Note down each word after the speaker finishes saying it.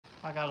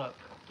I got a.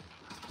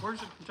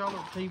 Where's the controller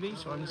for TV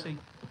so I can see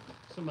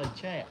somebody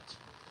chats?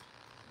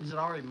 Is it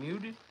already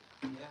muted?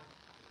 Yeah.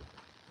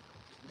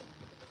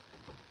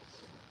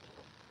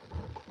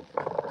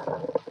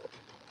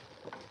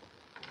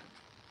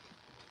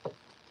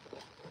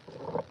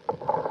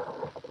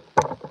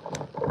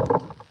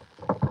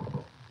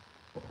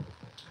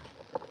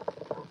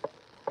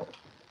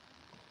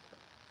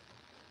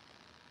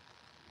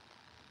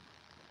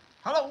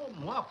 Hello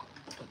and welcome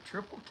to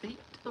Triple T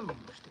Tuesday.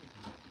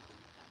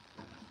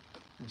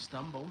 And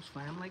Stumbo's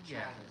family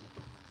gathering.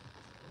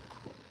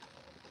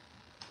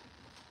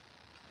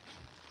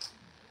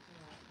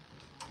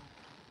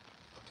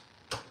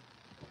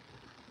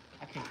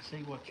 I can't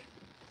see what you.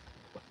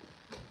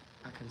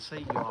 I can see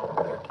you all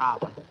up there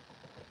typing.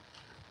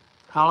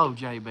 Hello,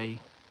 JB.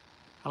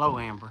 Hello,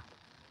 Amber.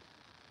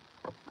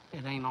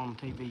 It ain't on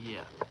TV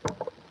yet.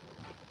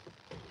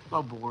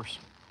 Hello, Boris.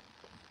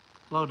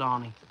 Hello,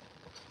 Donnie.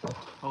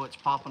 Oh, it's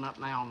popping up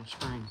now on the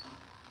screen.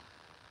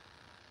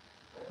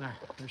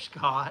 There's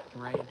Scott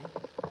and Randy.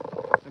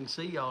 I can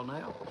see y'all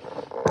now.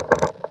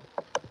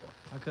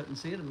 I couldn't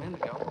see it a minute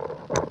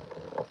ago.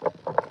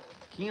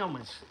 Kim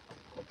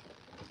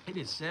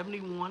is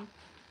 71.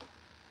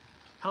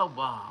 Hello,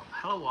 Bob.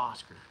 Hello,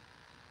 Oscar.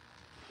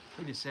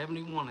 It is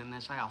 71 in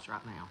this house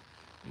right now.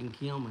 And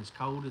Kim is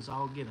cold as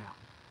all get out.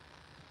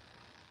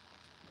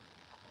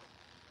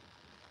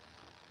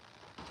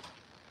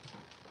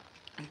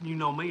 And you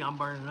know me, I'm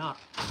burning up.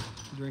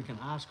 Drinking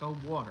ice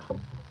cold water.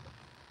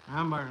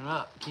 I'm burning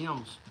up.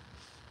 Kim's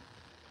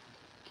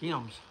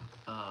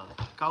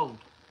cold.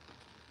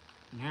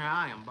 And here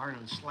I am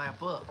burning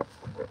slap up.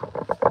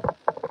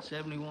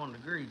 71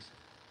 degrees.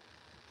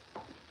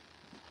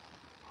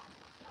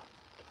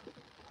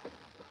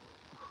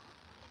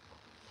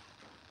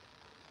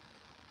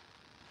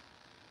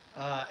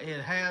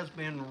 It has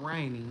been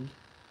raining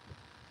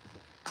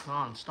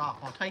non-stop.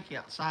 I'll take you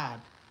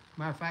outside.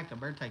 Matter of fact, I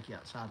better take you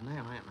outside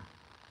now, ain't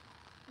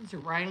I? Is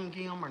it raining,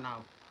 Kim, or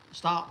no?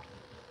 Stop.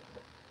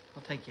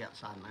 I'll take you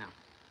outside now.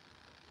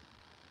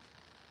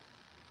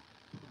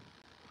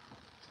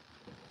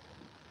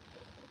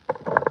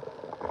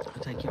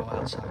 I'll take y'all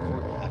outside.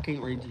 I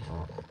can't read you.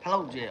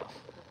 Hello, Jeff.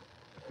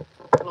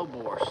 Hello,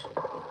 Boris.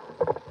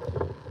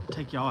 I'll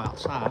take y'all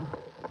outside.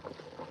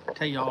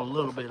 Tell y'all a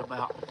little bit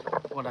about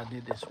what I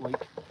did this week.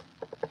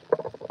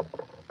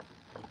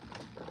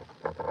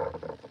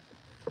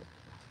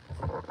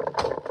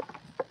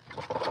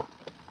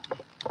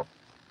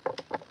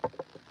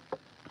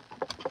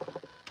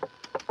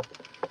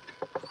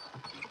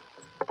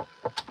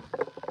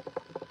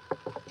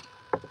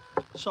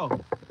 So,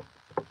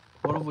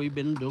 what have we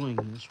been doing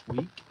this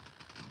week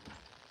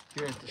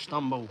here at the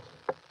Stumbo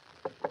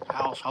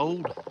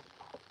household?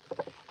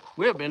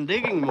 We have been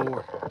digging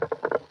more.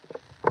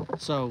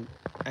 So,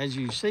 as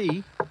you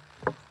see,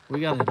 we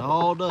got it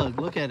all dug.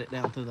 Look at it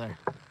down through there.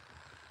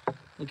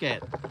 Look at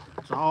it.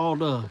 It's all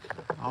dug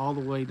all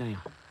the way down.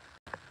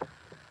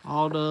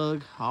 All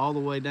dug all the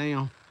way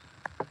down.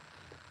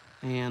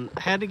 And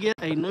had to get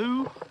a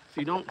new, if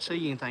you don't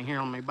see anything here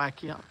on me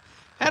back up,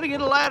 had to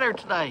get a ladder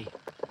today.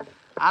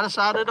 I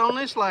decided on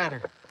this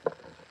ladder.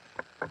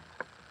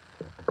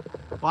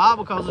 Why?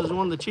 Because it's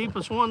one of the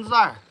cheapest ones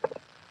there.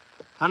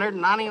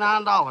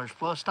 $199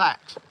 plus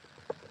tax.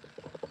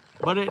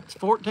 But it's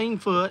 14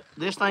 foot.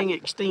 This thing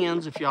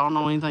extends, if y'all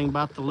know anything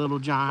about the Little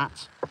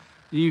Giants.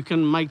 You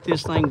can make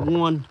this thing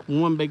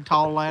one big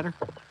tall ladder.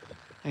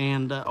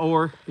 And,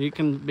 or it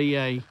can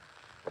be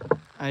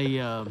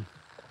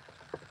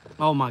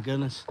oh my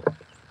goodness.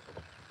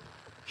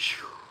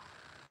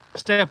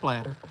 Step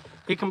ladder.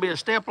 It can be a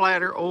step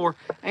ladder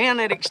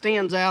and it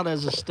extends out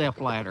as a step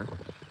ladder.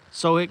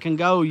 So it can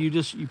go,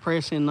 you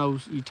press in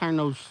those, you turn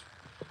those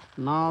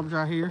knobs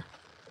right here.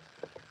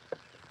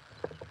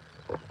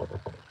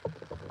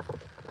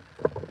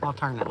 I'll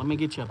turn it, let me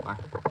get you up there.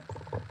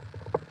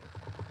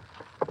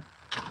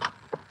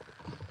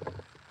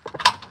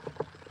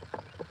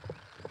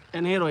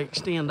 And it'll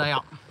extend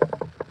out.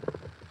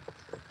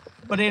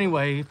 But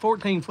anyway,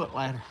 14-foot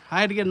ladder.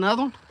 I had to get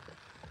another one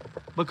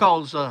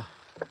because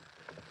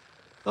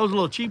those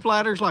little cheap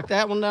ladders like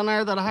that one down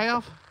there that I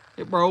have,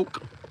 it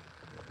broke.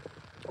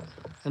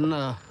 And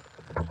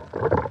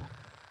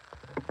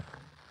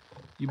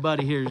your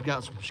buddy here's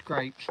got some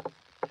scrapes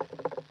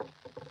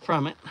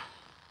from it. A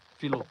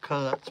few little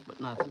cuts, but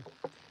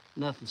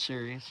nothing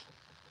serious.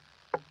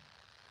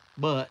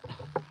 But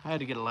I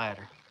had to get a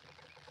ladder.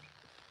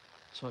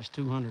 So it's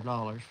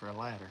 $200 for a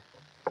ladder.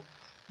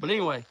 But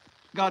anyway,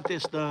 got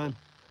this done.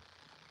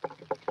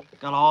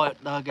 Got all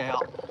that dug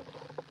out.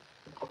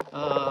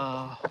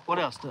 What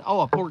else?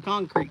 I poured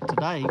concrete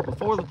today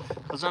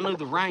because I knew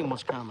the rain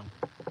was coming.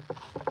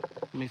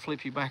 Let me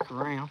flip you back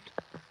around.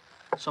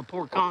 So I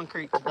poured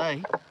concrete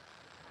today.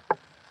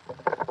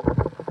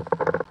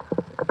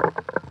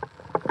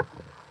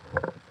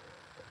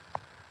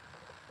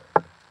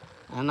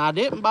 And I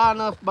didn't buy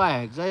enough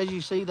bags. As you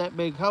see that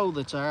big hole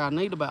that's there, I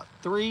need about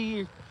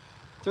three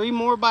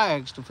more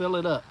bags to fill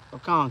it up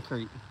of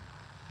concrete.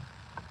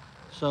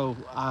 So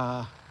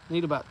I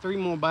need about 3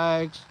 more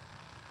bags.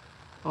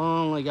 I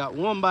only got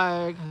one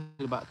bag,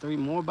 about 3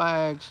 more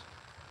bags.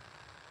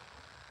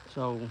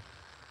 So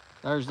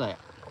there's that.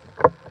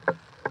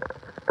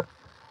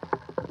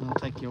 I'll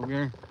take you over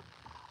here,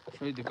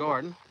 show you the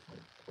garden.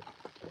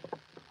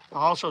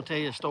 I'll also tell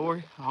you a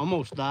story. I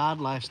almost died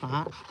last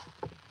night.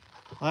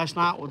 Last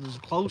night was the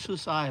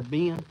closest I have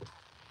been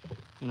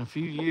in a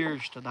few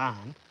years to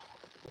dying.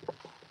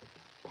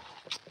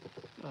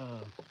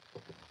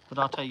 But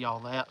I'll tell you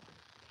all that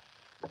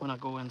when I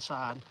go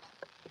inside.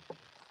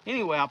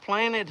 Anyway, I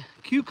planted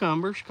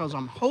cucumbers because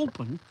I'm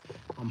hoping,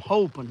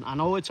 I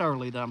know it's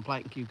early that I'm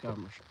planting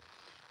cucumbers.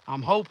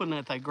 I'm hoping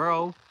that they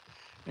grow,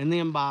 and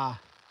then by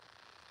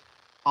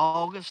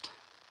August,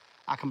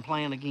 I can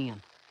plant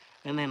again.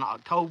 And then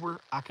October,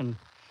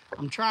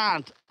 I'm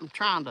trying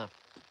to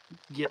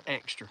get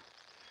extra.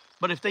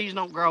 But if these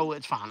don't grow,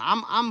 it's fine.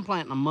 I'm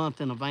planting a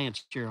month in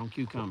advance here on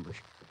cucumbers.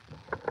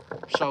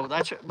 So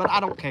that's it. But I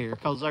don't care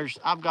because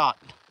I've got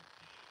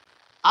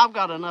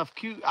enough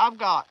I've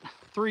got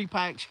 3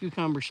 packs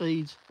cucumber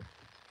seeds,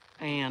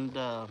 and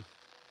I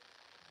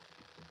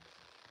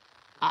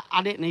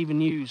didn't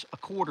even use a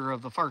quarter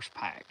of the first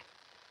pack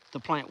to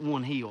plant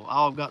one hill.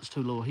 All I've got is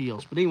 2 little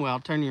hills. But anyway, I'll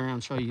turn you around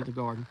and show you the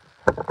garden.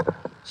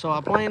 So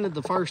I planted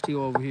the first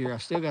hill over here. I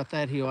still got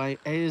that hill. It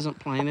isn't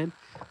planted.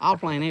 I'll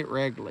plant it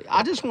regularly.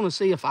 I just want to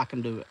see if I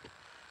can do it,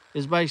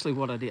 is basically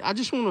what I did. I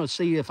just want to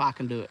see if I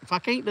can do it. If I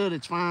can't do it,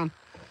 it's fine.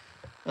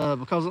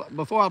 Because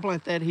before I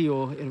plant that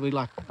hill, it'll be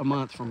like a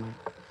month from now.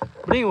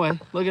 But anyway,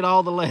 look at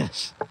all the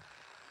lettuce.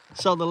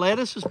 So the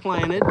lettuce is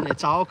planted, and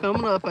it's all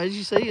coming up. As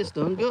you see, it's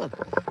doing good.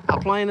 I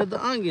planted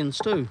the onions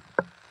too.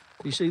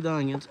 You see the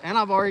onions. And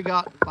I've already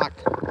got, like,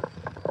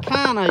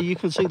 kind of, you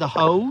can see the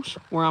hose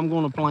where I'm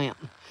going to plant.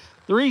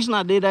 The reason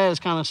I did that is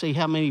kind of see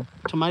how many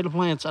tomato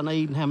plants I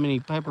need and how many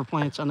pepper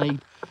plants I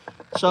need.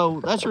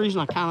 So that's the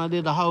reason I kind of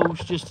did the hose,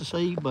 just to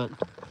see. But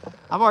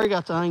I've already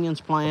got the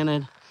onions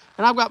planted.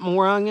 And I've got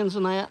more onions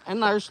than that.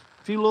 And there's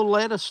a few little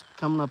lettuce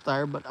coming up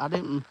there, but I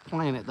didn't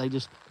plant it. They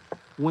just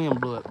wind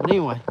blew it. But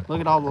anyway,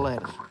 look at all the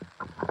lettuce.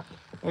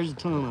 There's a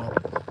ton of it.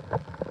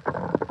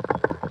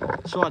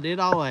 So I did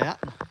all that.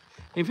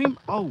 If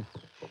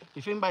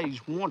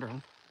anybody's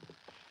wondering,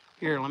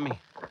 here, let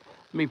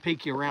me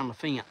peek you around the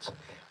fence.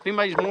 If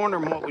anybody's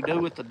wondering what we do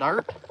with the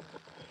dirt,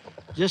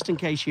 just in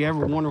case you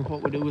ever wonder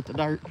what we do with the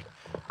dirt,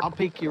 I'll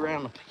peek you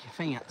around the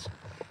fence.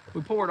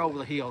 We pour it over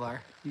the hill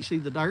there. You see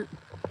the dirt?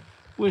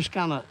 We just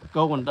kind of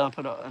go and dump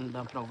it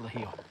over the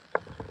hill.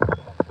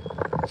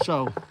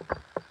 So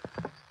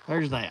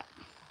there's that.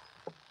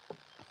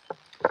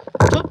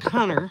 Took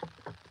Hunter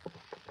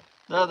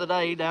the other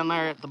day down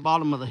there at the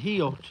bottom of the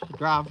hill to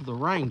drive the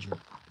Ranger.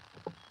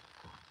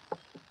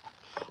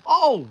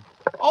 Oh,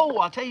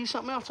 I'll tell you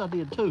something else I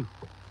did too.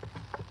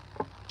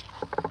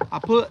 I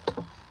put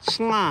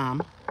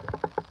slime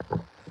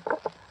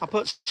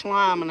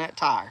in that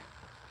tire.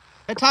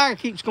 That tire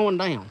keeps going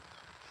down.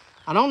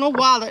 I don't know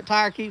why that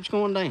tire keeps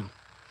going down.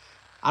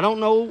 I don't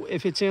know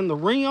if it's in the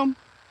rim.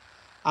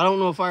 I don't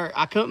know if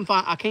I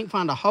can't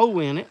find a hole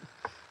in it.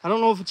 I don't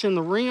know if it's in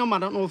the rim. I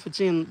don't know if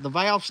it's in the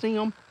valve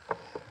stem.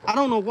 I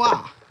don't know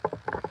why.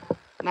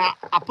 Now,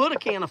 I put a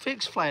can of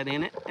fix flat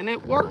in it, and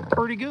it worked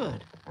pretty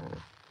good.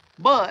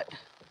 But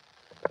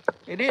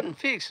it didn't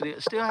fix it.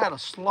 It still had a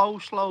slow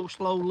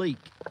leak.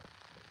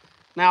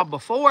 Now,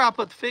 before I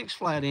put the fix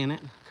flat in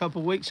it a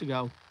couple weeks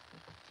ago,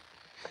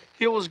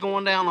 it was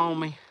going down on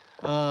me.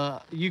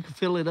 You could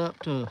fill it up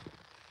to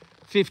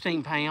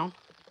 15 pounds,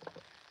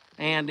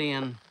 and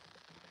in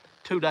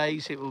 2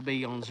 days it would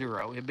be on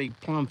 0. It'd be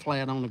plumb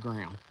flat on the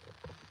ground.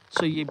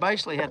 So you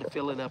basically had to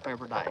fill it up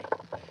every day.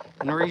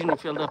 And the reason you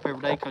filled it up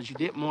every day because you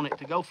didn't want it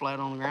to go flat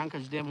on the ground,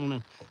 because you didn't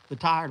want the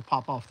tire to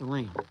pop off the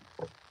rim.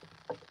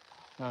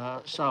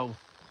 I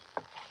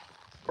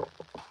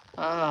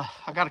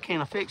got a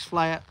can of fix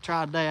flat,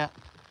 tried that.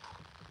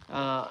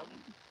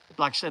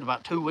 Like I said,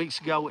 about 2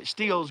 weeks ago, it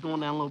still is going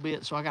down a little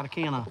bit, so I got a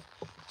can of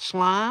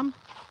slime,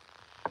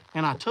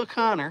 and I took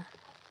Hunter.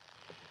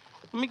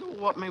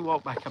 Let me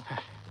walk back up here.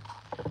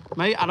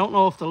 I don't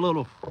know if the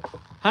little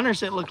Hunter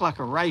said it looked like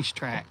a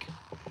racetrack.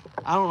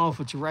 I don't know if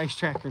it's a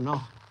racetrack or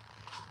not,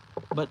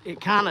 but it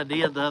kind of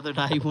did the other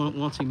day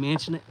once he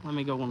mentioned it. Let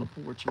me go on the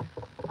porch here.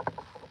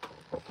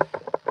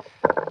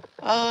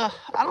 I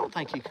don't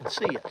think you can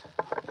see it.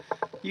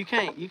 You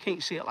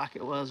can't see it like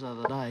it was the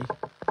other day.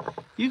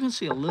 You can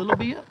see a little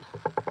bit.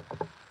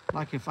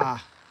 Like if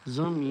I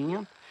zoom you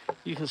in,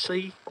 you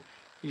see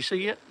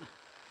it.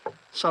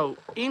 So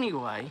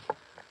anyway,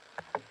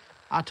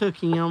 I took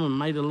him and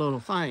made a little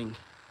thing.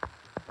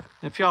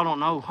 If y'all don't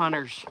know,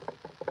 Hunter's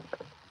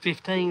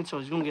 15, so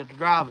he's gonna get to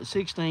drive at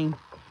 16.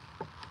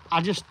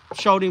 I just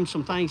showed him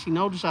some things. He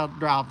noticed how to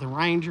drive the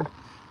Ranger,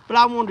 but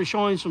I wanted to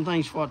show him some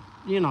things for,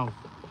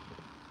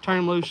 turn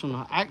him loose on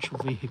an actual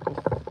vehicle.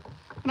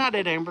 And I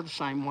did Amber the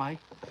same way.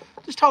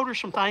 Just told her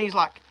some things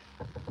like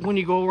when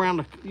you go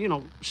around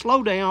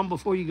slow down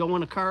before you go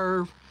in a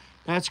curve.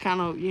 That's kind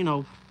of,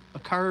 a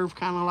curve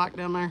kind of like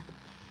down there.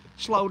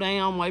 Slow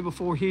down way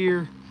before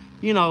here.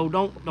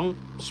 Don't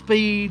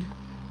speed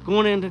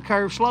going into the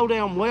curve. Slow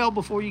down well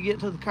before you get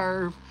to the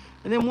curve.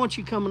 And then once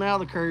you're coming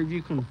out of the curve,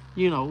 you can,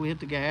 hit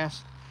the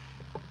gas.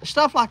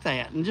 Stuff like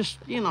that. And just,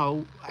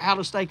 how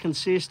to stay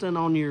consistent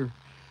on your,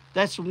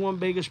 that's the one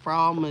biggest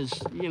problem is,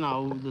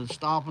 the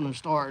stopping and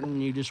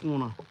starting. You just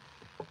want to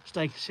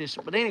stay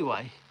consistent. But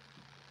anyway,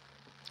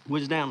 we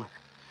was down there.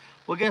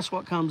 Well, guess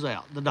what comes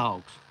out? The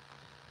dogs.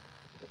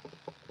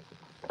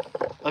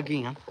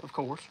 Again, of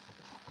course.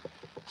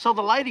 So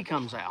the lady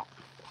comes out.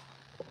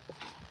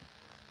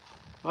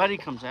 The lady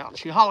comes out and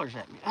she hollers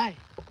at me, "Hey,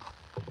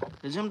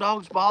 is them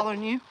dogs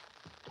bothering you?"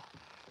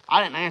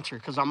 I didn't answer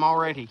because I'm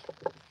like,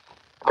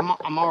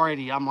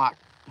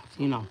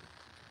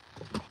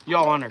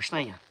 y'all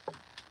understand.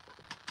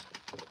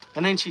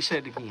 And then she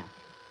said again.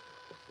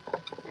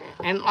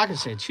 And like I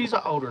said, she's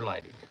an older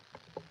lady.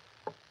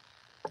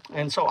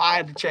 And so I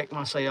had to check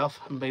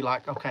myself and be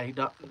like, okay,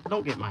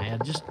 don't get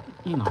mad, just,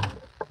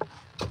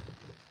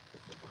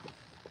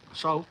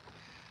 So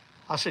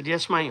I said,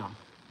 "Yes, ma'am."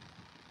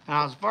 And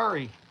I was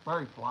very,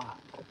 very polite.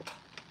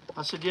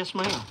 I said, "Yes,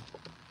 ma'am."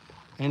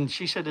 And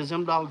she said, "Is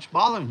them dogs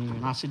bothering you?"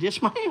 And I said,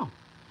 "Yes, ma'am."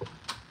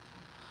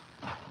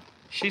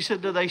 She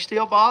said, "Do they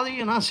still bother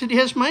you?" And I said,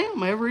 "Yes,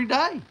 ma'am, every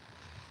day.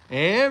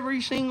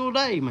 Every single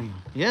day,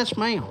 ma'am. Yes,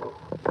 ma'am."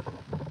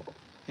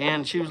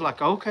 And she was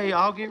like, "Okay,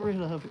 I'll get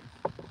rid of it."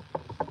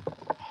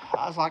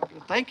 I was like,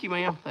 "Thank you,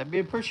 ma'am. That'd be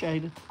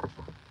appreciated."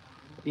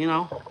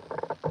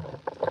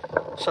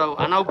 So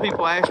I know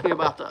people ask me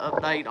about the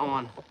update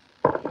on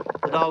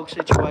the dog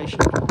situation.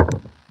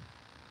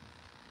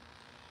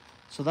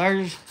 So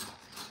there's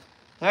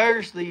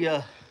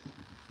the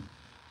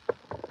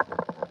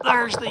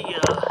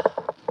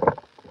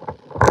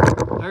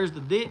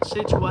ditch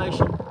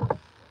situation,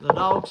 the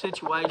dog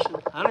situation,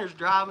 Hunter's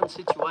driving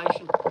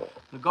situation,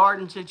 the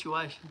garden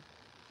situation.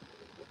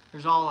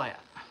 There's all that.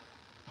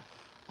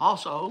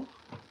 Also,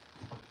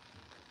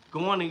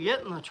 going and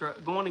getting the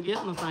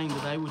thing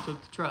today, we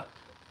took the truck.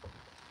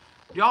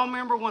 Do y'all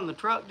remember when the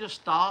truck just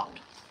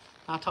stopped?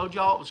 I told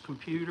y'all it was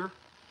computer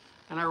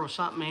and there was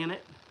something in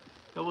it.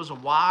 It was a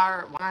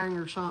wiring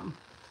or something.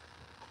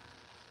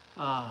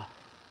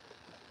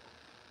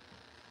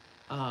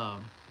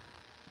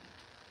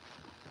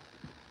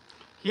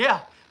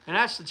 Yeah, and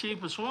that's the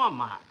cheapest one,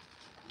 Mike.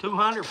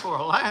 $200 for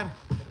a ladder,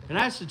 and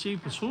that's the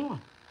cheapest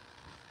one.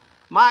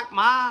 Mike,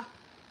 I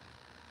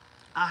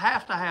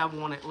have to have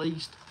one at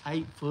least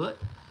 8 foot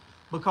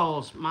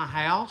because my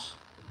house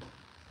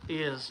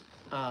is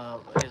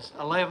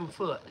 11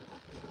 foot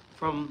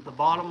from the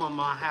bottom of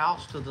my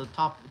house to the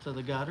top to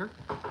the gutter.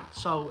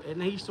 So it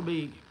needs to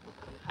be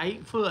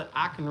 8 foot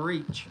I can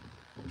reach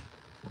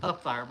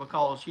up there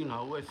because, if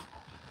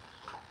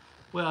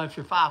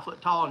you're 5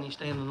 foot tall and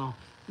you're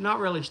not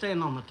really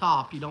standing on the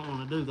top, you don't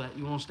want to do that.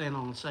 You want to stand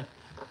on the second.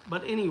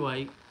 But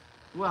anyway,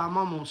 I'm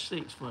almost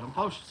 6 foot. I'm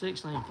close to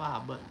 6 and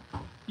 5, but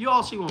you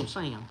all see what I'm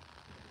saying.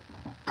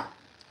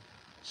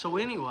 So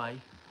anyway,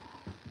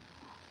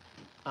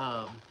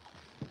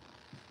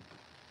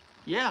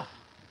 yeah,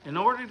 in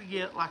order to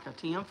get like a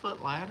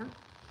 10-foot ladder,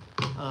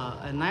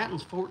 and that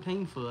one's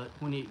 14 foot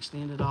when you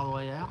extend it all the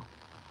way out.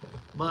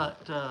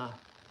 But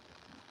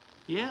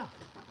yeah,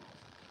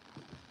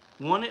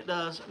 one it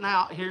does.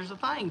 Now here's the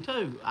thing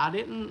too. I've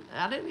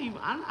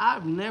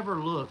never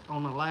looked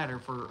on a ladder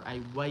for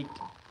a weight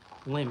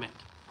limit.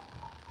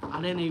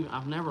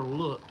 I've never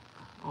looked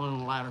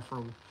on a ladder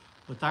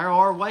but there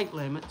are weight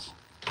limits.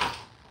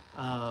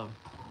 There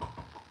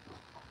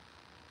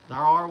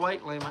are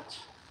weight limits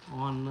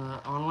on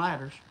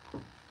ladders,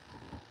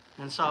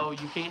 and so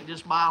you can't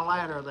just buy a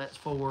ladder that's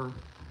for.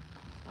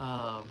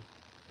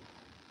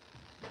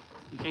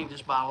 You can't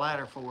just buy a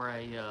ladder for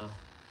a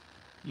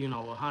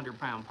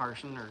 100-pound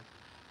person, or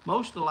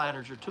most of the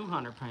ladders are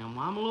 200 pound.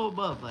 Well, I'm a little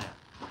above that.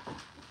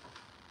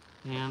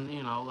 And,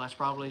 that's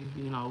probably,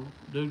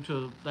 due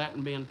to that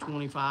and being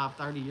 25,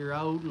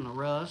 30-year-old and the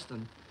rust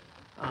and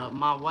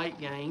my weight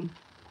gain,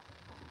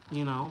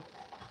 that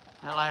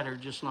ladder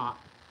just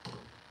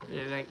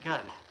it ain't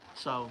cutting it.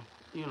 So,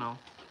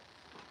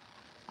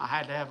 I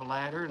had to have a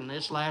ladder, and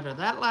that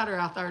ladder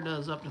out there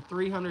does up to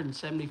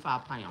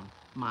 375 pounds,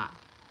 Mike.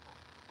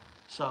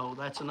 So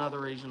that's another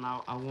reason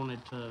I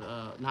wanted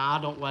to, now I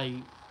don't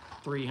weigh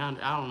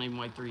 300, I don't even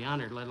weigh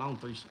 300, let alone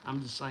 3,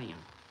 I'm just saying.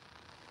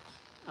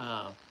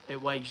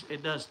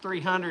 It does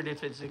 300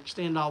 if it's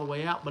extend all the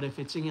way out, but if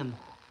it's in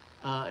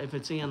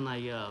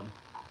a,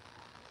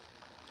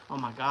 oh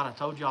my God, I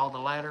told you all the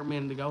ladder a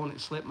minute ago and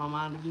it slipped my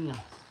mind again.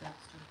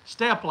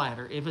 Step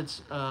ladder. If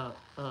it's a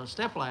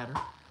step ladder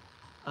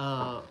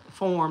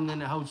form,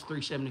 then it holds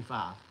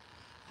 375.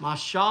 My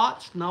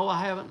shots, no,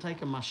 I haven't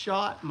taken my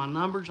shot. My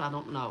numbers, I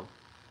don't know.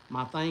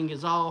 My thing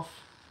is off.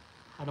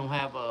 I don't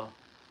have a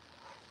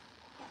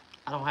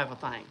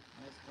thing.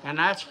 And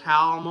that's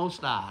how I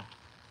almost died.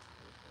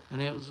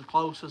 And it was the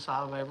closest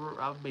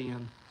I've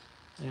been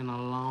in a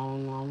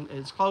long,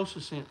 it's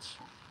closest since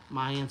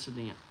my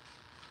incident.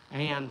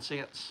 And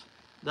since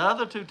the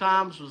other 2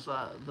 times was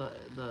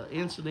the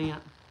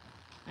incident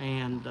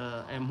and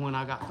when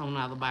I got thrown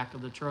out of the back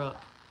of the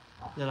truck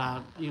that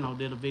I,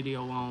 did a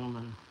video on,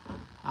 and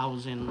I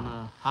was in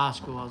high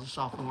school. I was a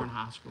sophomore in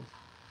high school.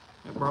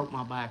 It broke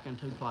my back in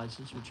 2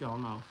 places, which y'all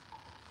know.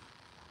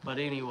 But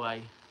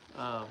anyway,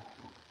 uh,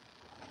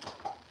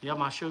 yeah,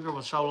 my sugar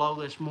was so low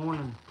this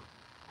morning.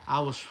 I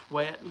was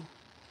sweating.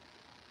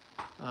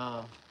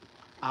 Uh,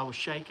 I was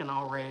shaking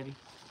already.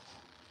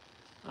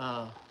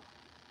 Uh,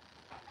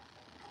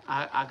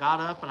 I got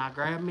up and I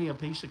grabbed me a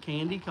piece of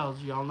candy because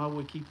y'all know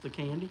we keep the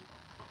candy.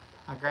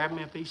 I grabbed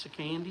me a piece of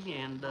candy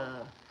and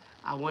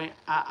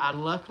I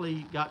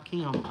luckily got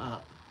Kim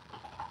up.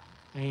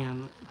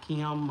 And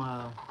Kim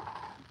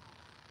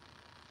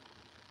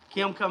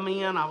come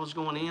in. I was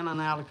going in and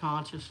out of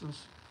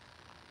consciousness.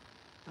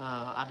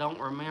 I don't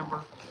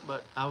remember,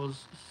 but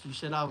she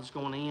said I was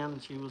going in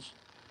and she was,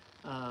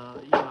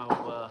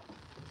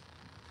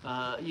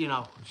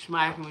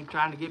 smacking me,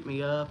 trying to get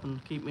me up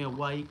and keep me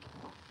awake.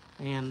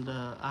 And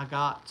I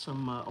got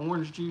some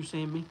orange juice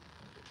in me.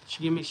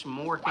 She gave me some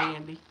more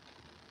candy.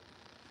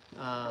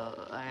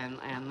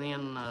 And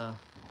then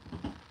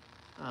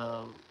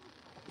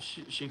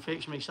she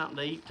fixed me something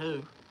to eat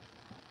too.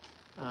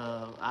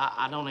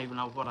 I don't even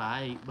know what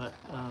I ate, but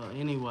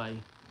anyway,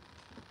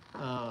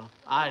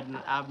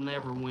 I've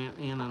never went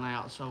in and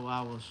out, so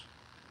I was.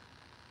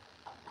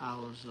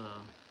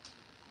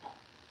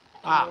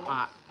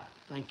 Mike,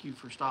 thank you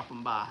for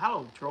stopping by.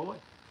 Hello, Troy.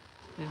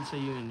 Didn't see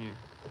you in here.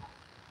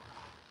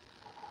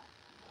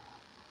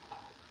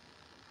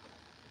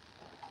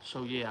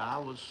 So yeah, I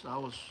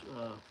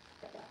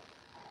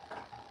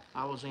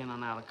was in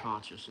and out of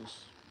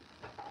consciousness,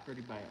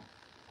 pretty bad.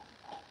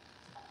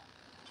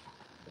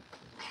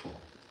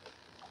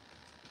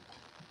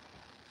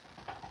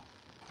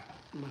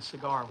 My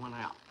cigar went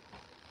out.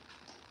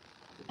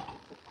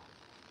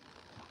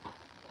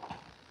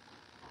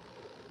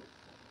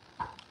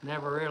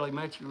 Never really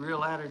met you real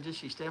ladder,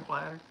 just your step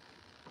ladder.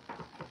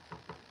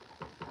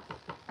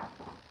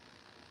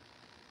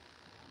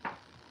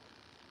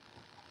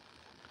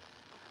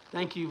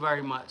 Thank you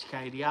very much,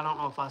 Katie. I don't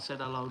know if I said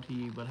hello to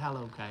you, but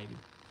hello, Katie.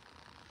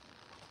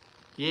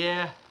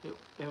 Yeah,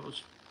 it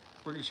was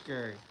pretty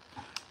scary.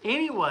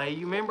 Anyway,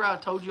 you remember I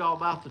told you all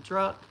about the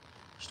truck?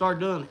 Started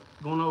doing it,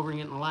 going over and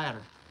getting the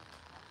ladder.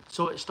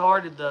 So it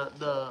started,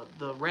 the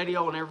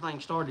radio and everything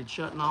started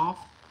shutting off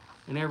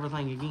and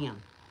everything again.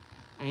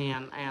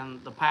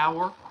 And the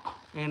power,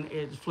 and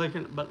it's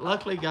flickering, but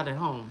luckily got it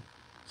home.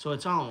 So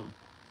it's on.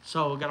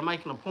 So we got to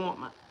make an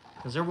appointment,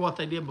 because what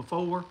they did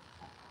before,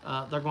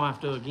 they're going to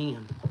have to do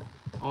again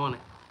on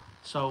it.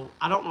 So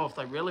I don't know if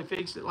they really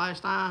fixed it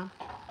last time,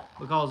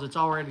 because it's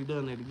already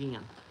done it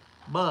again.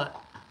 But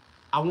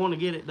I want to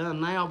get it done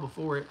now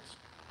before it's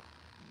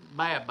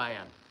bad.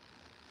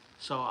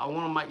 So I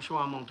want to make sure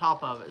I'm on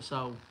top of it.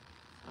 So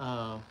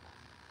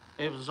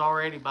it was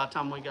already, by the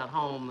time we got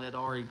home, they'd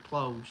already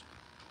closed.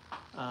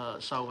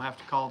 So I have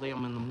to call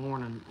them in the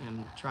morning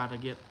and try to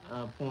get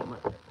an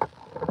appointment.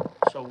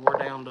 So we're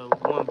down to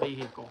one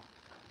vehicle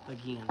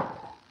again.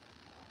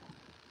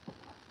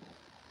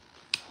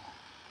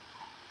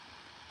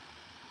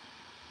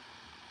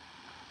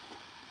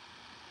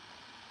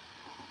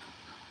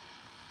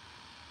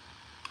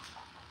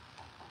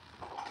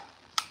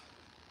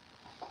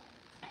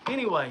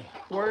 Anyway,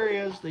 where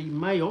is the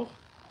mail?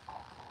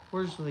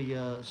 Where's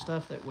the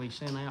stuff that we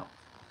sent out?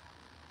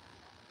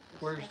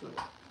 Where's the,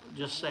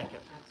 just a second.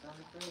 That's on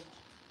the fridge.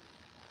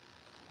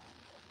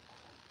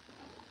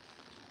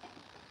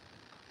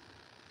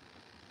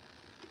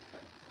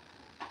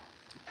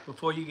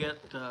 Before you get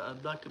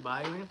abducted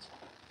by aliens?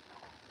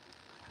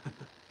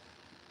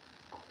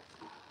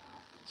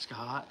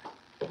 Scott,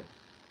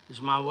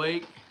 it's my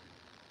week.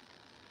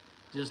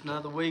 Just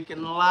another week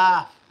in the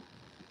life.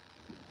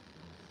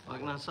 What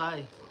can I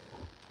say?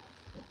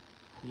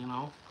 You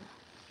know,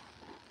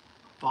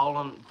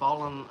 falling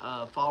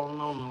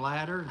on the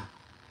ladder.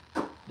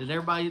 Did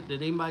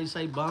anybody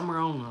say bummer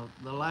on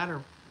the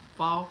ladder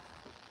fall?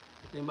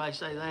 Did anybody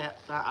say that?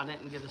 I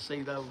didn't get to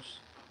see those.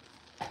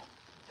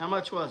 How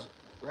much was it?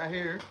 Right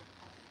here.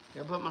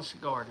 Gotta put my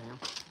cigar down.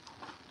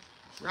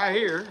 Right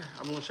here,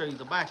 I'm gonna show you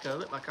the back of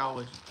it, like I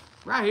always.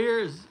 Right here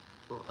is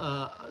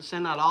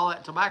send out all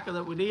that tobacco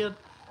that we did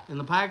in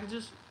the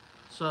packages.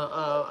 So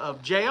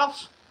of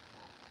Jeff's.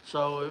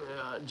 So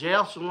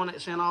Jeff's the one that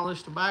sent all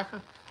this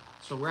tobacco.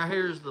 So right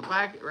here is the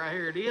packet. Right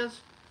here it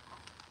is.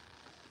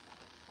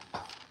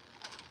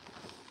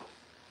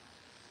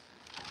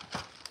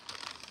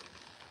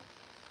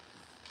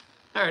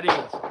 There it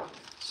is.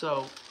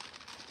 So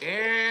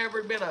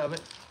every bit of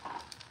it.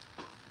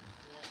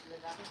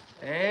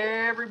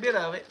 Every bit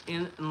of it,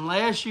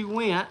 unless you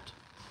live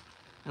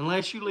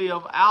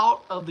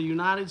out of the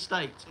United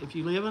States. If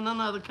you live in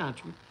another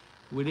country,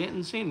 we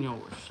didn't send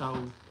yours.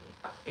 So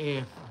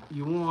if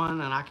you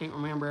won, and I can't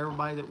remember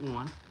everybody that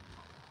won.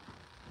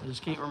 I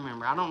just can't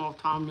remember. I don't know if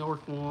Tom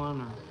York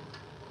won or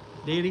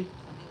did he?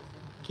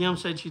 Kim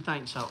said she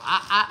thinks so.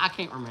 I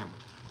can't remember.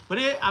 But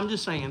I'm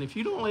just saying, if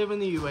you don't live in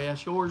the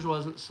U.S., yours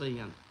wasn't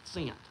sent.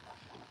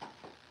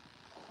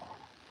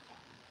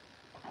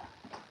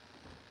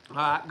 All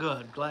right,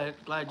 good. Glad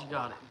you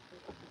got it.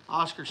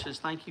 Oscar says,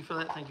 thank you for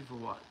that. Thank you for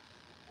what?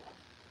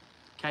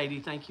 Katie,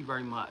 thank you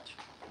very much.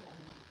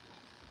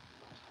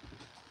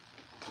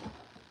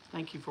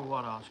 Thank you for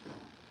what, Oscar?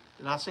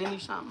 Did I send you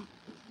something?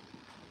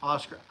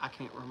 Oscar, I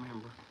can't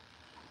remember.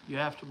 You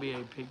have to be a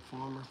pig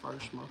farmer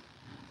first, Mo.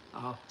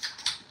 I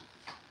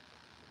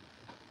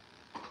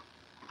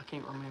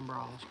can't remember,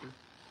 Oscar.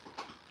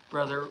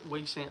 Brother,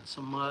 we sent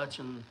so much,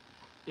 and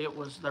there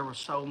were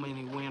so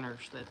many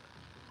winners that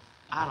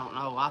I don't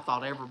know. I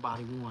thought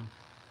everybody won.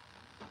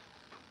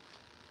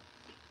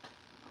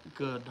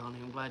 Good, Donnie.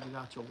 I'm glad you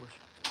got yours.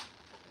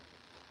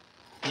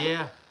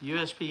 Yeah,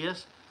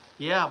 USPS.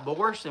 Yeah,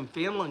 Boris in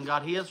Finland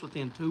got his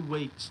within 2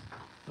 weeks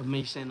of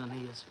me sending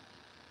his.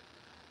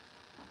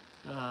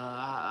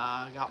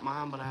 I got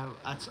mine, but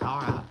that's all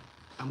right.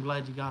 I'm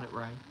glad you got it,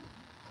 Ray.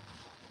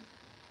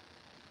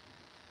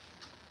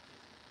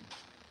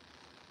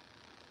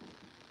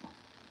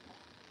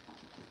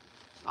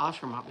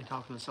 Oscar might be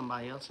talking to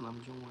somebody else, and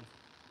I'm joining.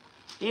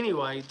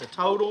 Anyway, the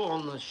total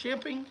on the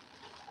shipping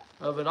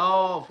of it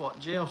all, of what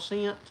Jeff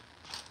sent,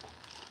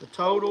 the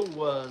total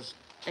was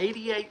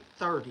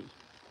 $88.30.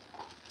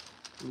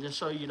 And just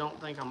so you don't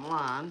think I'm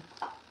lying,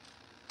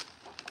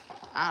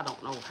 I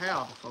don't know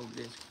how to fold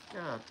this.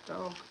 God,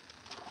 dog.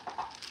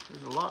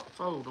 There's a lot to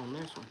fold on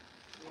this one.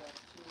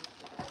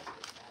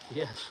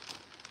 Yes.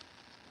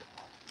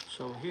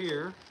 So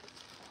here,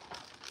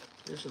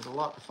 this is a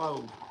lot to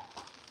fold.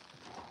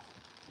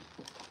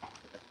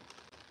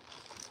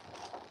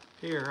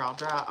 Here, I'll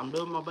try. I'm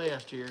doing my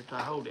best here to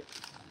hold it.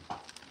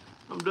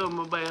 I'm doing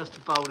my best to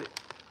fold it.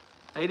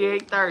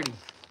 $88.30.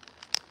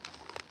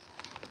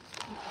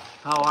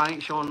 Oh, I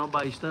ain't showing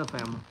nobody stuff,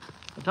 am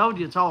I? I told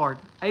you it's hard.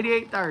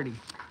 $88.30.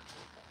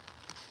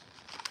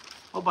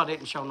 Hope I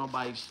didn't show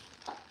nobody's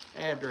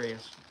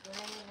address.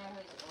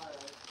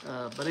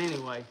 But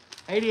anyway,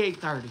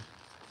 $88.30.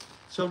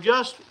 So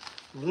just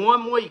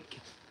 1 week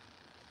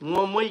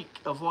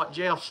of what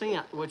Jeff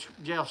sent, which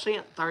Jeff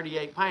sent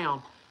 38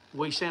 pounds,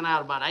 we sent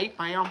out about 8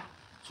 pounds.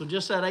 So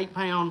just that 8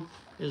 pound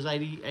is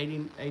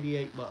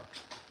 88 bucks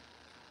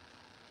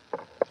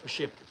for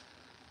shipping.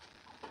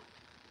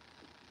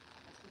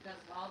 That's because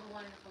of all the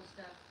wonderful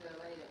stuff the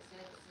lady that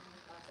said it's in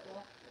the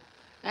hospital.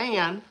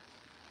 And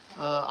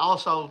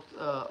also,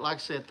 like I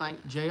said,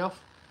 thank Jeff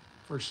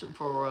for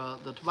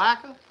the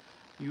tobacco.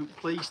 You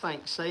please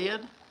thank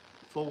Sid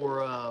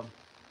for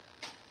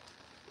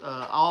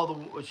all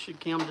the,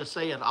 Kim just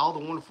said, all the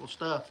wonderful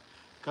stuff,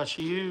 because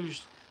she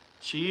used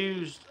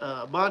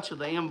a bunch of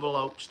the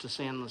envelopes to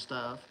send the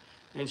stuff,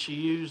 and she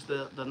used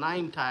the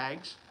name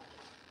tags,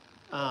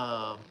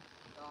 the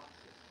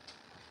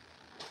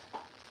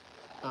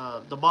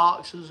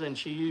boxes, and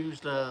she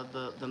used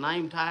the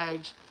name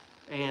tags,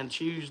 and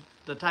she used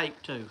the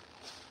tape too.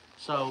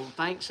 So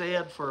thanks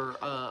Ed for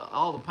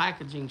all the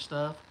packaging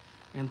stuff,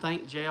 and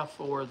thank Jeff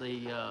for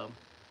the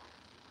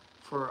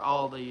for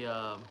all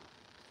the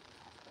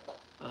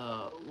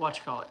what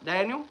you call it,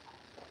 Daniel.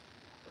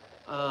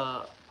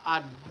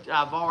 I've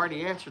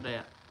already answered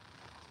that.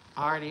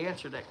 I already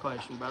answered that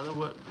question, brother.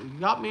 What, you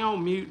got me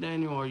on mute,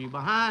 Daniel? Are you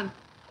behind?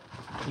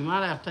 You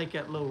might have to take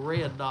that little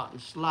red dot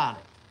and slide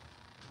it.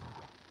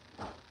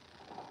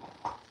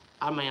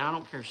 I mean, I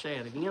don't care. Say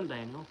it again,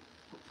 Daniel.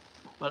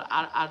 But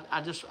I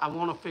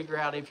want to figure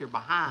out if you're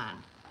behind.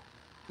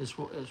 Is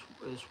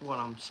what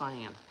I'm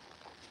saying.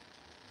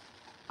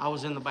 I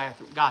was in the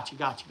bathroom. Got you.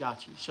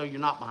 So you're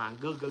not behind.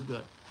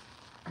 Good.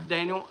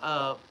 Daniel,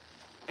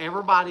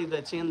 everybody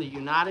that's in the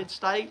United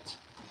States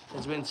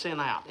has been sent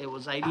out. It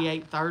was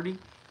 $88.30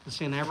 to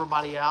send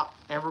everybody out.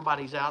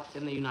 Everybody's out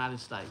in the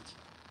United States.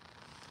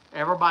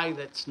 Everybody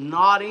that's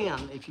not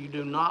in, if you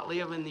do not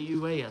live in the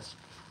U.S.,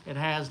 it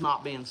has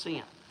not been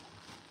sent.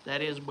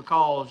 That is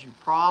because you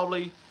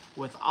probably,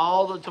 with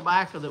all the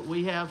tobacco that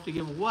we have to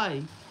give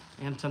away,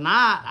 and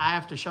tonight I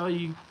have to show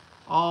you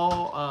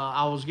all,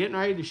 I was getting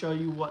ready to show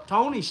you what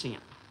Tony sent.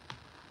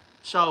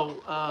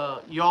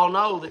 So you all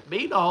know that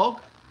B-Dog,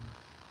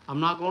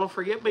 I'm not going to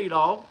forget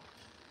B-Dog.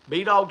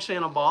 B-Dog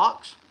sent a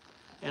box,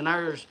 and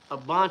there's a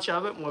bunch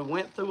of it, and we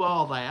went through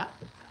all that.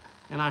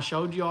 And I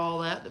showed you all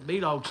that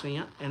B-Dog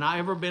sent, and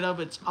every bit of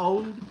it's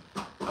old.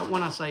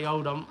 When I say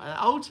old,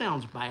 old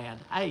sounds bad,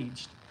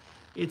 aged.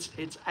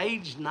 It's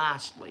aged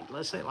nicely.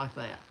 Let's say it like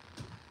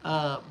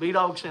that.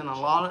 B-Dog sent a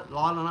lot of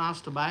nice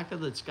tobacco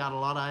that's got a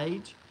lot of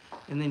age,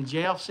 and then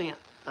Jeff sent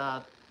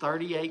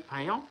 38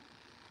 pounds,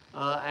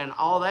 and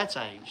all that's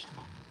aged.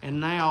 And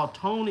now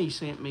Tony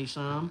sent me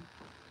some,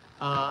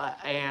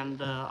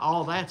 and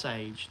all that's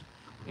aged.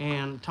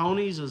 And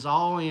Tony's is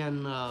all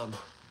in.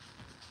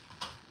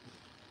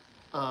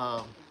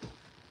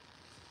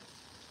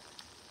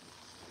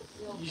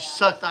 You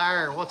suck the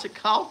air. What's it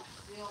called?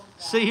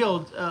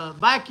 Sealed,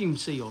 vacuum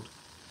sealed.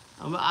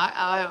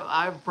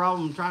 I have a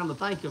problem trying to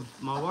think of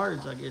my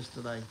words, I guess,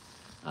 today.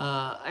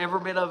 Every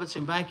bit of it's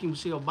in vacuum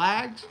sealed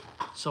bags,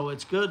 so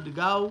it's good to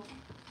go.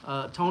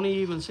 Tony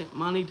even sent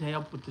money to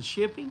help with the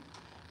shipping,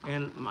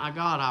 and my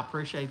God, I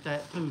appreciate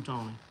that too,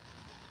 Tony.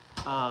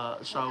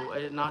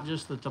 So not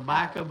just the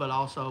tobacco, but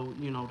also,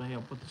 to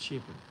help with the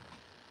shipping.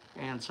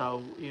 And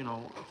so,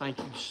 thank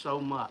you so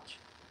much.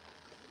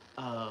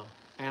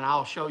 And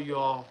I'll show you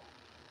all.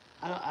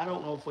 I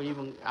don't know if we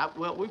even,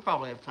 well, we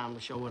probably have time to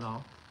show it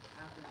all.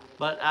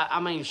 But I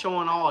mean,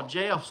 showing all of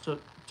Jeff's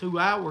took 2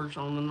 hours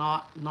on the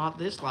not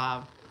this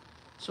live.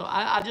 So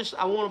I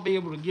want to be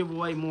able to give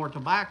away more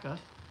tobacco.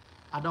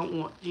 I don't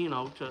want, you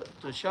know,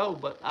 to show,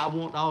 but I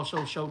want to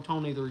also show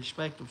Tony the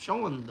respect of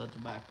showing the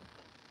tobacco.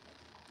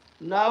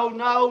 No,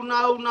 no,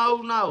 no, no,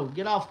 no.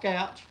 Get off the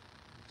couch.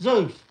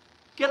 Zeus,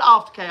 get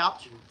off the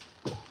couch.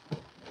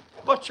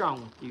 What's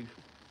wrong with you,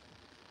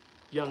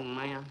 young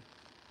man?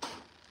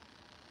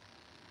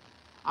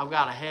 I've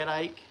got a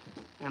headache,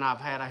 and I've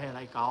had a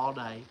headache all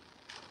day.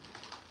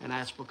 And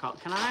that's because,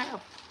 can I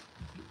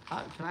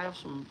have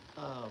some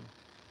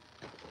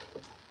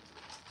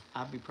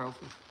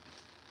ibuprofen?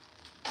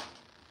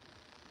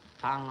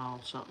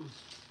 Tylenol, something.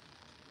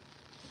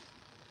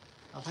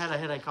 I've had a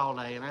headache all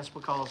day, and that's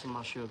because of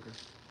my sugar.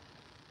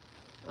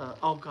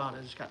 Oh God,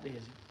 I just got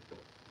dizzy.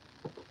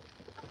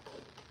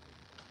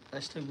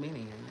 That's too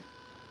many, ain't it?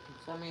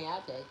 So many I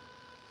take.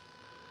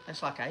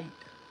 That's like 8.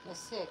 That's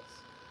 6.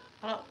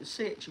 I don't,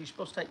 6. You're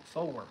supposed to take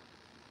 4.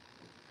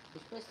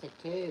 You're supposed to take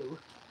 2.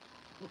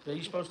 Are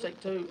you supposed to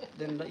take 2?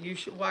 Then you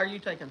should. Why are you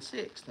taking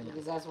 6 then?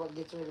 Because that's what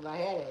gets rid of my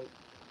headache.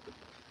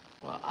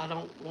 Well, I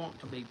don't want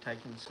to be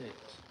taking 6.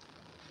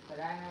 But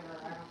I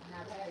don't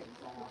have headaches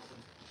that often.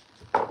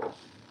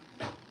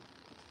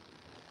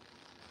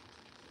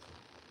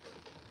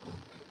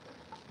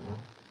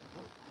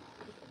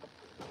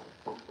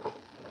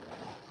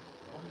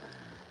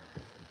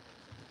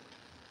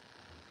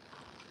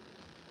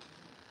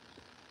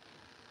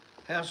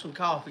 Have some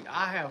coffee.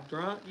 I have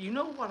drunk. You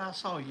know what I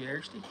saw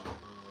yesterday?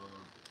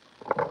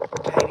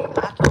 Katie,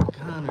 I took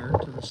Hunter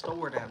to the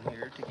store down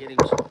here to get him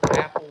some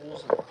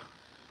apples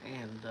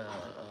and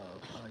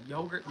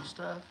yogurt and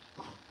stuff.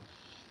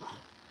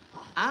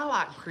 I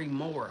like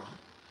Cremora.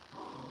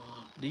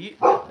 Do you?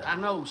 I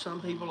know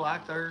some people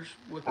like theirs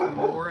with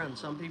Cremora, and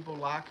some people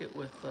like it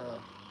with,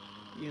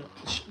 you know,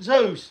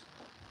 Zeus.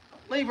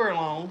 Leave her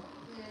alone.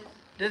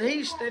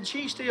 Yes. Did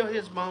she steal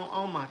his bone?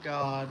 Oh my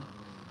God.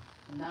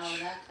 No,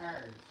 that's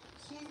hers.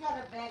 She's got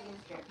a begging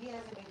strip. He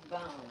has a big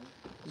bone.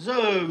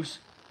 Zeus,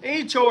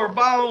 eat your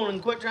bone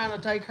and quit trying to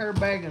take her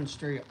begging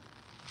strip.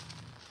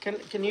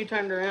 Can you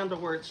turn it around to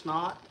where it's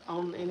not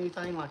on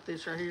anything like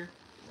this right here?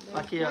 There's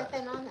like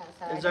nothing on that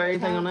side. Is there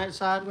anything on that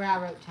side? Where I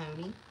wrote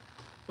Tony.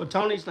 Well,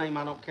 Tony's name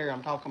I don't care.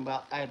 I'm talking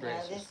about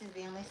addresses. This is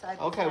the only side.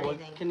 Okay, well,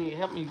 can you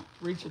help me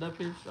reach it up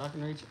here so I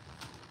can reach it?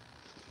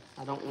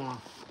 I don't want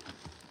to.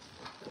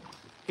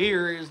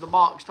 Here is the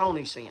box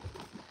Tony sent.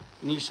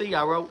 And you see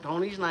I wrote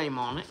Tony's name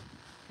on it.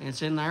 And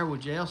it's in there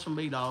with Jelson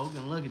B-Dog.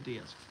 And look at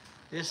this.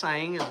 This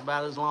thing is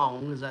about as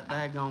long as that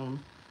daggone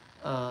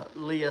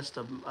list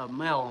of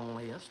mail-on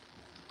list.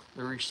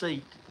 The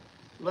receipt.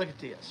 Look at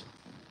this.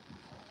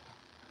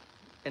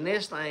 And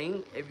this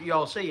thing, if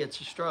y'all see, it's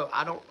a stroke.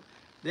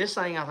 This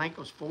thing I think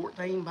was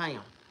 14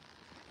 pounds.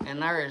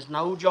 And there is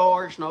no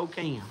jars, no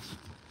cans.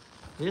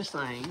 This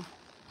thing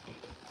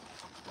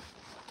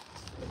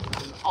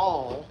is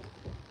all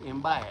in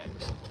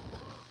bags.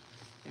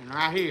 And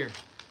right here,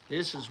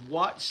 this is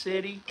What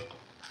City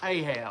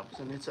Ahabs,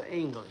 and it's in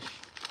English.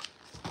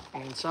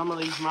 And some of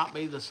these might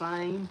be the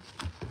same,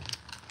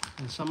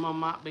 and some of them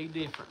might be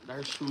different.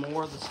 There's some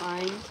more of the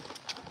same.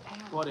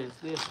 What is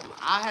this one?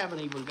 I haven't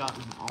even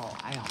gotten them all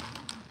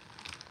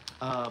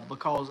out.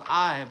 Because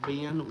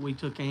we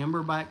took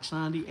Amber back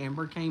Sunday.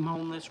 Amber came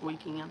home this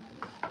weekend,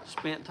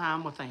 spent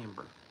time with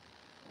Amber.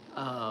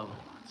 I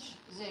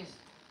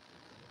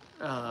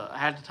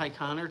had to take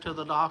Hunter to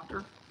the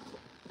doctor.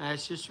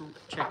 That's just a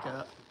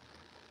checkup.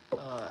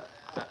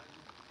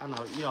 I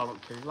know y'all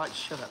don't care. Like,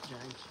 shut up,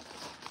 James.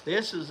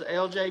 This is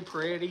LJ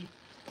Peretti,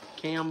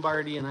 Cam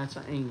Birdie, and that's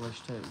in English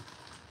too.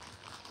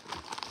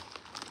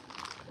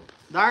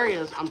 There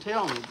is, I'm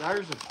telling you,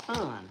 there's a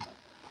ton.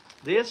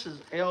 This is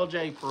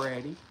LJ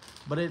Peretti,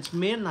 but it's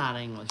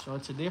Midnight English, so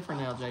it's a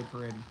different LJ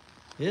Peretti.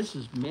 This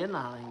is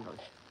Midnight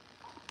English.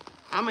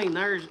 I mean,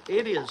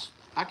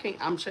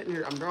 I'm sitting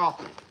here, I'm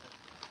dropping it.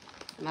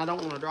 And I don't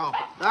want to drop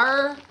it.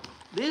 There,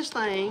 this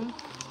thing,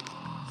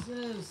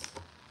 Zeus.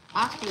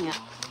 I can't,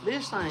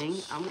 this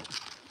thing,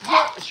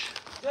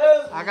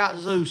 I got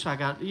Zeus,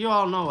 you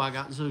all know I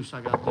got Zeus, I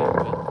got to deal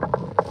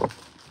with.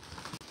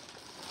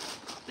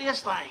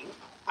 This thing,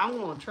 I'm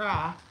going to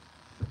try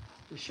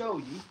to show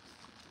you.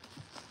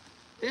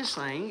 This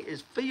thing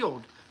is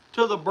filled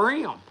to the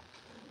brim.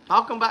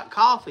 Talking about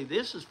coffee,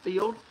 this is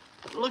filled.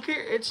 Look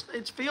here, it's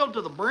filled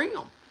to the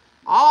brim,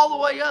 all the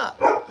way up.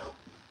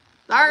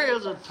 There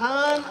is a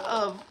ton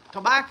of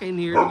tobacco in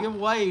here to give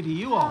away to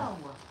you all.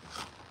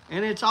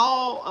 And it's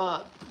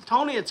all,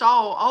 Tony, it's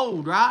all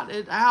old,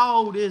 right? How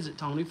old is it,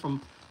 Tony? From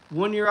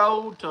 1 year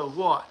old to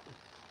what?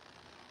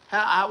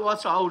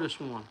 What's the oldest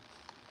one?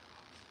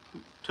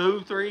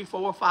 2, 3,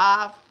 4,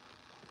 5?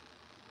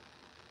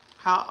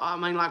 I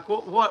mean, like,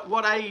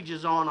 what age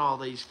is on all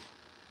these,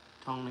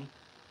 Tony?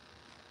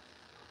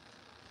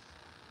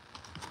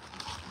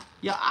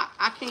 Yeah,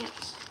 I can't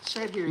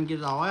sit here and get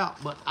it all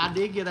out, but I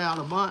did get out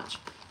a bunch,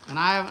 and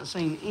I haven't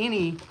seen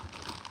any.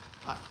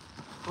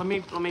 Let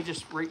me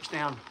just reach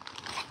down.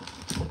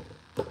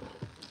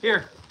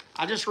 Here,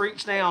 I just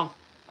reached down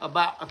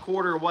about a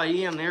quarter of the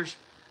way in. There's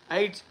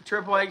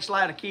Triple H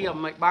Latakia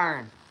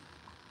McByron.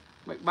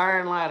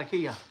 McByron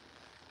Latakia.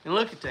 And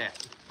look at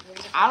that.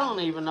 I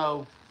don't even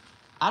know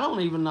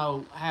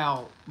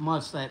how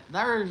much that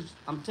there's.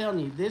 I'm telling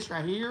you, this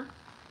right here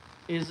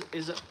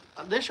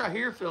this right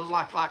here feels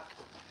like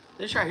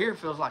this right here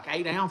feels like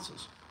 8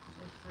 ounces.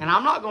 And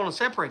I'm not going to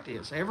separate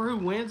this. Ever who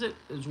wins it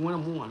is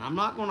win one. I'm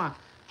not going to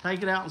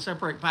take it out and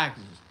separate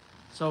packages.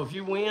 So if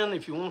you win,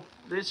 if you want,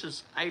 this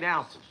is 8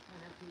 ounces.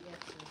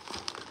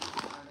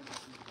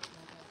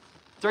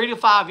 3 to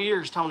 5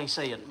 years, Tony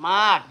said.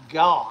 My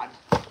God.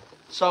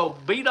 So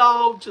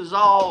B-Dogs is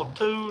all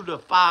 2 to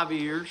 5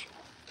 years.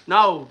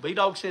 No,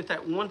 B-Dog sent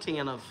that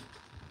 110 of,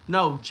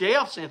 no,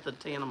 Jeff sent the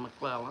 10 of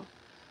McClellan.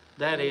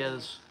 That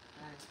is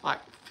like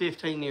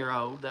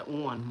 15-year-old, that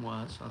one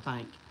was, I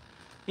think.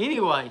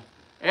 Anyway,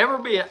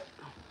 every bit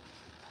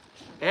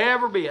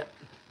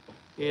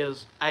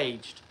is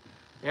aged.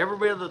 Every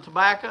bit of the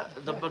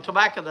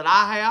tobacco that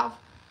I have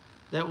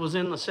that was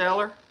in the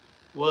cellar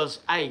was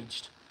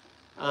aged.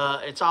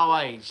 It's all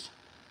aged.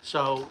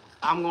 So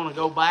I'm going to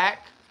go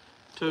back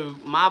to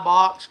my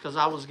box because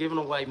I was giving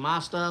away my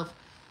stuff.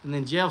 And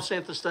then Jeff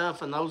sent the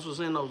stuff, and those was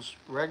in those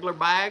regular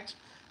bags.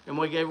 And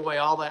we gave away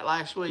all that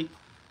last week.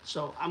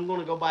 So I'm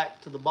going to go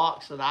back to the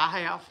box that I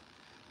have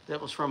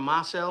that was from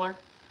my cellar.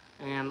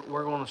 And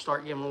we're going to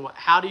start giving away.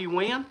 How do you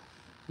win?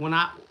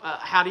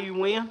 How do you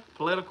win?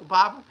 Political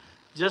Piper?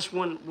 Just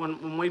when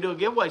we do a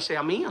giveaway, say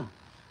I'm in.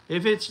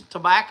 If it's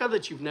tobacco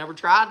that you've never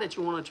tried that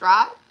you want to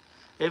try,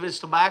 if it's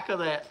tobacco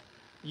that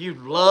you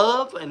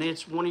love and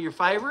it's one of your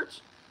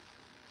favorites,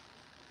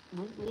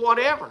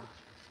 whatever,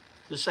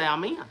 just say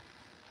I'm in.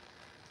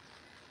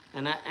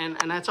 And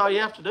that's all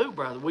you have to do,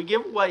 brother. We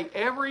give away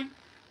every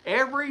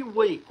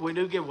week. We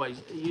do giveaways.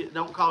 It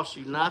don't cost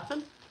you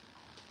nothing.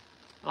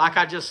 Like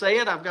I just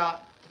said, I've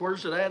got,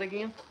 where's it at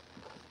again?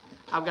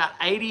 I've got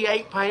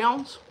 88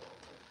 pounds.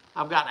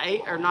 I've got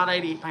not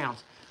 88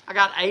 pounds. I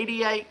got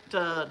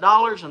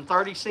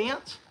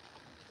 $88.30.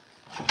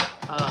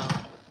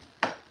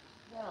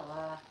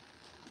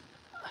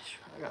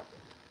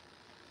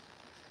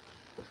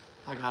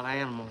 I got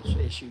animals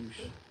issues.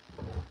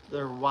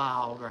 They're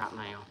wild right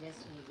now. Yes,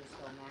 when you just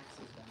go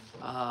Max's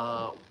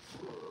done.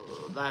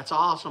 That's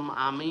awesome.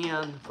 I'm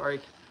in.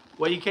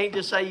 Well, you can't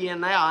just say you're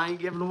in now. I ain't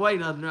giving away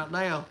nothing right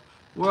now.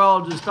 We're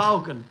all just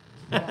talking.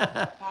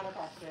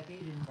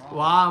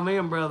 Well, I'm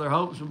in, brother.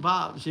 Hopes and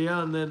pops,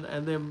 yeah. And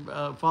then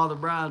Father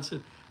Brian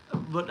said,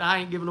 but I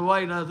ain't giving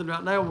away nothing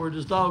right now. We're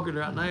just talking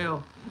right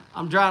now.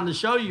 I'm trying to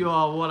show you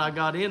all what I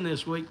got in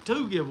this week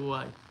to give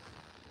away.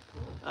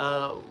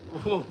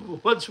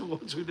 Once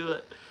we do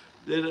it,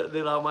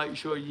 then I'll make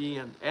sure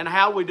you're in. And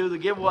how we do the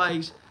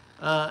giveaways,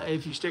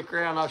 if you stick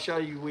around, I'll show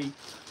you.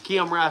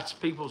 Kim writes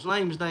people's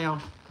names down.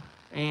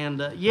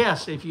 And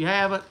yes, if you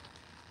haven't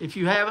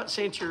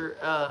sent your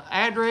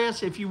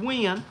address, if you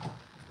win,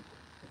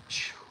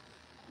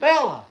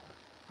 Bella,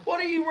 what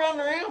are you running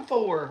around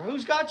for?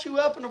 Who's got you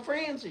up in a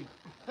frenzy?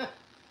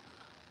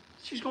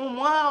 She's going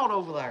wild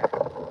over there.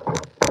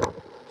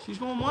 She's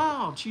going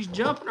wild. She's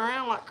jumping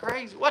around like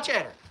crazy. Watch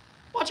at her.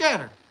 Watch at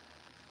her.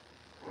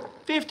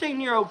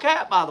 15-year-old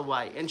cat, by the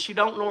way, and she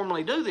don't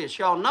normally do this.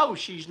 Y'all know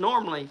she's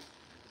normally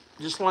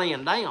just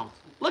laying down.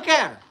 Look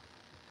at her.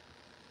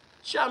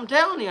 I'm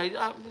telling you,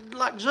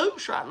 like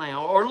Zeus right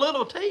now, or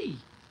Little T.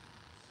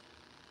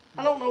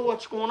 I don't know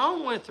what's going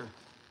on with her.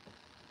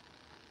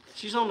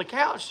 She's on the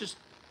couch, just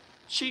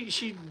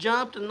she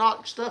jumped and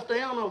knocked stuff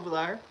down over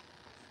there.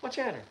 Watch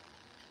at her.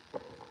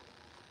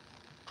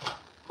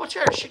 Watch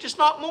at her. She just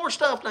knocked more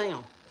stuff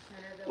down.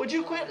 Would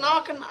you quit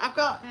knocking? I've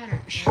got.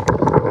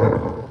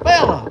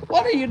 Bella,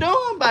 what are you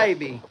doing,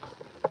 baby?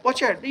 Watch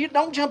her. You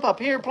don't jump up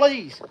here,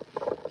 please.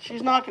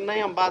 She's knocking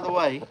down, by the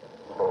way.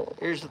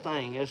 Here's the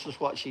thing. This is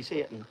what she's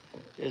hitting.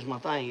 Is my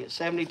thing. It's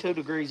 72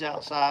 degrees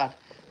outside,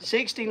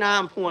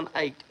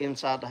 69.8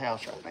 inside the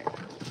house right now.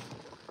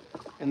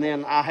 And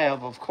then I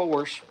have, of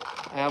course,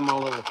 I have my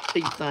little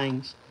teeth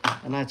things,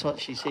 and that's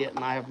what she's hitting.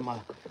 I have my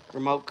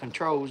remote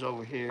controls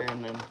over here,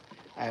 and then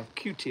I have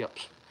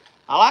Q-tips.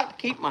 I like to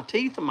keep my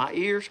teeth and my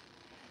ears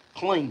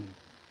clean.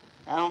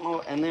 I don't know,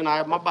 and then I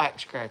have my back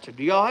scratcher.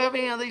 Do y'all have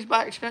any of these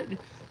back scratchers?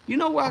 You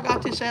know where I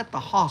got this at? The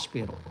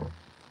hospital.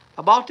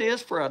 I bought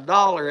this for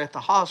 $1 at the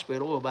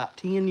hospital about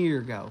 10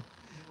 years ago,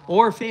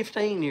 or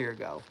 15 years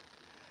ago.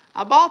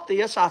 I bought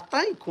this, I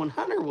think, when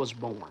Hunter was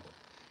born.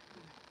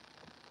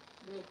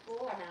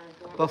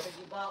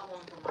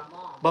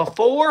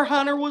 Before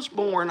Hunter was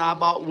born, I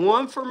bought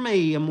one for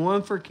me and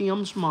one for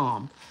Kim's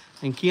mom.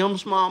 And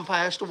Kim's mom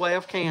passed away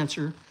of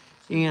cancer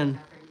in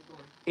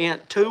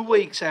 2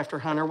 weeks after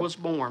Hunter was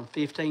born,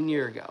 15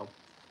 years ago.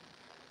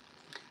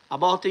 I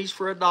bought these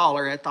for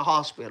 $1 at the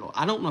hospital.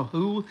 I don't know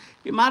who.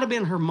 It might have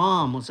been her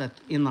mom was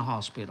in the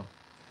hospital.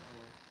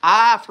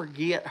 I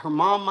forget. Her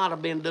mom might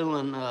have been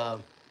doing.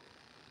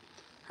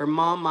 Her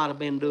mom might have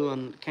been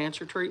doing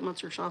cancer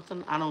treatments or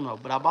something. I don't know.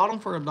 But I bought them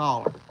for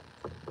 $1.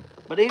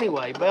 But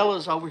anyway,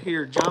 Bella's over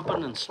here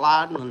jumping and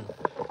sliding and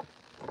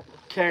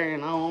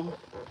carrying on.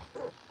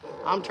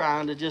 I'm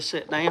trying to just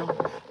sit down.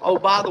 Oh,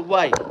 by the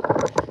way,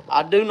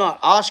 I do not,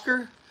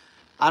 Oscar,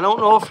 I don't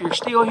know if you're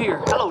still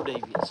here. Hello,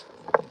 Davies.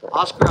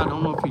 Oscar, I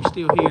don't know if you're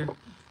still here.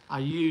 I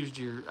used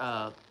your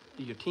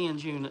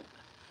tens unit.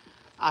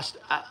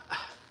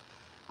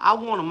 I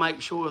want to make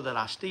sure that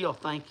I still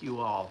thank you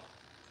all,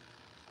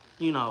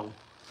 you know,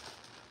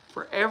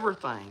 for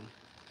everything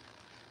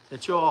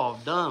that you all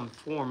have done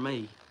for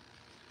me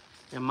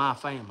and my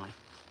family.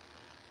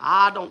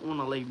 I don't want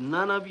to leave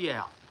none of you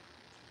out.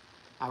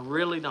 I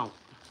really don't.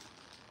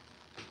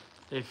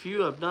 If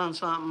you have done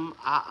something,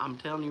 I'm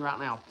telling you right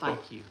now, thank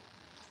you.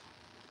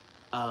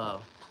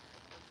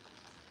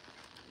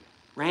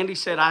 Randy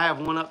said I have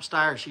one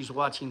upstairs. She's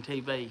watching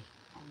TV.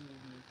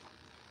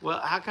 Well,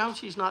 how come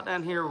she's not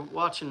down here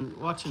watching?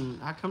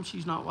 How come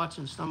she's not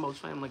watching Stumbo's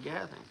Family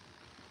Gathering,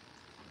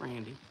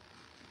 Randy?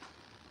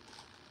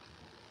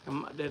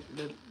 Am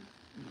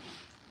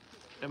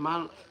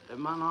I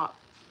not?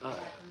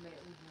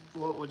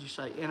 What would you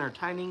say?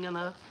 Entertaining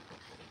enough?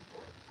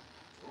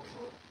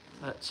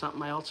 That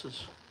something else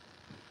is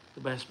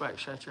the best back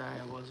stretcher I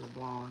had was a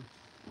blonde,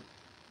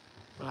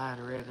 but I had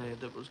a redhead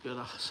that was good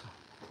also.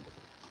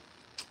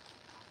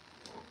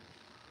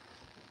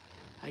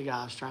 Hey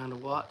guys, trying to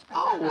watch.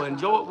 Oh,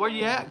 enjoy it. Where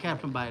you at,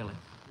 Captain Bailey?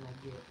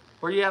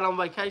 Where you at on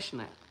vacation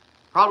at?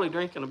 Probably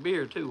drinking a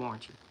beer too,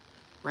 aren't you?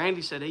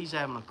 Randy said he's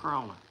having a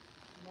Corona.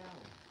 No.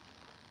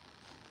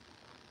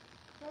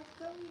 Let's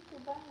go eat the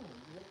bone.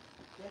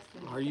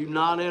 Are you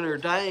not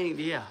entertained?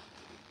 Yeah.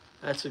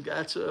 That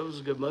was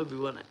a good movie,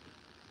 wasn't it?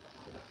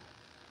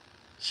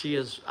 She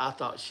is, I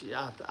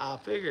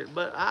figured,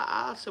 but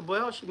I said,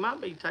 well, she might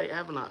be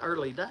having an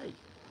early day.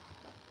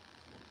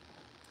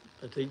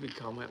 The TV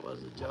comment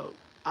was a joke.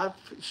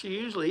 She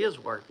usually is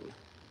working.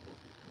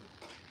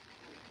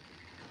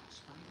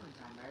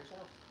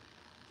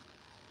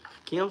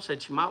 Kim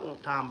said she might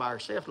want time by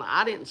herself. Now,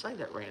 I didn't say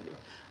that, Randy.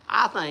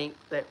 I think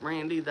that,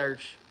 Randy,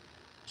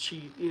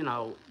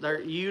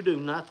 you do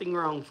nothing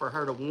wrong for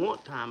her to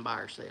want time by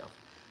herself.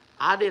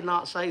 I did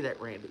not say that,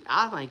 Randy.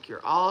 I think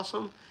you're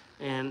awesome.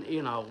 And,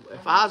 you know,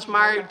 if I was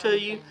married to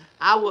you,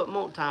 I wouldn't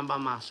want time by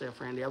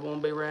myself, Randy. I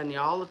want to be around you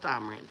all the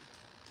time, Randy.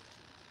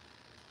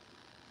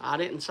 I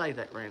didn't say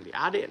that, Randy.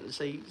 I didn't.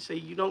 See,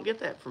 you don't get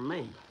that from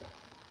me.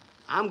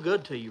 I'm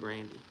good to you,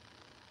 Randy.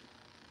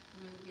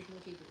 You can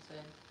keep it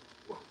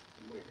safe.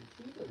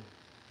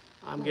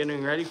 I'm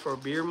getting ready for a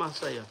beer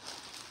myself.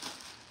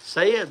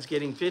 Said's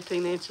getting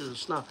 15 inches of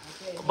snow.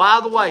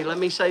 By the way, let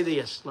me say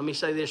this. Let me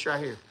say this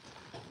right here.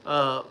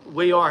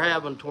 We are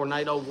having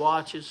tornado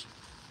watches,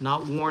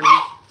 not warnings.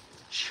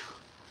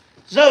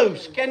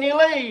 Zeus, can you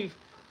leave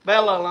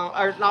Bella alone?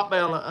 Or not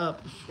Bella,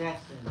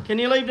 can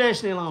you leave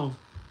Destiny alone?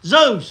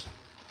 Zeus,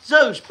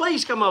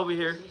 please come over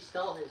here.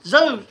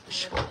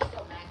 Zeus.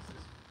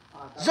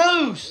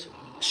 Zeus.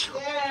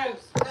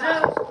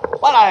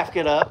 Why'd I have to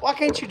get up? Why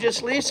can't you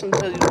just listen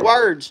to the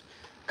words?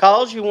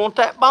 Cause you want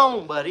that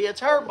bone, buddy. It's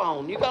her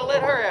bone. You gotta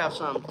let her have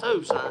something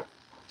too, son.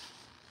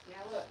 Now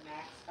look,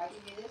 Max, if I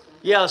give you this one.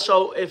 Yeah,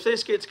 so if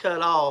this gets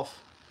cut off,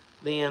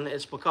 then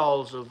it's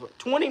because of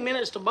 20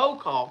 minutes to bow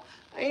call.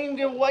 I ain't even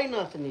give away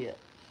nothing yet.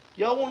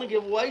 Y'all want to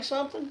give away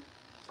something?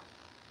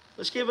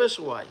 Let's give this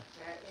away.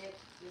 It's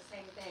the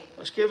same thing.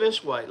 Let's give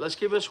this away. Let's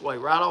give this away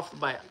right off the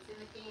bat. It's in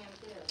the can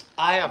too.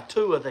 I have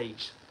 2 of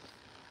these.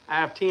 I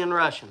have 10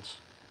 Russians.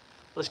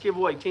 Let's give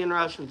away 10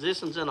 Russians.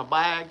 This one's in a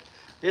bag.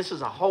 This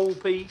is a whole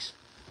piece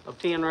of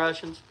 10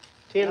 Russians.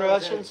 10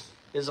 Russians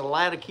is a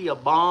Latakia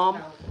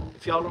bomb,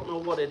 if y'all don't know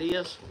what it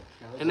is.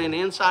 And then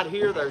inside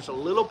here, there's a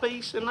little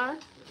piece in there.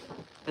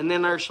 And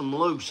then there's some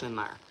loose in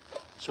there.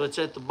 So it's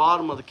at the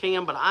bottom of the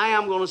can, but I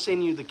am going to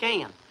send you the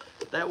can.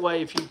 That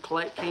way, if you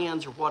collect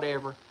cans or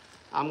whatever,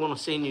 I'm going to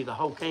send you the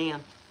whole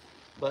can.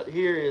 But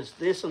here is,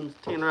 this one,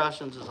 10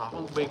 Russians is a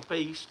whole big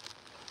piece.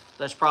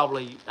 That's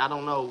probably, I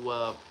don't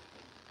know,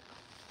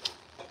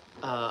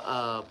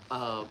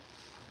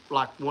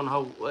 like one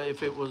whole,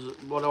 if it was,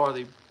 what are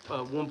they,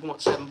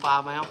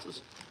 1.75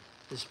 ounces?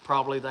 It's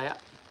probably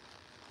that.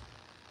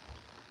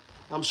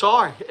 I'm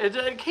sorry,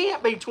 it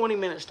can't be 20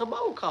 minutes to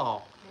bow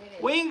call.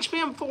 We ain't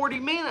spend 40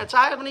 minutes.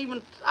 I didn't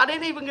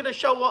even get to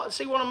show,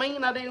 see what I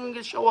mean? I didn't even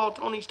get to show all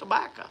Tony's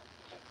tobacco.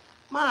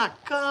 My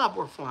God,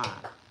 we're flying.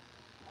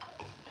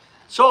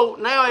 So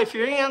now if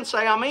you're in,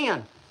 say I'm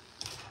in.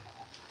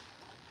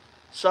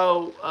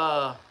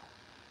 So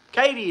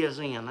Katie is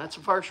in, that's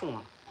the first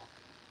one.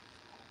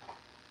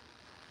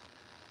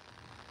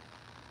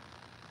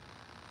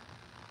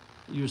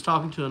 You was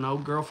talking to an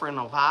old girlfriend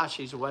in Ohio,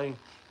 she's away.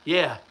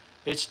 Yeah,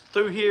 it's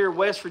through here.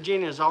 West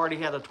Virginia's already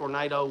had a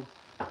tornado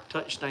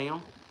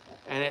touchdown,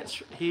 and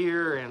it's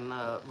here in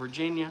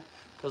Virginia,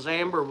 because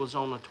Amber was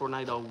on the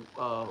tornado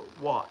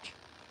watch.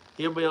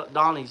 He'll be,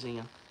 Donnie's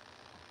in.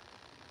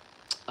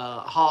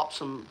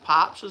 Hops and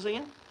Pipes is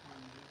in.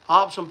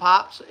 Hops and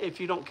Pipes, if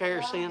you don't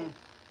care, send,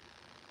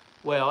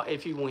 well,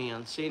 if you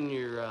win, send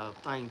your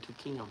thing to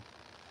Kim.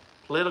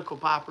 Political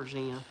Piper's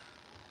in.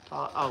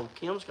 Oh,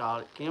 Kim's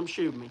got it. Kim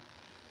shooed me.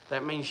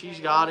 That means she's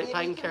got it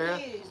taken care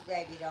of.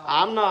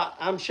 I'm not.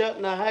 I'm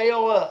shutting the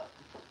hell up.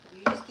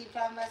 You just keep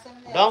talking about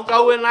something else. Don't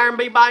go in there and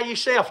be by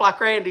yourself like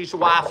Randy's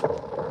wife.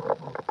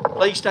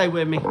 Please stay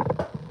with me.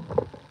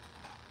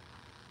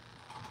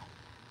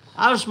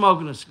 I was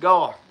smoking a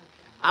cigar.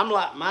 I'm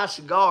lighting my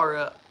cigar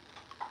up.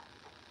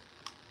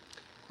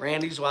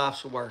 Randy's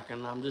wife's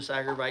working. I'm just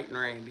aggravating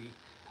Randy.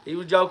 He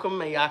was joking with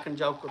me. I can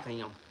joke with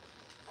him.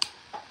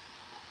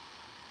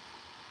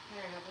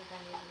 Here, I think I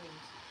need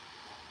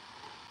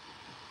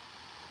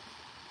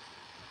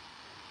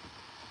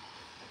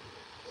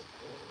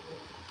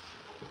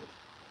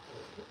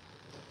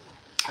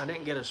these. I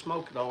didn't get a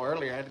smoke though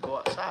earlier. I had to go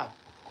outside.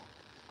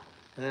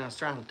 And then I was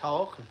trying to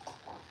talk and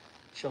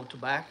show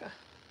tobacco.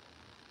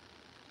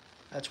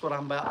 That's what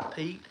I'm about to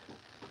Pete.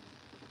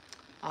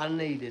 I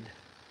needed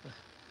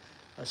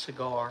a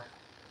cigar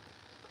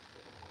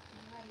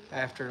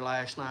after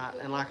last night.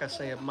 And like I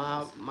said,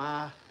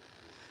 I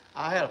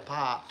had a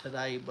pipe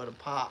today, but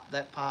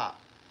that pipe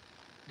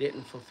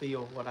didn't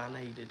fulfill what I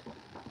needed.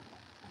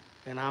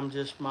 And I'm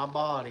just, my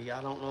body,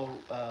 I don't know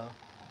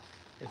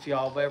if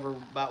y'all have ever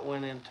about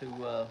went into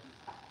a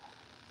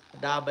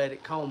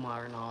diabetic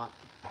coma or not,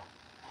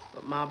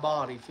 but my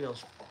body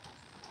feels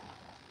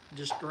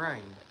just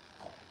drained.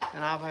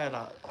 And I've had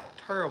a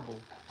terrible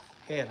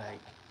headache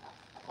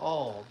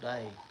all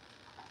day.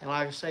 And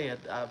like I said,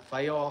 I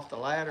fell off the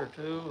ladder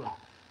too, and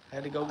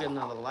had to go get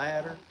another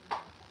ladder.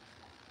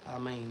 I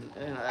mean,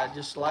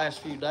 just the last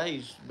few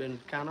days been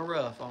kind of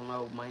rough on the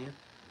old man.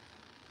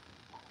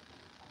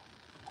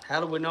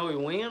 How do we know he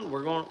win?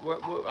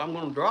 I'm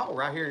going to draw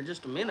right here in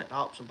just a minute,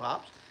 Hops and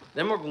Pops.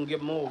 Then we're going to give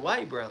them all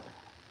away, brother.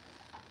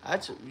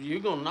 You're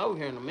going to know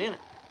here in a minute.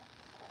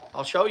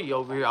 I'll show you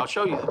over here. I'll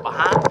show you the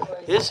behind.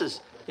 This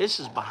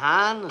is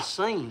behind the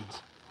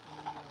scenes.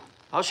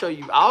 I'll show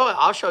you.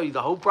 I'll show you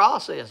the whole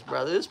process,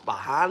 brother. It's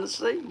behind the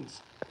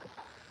scenes.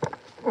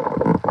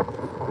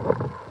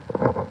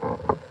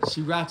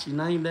 She writes your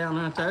name down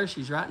right there.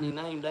 She's writing your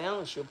name down,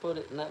 and she'll put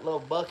it in that little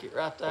bucket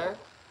right there.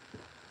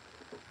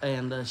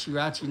 And she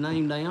writes your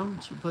name down.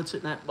 She puts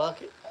it in that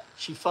bucket.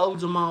 She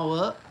folds them all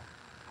up,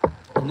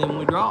 and then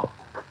we draw.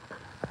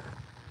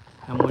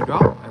 And we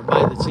draw.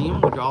 Everybody that's in,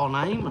 we draw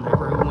a name, and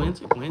whoever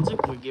wins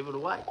it, we give it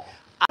away.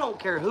 I don't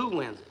care who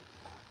wins it.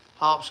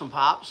 Hops and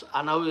Pops,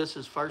 I know this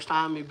is the first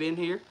time you've been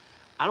here.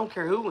 I don't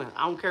care who wins.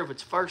 I don't care if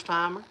it's a first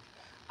timer.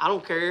 I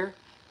don't care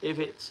if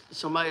it's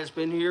somebody that's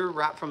been here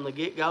right from the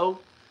get-go,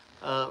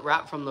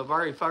 right from the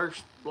very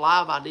first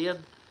live I did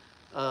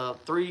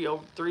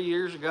 3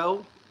 years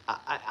ago.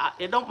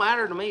 It don't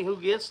matter to me who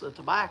gets the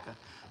tobacco.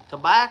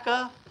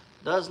 Tobacco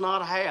does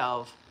not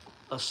have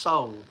a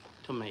soul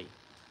to me.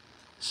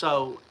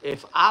 So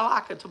if I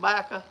like a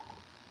tobacco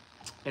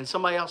and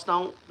somebody else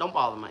don't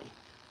bother me.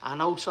 I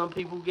know some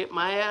people get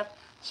mad.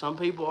 Some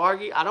people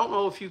argue. I don't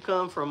know if you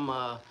come from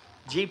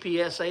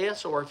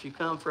GPSS or if you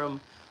come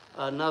from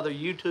another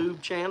YouTube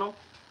channel,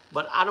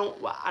 but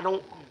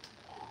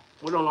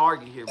we don't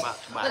argue here about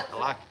tobacco.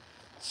 Like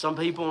some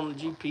people on the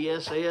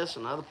GPSS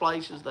and other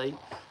places,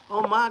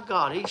 oh my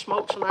God, he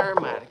smokes an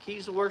aromatic.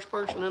 He's the worst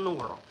person in the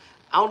world.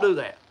 I don't do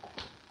that.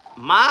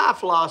 My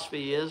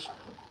philosophy is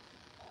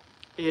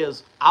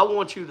I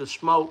want you to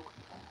smoke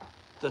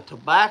the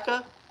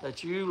tobacco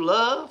that you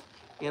love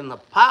in the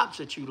pipes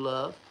that you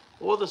love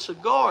or the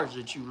cigars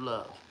that you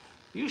love.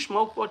 You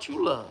smoke what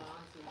you love.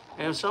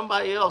 And if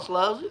somebody else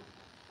loves it,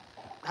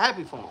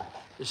 happy for them.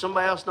 If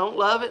somebody else don't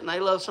love it and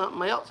they love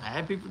something else,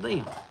 happy for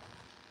them.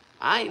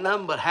 I ain't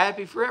nothing but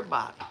happy for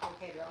everybody.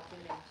 Okay, draw 2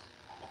 names.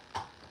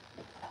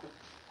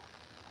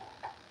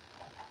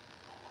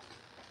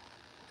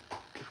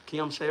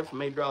 Kim said for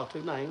me to draw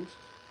 2 names.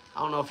 I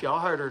don't know if y'all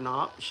heard her or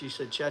not. She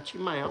said, shut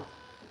your mouth.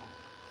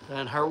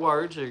 And her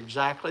words are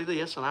exactly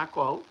this, and I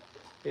quote,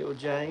 it was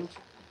James,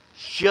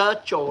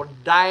 shut your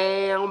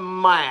damn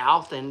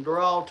mouth and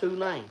draw 2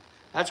 names.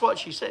 That's what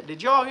she said.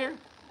 Did y'all hear?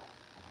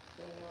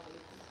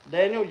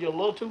 Daniel, you're a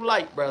little too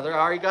late, brother. I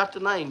already got the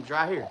names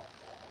right here.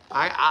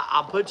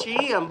 I'll put you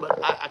in, but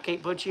I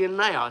can't put you in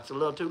now. It's a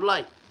little too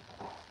late.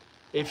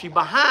 If you're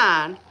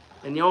behind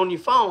and you're on your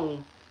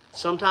phone,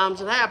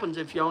 sometimes it happens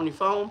if you're on your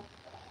phone.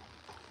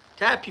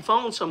 Tap your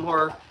phone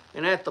somewhere,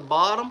 and at the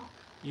bottom,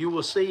 you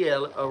will see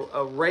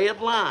a red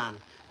line,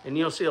 and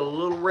you'll see a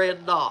little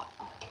red dot.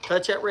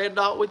 Touch that red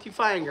dot with your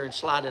finger and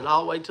slide it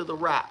all the way to the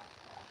right,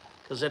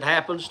 because it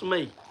happens to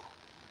me.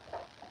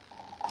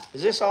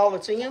 Is this all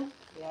that's in?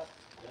 Yep.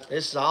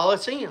 This is all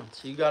it's in,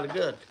 so you got it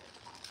good.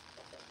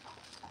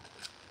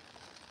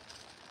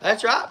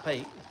 That's right,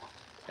 Pete.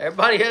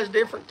 Everybody has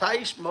different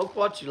tastes. Smoke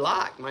what you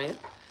like, man.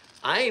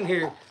 I ain't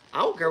here. I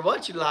don't care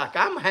what you like.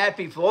 I'm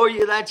happy for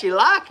you that you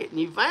like it and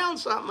you found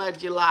something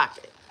that you like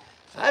it.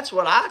 That's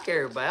what I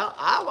care about.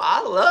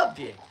 I love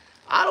you.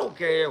 I don't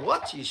care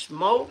what you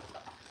smoke.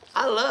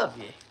 I love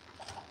you.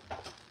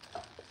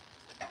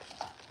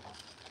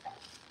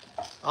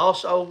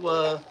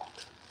 Also,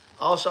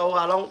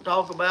 I don't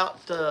talk about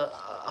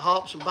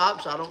hops and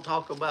pops. I don't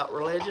talk about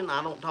religion.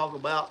 I don't talk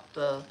about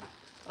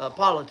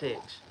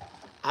politics.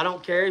 I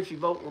don't care if you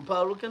vote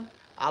Republican.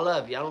 I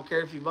love you. I don't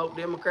care if you vote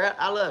Democrat.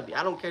 I love you.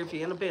 I don't care if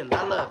you're independent.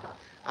 I love you.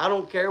 I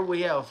don't care.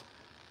 We have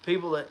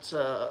people that's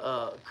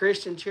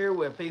Christians here.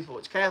 We have people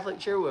that's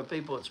Catholics here. We have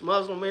people that's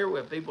Muslim here. We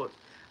have people that's,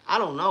 I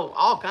don't know,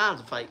 all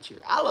kinds of faiths here.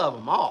 I love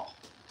them all.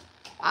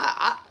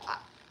 I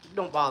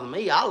don't bother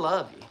me. I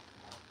love you.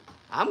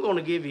 I'm going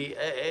to give you,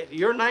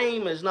 your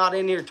name is not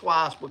in here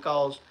twice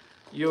because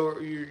you're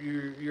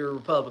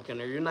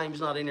Republican, or your name's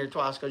not in here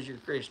twice because you're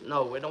Christian.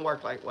 No, it don't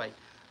work that way.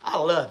 I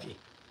love you.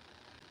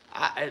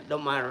 It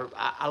don't matter.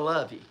 I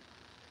love you.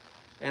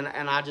 And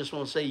I just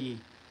want to see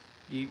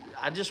you.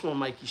 I just want to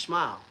make you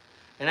smile.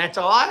 And that's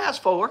all I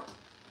ask for.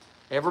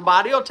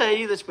 Everybody will tell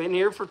you that's been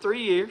here for 3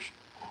 years.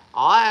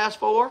 All I ask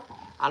for,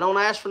 I don't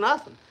ask for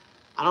nothing.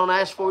 I don't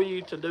ask for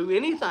you to do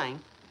anything.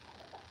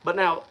 But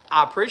now,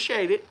 I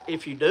appreciate it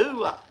if you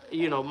do,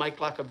 you know, make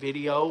like a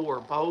video or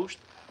a post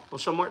or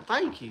somewhere.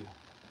 Thank you.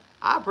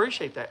 I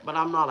appreciate that, but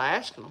I'm not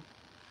asking them.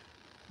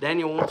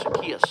 Daniel wants a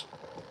kiss.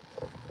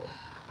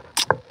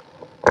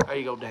 There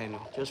you go,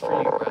 Daniel. Just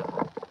for you,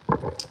 brother.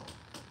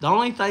 The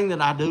only thing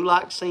that I do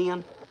like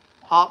seeing,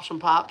 Hops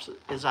and Pops,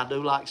 is I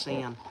do like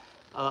seeing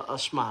a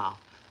smile.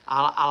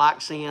 I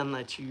like seeing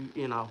that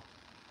you know,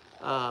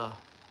 I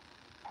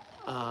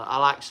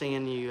like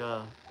seeing you,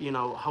 you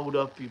know, hold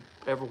up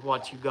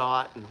what you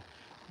got and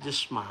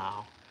just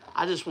smile.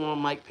 I just want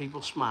to make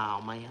people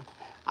smile, man.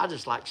 I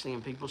just like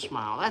seeing people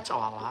smile. That's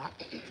all I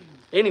like.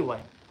 Anyway,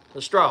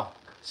 the straw.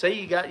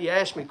 See, you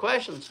asked me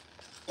questions,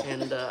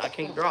 and I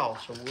can't draw,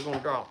 so we're going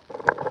to draw.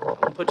 I'm going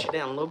to put you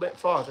down a little bit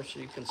farther so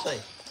you can see.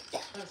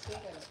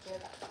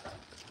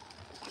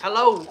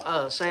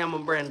 Hello, Sam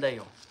and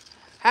Brandale.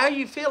 How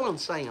you feeling,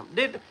 Sam?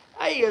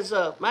 Hey, has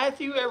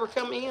Matthew ever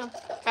come in?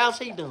 How's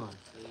he doing?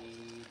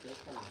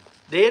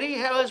 Did he?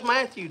 How is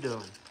Matthew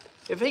doing?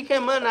 If he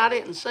came in, I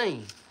didn't see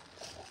him.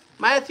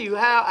 Matthew,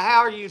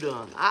 how are you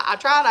doing? I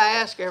try to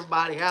ask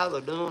everybody how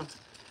they're doing.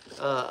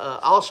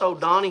 Also,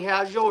 Donnie,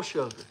 how's your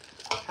sugar?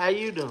 How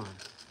you doing?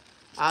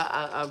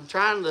 I'm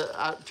trying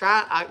to,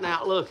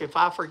 now look, if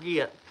I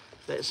forget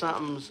that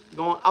something's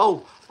going,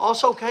 oh,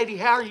 also, Katie,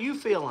 how are you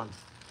feeling?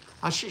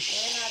 They're not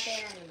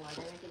there anymore.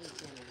 They went to eat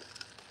dinner.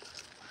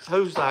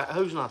 Who's there?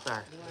 Who's not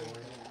there?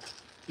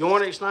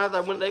 Yornick's not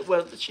there.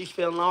 Well, she's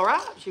feeling all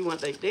right. She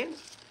went to eat dinner,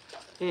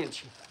 didn't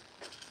she?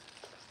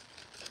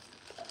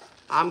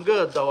 I'm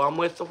good, though. I'm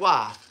with the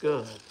wife.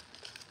 Good.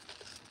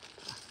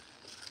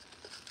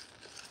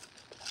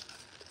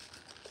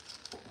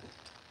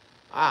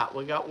 All right,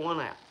 we got one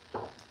out.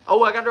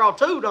 Oh, I got to draw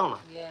two, don't I?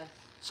 Yeah.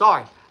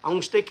 Sorry. I'm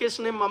going to stick this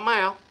one in my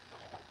mouth,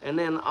 and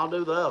then I'll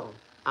do the other one.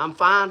 I'm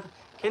fine.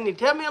 Can you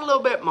tell me a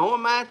little bit more,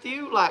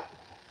 Matthew? Like,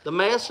 the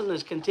medicine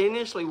is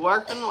continuously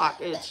working? Like,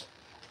 it's...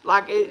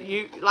 Like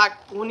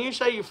when you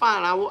say you're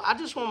fine, I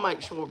just want to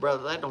make sure,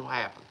 brother, that don't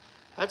happen.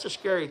 That's a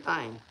scary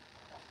thing.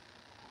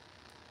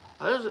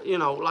 You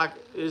know, like,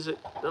 is it,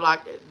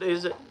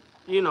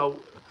 you know,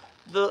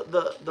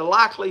 the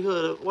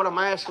likelihood of, what I'm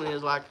asking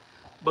is, like,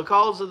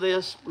 because of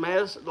this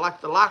medicine,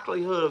 like, the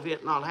likelihood of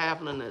it not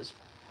happening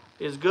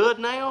is good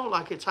now?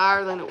 Like, it's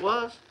higher than it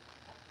was?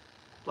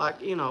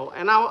 Like, you know,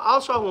 and I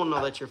also want to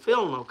know that you're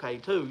feeling okay,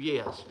 too,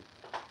 yes.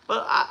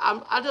 But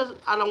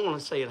I don't want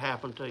to see it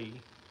happen to you,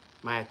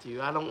 Matthew.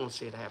 I don't want to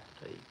see it happen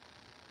to you.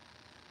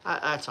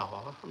 That's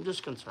all. I'm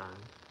just concerned.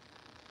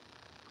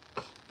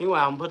 Anyway,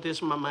 I'm going to put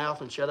this in my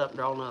mouth and shut up and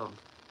draw another one.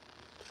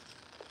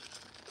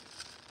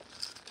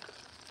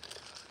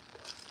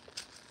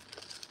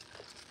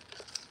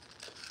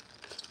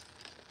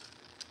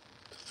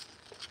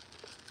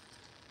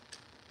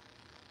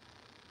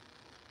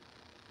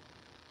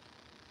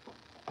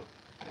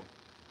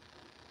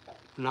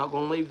 I'm not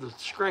going to leave the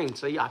screen.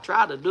 See, I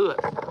try to do it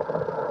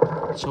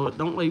so it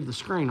don't leave the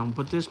screen. I'm going to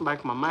put this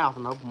back in my mouth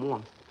and open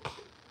one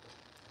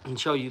and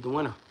show you the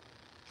winner.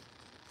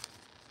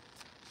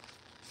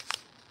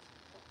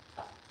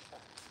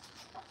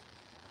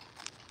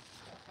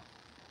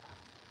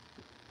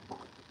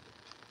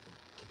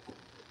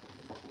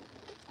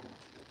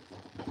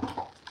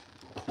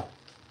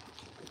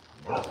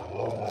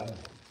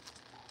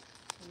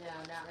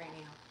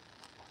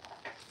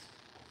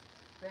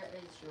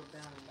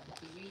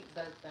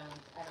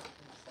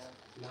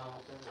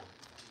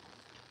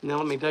 Now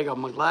let me take off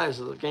my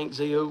glasses. I can't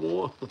see who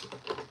won.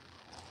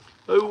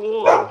 Who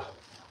won? No.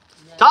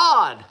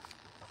 Todd.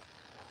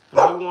 And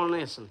who won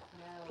this one?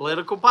 No.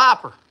 Political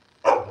Piper.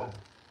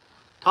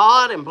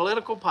 Todd and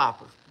Political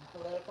Piper.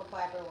 Political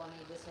Piper will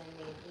need to send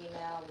me an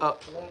email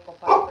with Political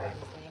Piper and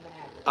his name and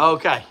address.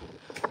 Okay.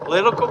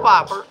 Political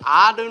Piper,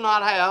 I do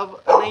not have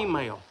an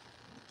email.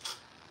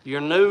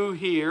 You're new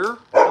here,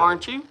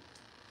 aren't you?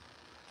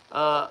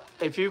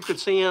 If you could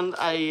send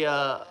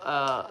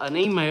an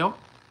email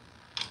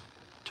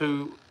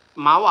to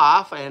my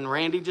wife, and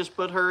Randy just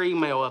put her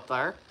email up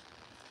there.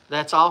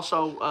 That's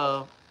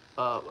also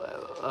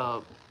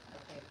her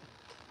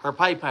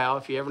PayPal,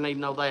 if you ever need to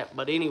know that.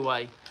 But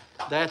anyway,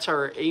 that's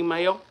her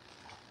email.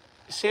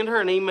 Send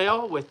her an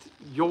email with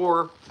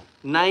your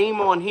name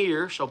on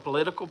here, so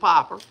Political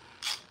Piper,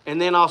 and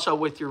then also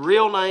with your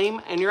real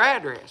name and your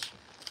address,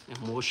 and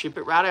we'll ship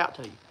it right out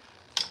to you.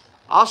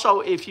 Also,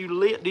 if you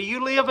do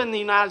you live in the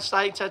United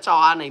States? That's all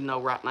I need to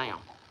know right now.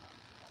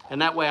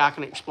 And that way I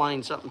can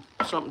explain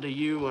something to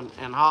you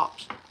and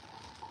Hops.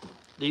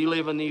 Do you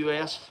live in the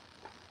U.S.?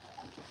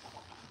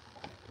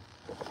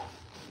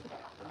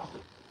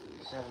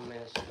 7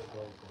 minutes to go.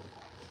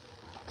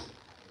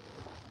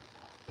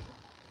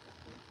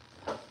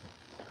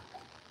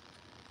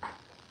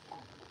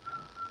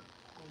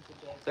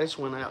 This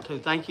went out too.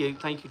 Thank you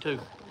too.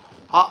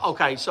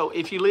 Okay, so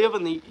if you live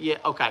in the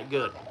okay,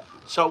 good.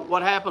 So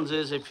what happens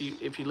is if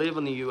you live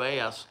in the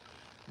U.S.,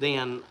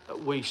 then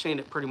we send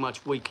it pretty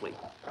much weekly,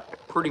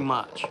 pretty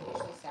much.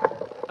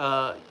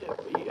 Now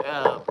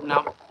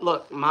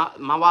look,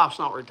 my wife's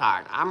not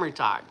retired. I'm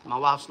retired. My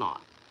wife's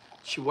not.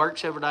 She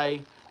works every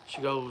day.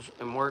 She goes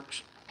and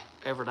works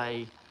every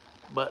day.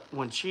 But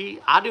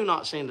I do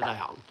not send it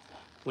out.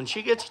 When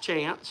she gets a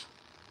chance,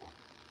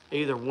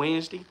 either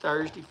Wednesday,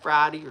 Thursday,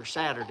 Friday, or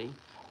Saturday,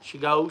 she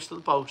goes to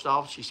the post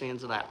office, she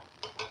sends it out.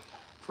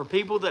 For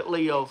people that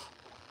live,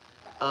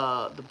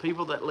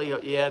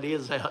 yeah, it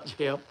is out,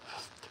 Jeff.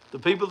 The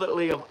people that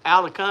live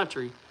out of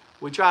country,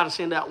 we try to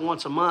send out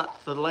once a month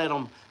to let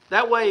them.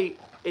 That way,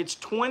 it's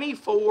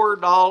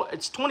 $24.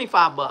 It's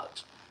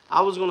 $25.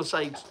 I was going to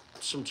say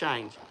some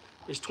change.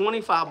 It's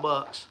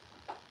 $25.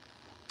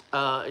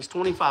 It's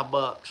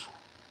 $25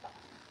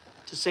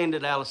 to send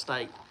it out of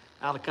state,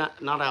 not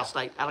out of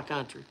state, out of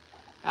country,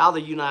 out of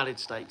the United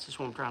States. That's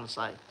what I'm trying to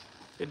say.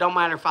 It don't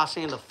matter if I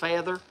send a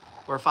feather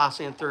or if I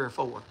send 3 or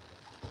 4.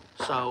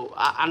 So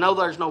I know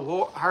there's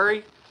no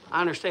hurry.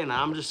 I understand that.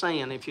 I'm just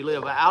saying if you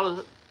live out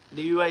of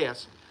the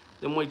U.S.,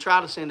 then we try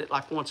to send it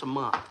like once a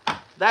month.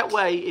 That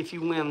way, if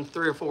you win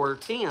 3 or 4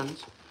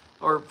 tens,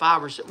 or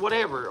 5 or 6,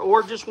 whatever,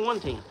 or just 1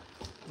 10,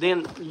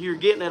 then you're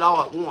getting it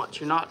all at once.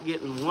 You're not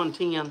getting 1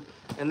 10,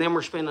 and then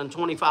we're spending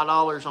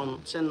 $25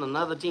 on sending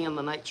another 10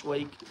 the next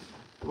week.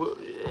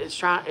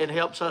 It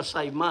helps us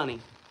save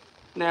money.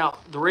 Now,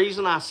 the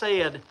reason I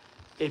said,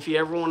 if you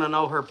ever want to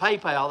know her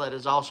PayPal, that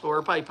is also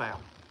her PayPal.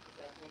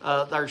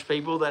 There's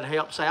people that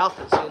helps out,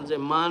 that sends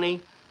them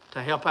money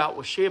to help out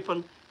with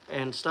shipping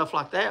and stuff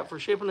like that for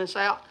shipping this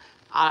out.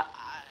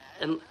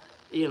 And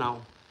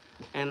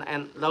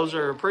those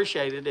are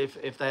appreciated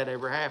if that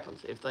ever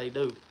happens, if they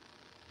do.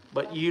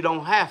 But you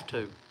don't have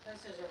to.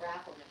 There's a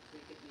raffle next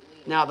week if you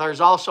leave. Now,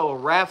 there's also a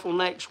raffle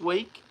next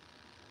week.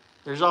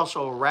 There's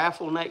also a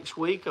raffle next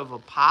week of a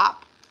pipe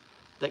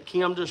that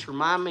Kim just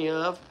reminded me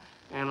of,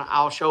 and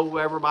I'll show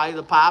everybody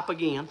the pipe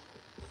again.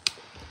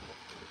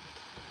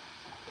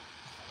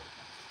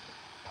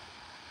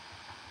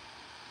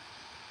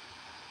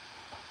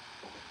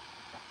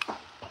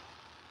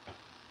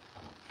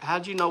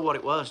 How'd you know what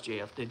it was,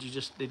 Jeff? Did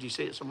you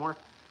see it somewhere?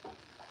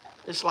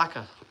 It's like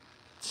a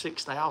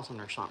 6,000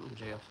 or something,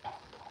 Jeff.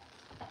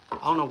 I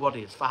don't know what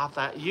it is.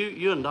 5,000.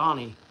 You and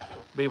Donnie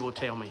be able to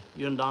tell me.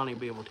 You and Donnie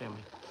be able to tell me.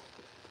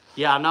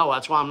 Yeah, I know.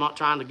 That's why I'm not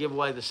trying to give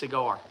away the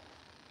cigar.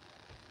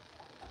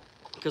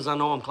 Because I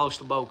know I'm close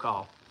to bow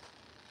call.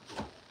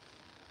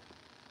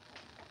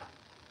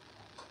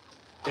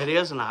 It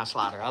is a nice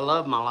lighter. I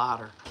love my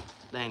lighter,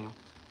 Daniel.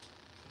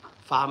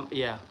 5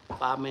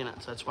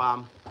 minutes. That's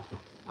why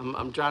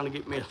I'm trying to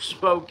get me a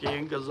smoke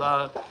in,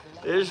 because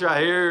this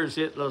right here is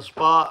hitting the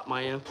spot,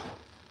 man.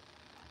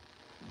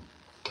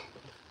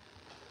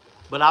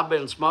 But I've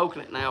been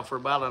smoking it now for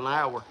about an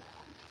hour.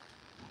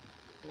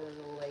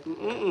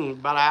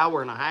 About an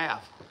hour and a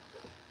half.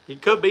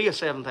 It could be a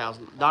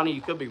 7,000. Donnie,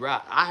 you could be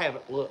right. I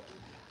haven't looked.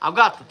 I've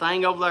got the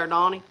thing over there,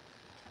 Donnie,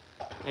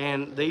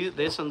 and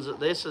this is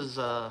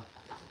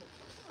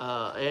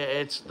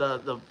it's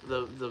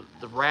the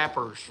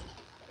wrapper's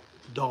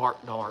dark.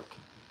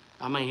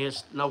 I mean,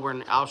 it's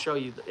nowhere. I'll show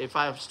you if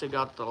I've still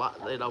got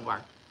it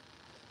over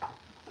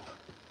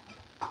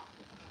there.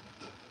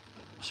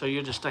 So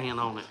you're just staying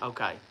on it,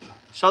 okay?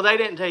 So they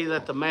didn't tell you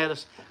that the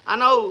medicine. I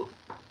know.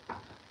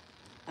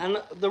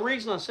 And the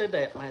reason I said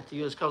that,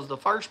 Matthew, is because the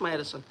first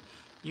medicine,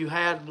 you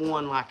had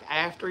one like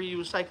after you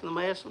was taking the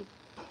medicine.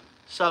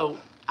 So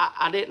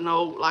I didn't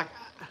know, like,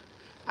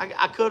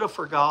 I could have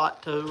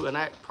forgot too, and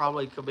that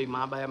probably could be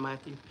my bad,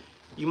 Matthew.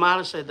 You might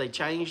have said they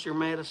changed your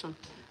medicine,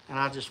 and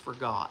I just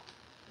forgot.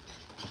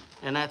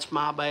 And that's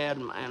my bad,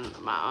 and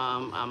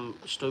I'm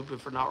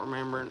stupid for not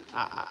remembering.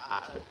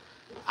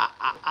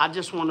 I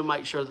just wanted to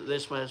make sure that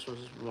this medicine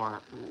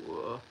weren't.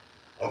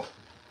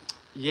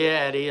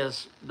 Yeah, it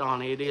is,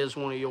 Donnie. It is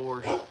one of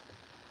yours. No.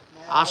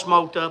 I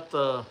smoked up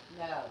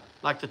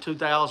like the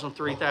 2,000,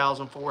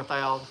 3,000,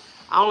 4,000.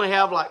 I only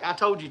have like, I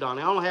told you,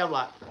 Donnie,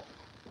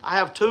 I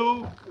have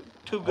two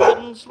good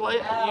ones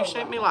left. No. You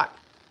sent me like,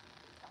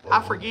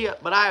 I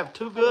forget, but I have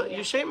 2 good.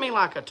 You sent me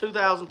like a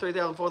 2,000,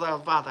 3,000,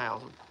 4,000,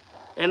 5,000,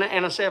 and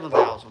a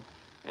 7,000.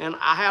 And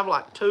I have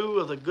like 2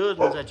 of the good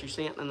ones that you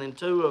sent, and then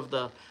 2 of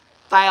the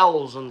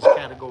thousands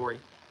category.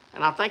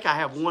 And I think I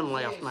have 1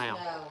 left now,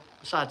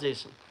 besides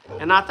this one.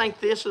 And I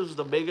think this is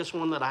the biggest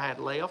one that I had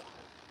left.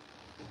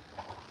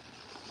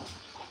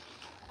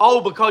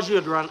 Oh, because you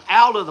had run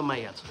out of the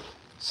meds.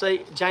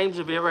 See, James,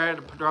 have you ever had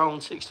a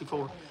Padron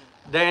 64?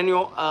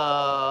 Daniel,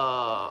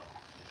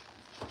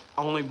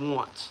 only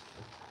once.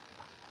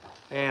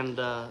 And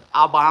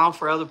I'll buy them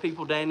for other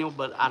people, Daniel,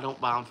 but I don't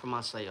buy them for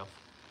myself.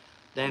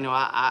 Daniel,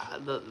 a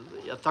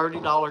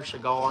 $30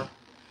 cigar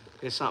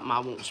is something I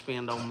won't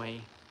spend on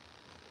me.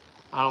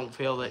 I don't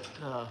feel that,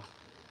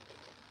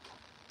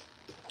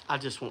 I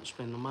just won't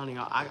spend the money.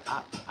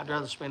 I'd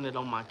rather spend it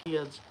on my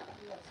kids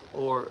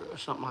or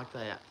something like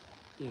that,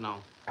 you know.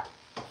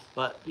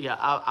 But yeah,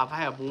 I've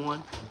had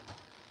one,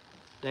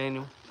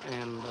 Daniel,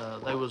 and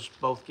they was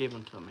both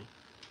given to me.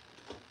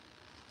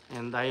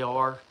 And they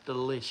are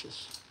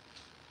delicious.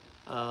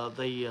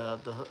 The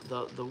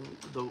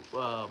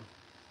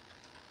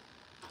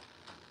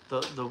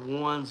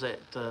ones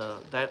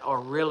that are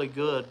really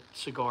good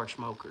cigar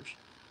smokers,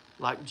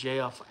 like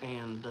Jeff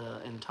and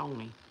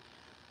Tony,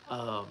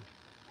 I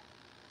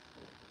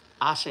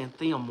sent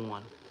them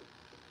one,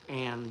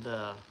 and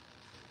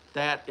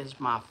that is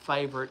my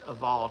favorite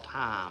of all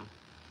time.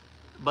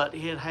 But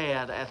it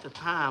had, at the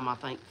time, I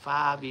think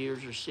 5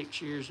 years or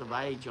 6 years of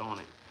age on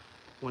it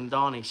when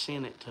Donnie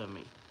sent it to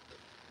me.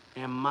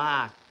 And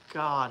my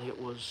God,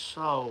 it was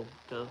so,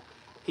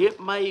 it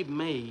made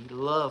me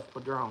love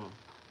Padron.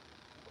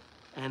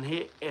 And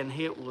it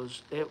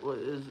was,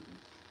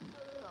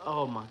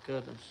 oh my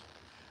goodness.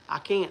 I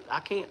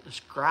can't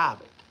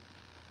describe it.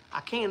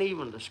 I can't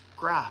even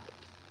describe it.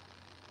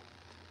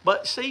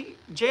 But see,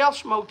 Jeff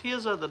smoked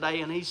his other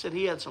day, and he said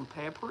he had some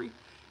peppery.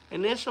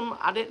 And this one,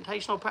 I didn't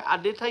taste no pepper. I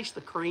did taste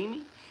the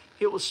creamy.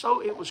 It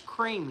was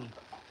creamy.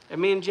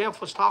 And me and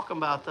Jeff was talking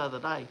about the other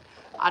day.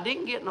 I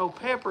didn't get no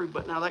peppery,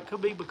 but now that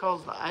could be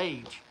because of the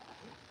age.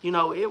 You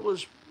know, it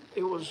was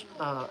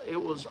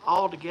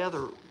all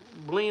together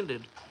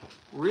blended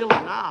really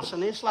nice.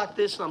 And it's like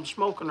this I'm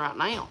smoking right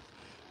now.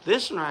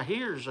 This one right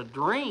here is a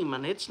dream,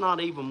 and it's not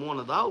even one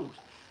of those.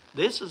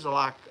 This is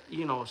like,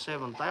 you know, a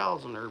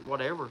 7,000 or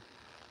whatever,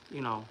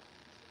 you know.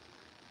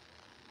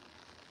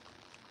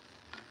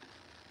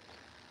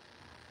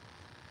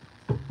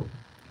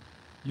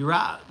 You're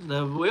right,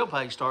 the wheel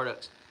page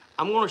startups.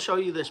 I'm going to show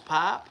you this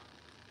pipe,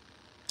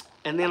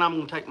 and then I'm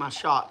going to take my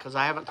shot, because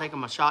I haven't taken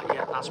my shot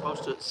yet, and I'm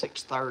supposed to at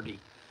 6:30,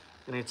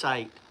 and it's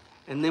 8.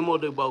 And then we'll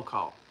do bow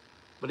call.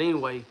 But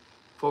anyway,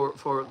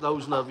 for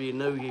those of you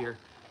new here,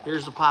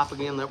 here's the pipe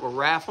again that we're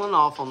raffling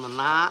off on the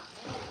night.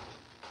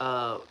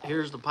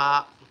 Here's the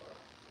pipe.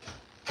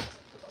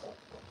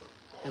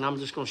 And I'm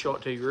just going to show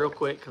it to you real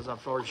quick, because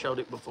I've already showed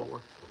it before.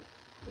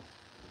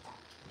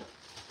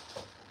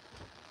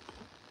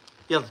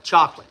 Yeah, the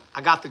chocolate.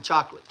 I got the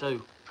chocolate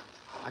too.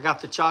 I got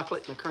the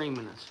chocolate and the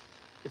creaminess.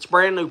 It's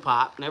brand new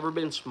pipe, never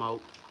been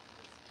smoked.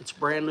 It's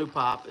brand new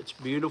pipe. It's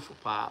beautiful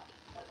pipe.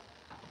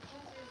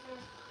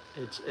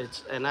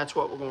 And that's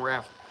what we're gonna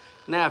raffle.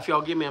 Now, if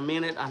y'all give me a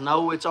minute, I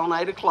know it's on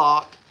 8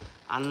 o'clock.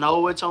 I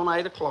know it's on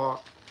 8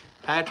 o'clock.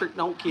 Patrick,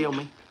 don't kill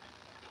me.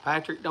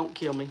 Patrick, don't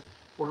kill me.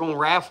 We're gonna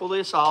raffle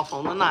this off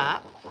on the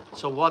night.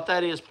 So what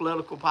that is,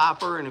 Political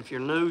Piper, and if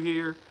you're new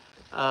here,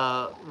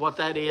 what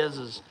that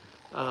is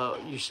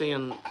you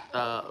send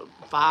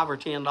 $5 or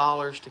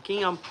 $10 to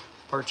Kim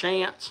per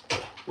chance.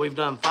 We've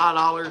done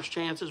 $5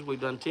 chances, we've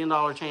done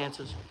 $10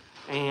 chances,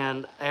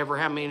 and ever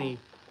how many.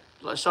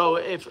 So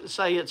if,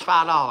 say it's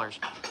 $5,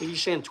 if you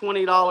send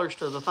 $20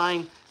 to the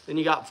thing, then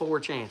you got 4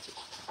 chances,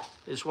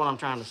 is what I'm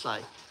trying to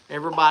say.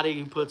 Everybody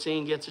who puts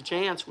in gets a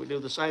chance. We do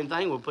the same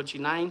thing. We'll put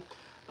your name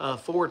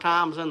 4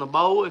 times in the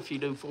bowl if you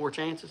do 4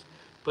 chances.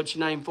 Put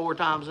your name 4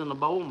 times in the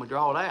bowl, and we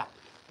draw it out.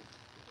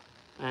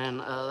 And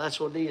that's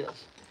what it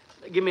is.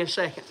 Give me a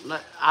second.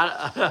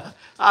 I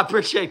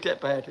appreciate that,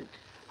 Patrick.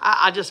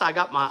 I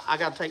got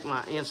to take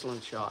my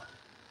insulin shot.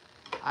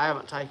 I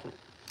haven't taken it.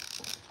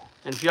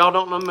 And if y'all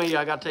don't know me,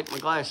 I got to take my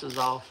glasses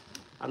off.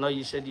 I know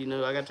you said you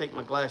knew. I got to take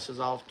my glasses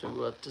off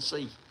to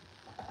see.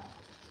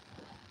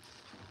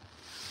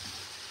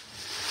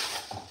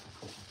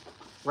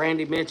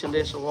 Randy mentioned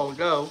this a while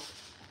ago.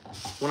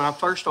 When I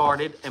first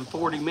started, in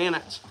 40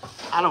 minutes,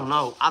 I don't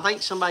know. I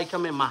think somebody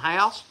come in my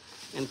house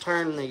and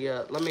turn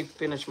the, let me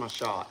finish my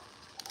shot.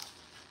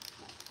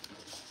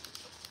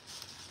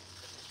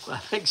 I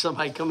think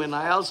somebody come in the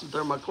house and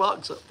turn my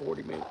clocks up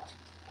 40 minutes.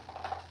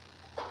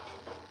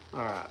 All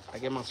right, I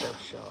give myself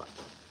a shot.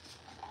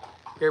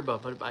 Here,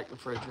 bud, put it back in the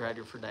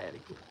refrigerator for Daddy.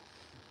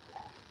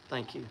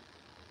 Thank you.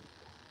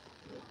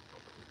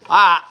 All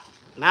right,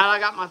 now that I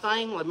got my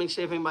thing, let me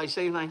see if anybody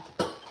see anything.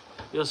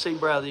 You'll see,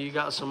 brother, you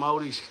got some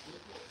oldies.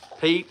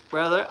 Pete,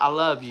 brother, I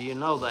love you. You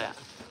know that.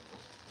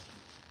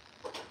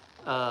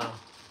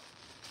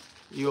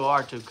 You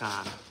are too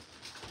kind.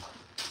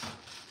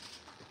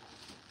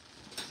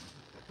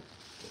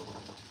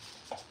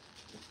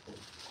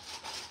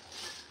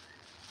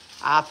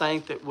 I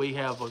think that we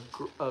have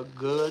a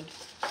good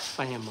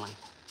family.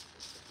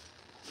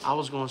 I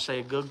was going to say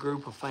a good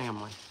group of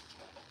family,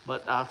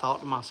 but I thought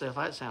to myself,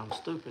 that sounds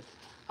stupid.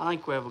 I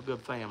think we have a good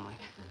family.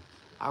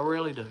 I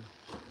really do.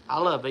 I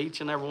love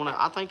each and every one.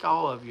 I think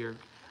all of you.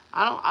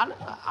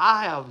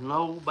 I have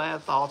no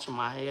bad thoughts in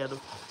my head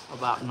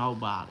about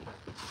nobody.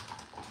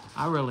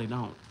 I really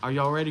don't. Are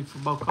y'all ready for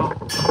bow call?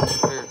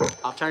 Here,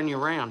 I'll turn you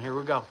around. Here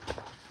we go.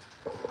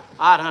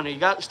 All right, honey, you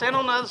got to stand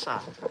on the other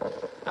side.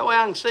 That way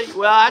I can see.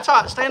 Well, that's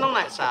all right. Stand on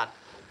that side.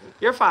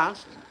 You're fine.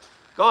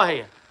 Go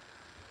ahead.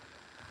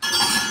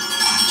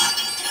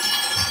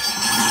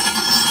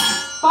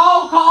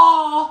 Bowl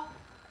call.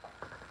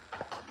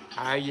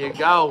 There you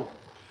go.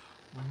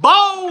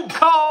 Bowl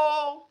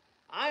call.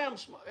 I am.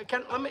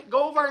 Let me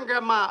go over and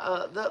grab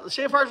my.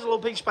 See if there's a little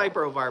piece of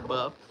paper over there,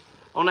 bub,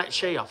 on that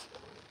shelf.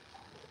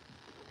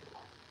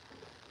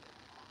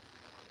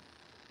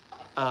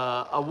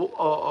 A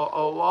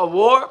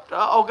warped.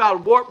 Oh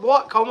God, warped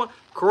what?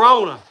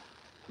 Corona,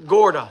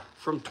 Gorda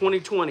from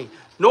 2020.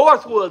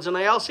 Northwoods and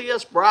the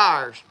LCS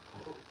Briars.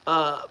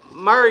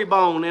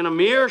 Marybone and a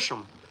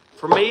Meerschaum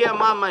for me and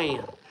my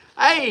man.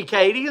 Hey,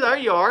 Katie, there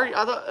you are.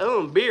 I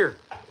thought, beer.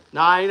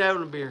 No, I ain't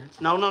having a beer.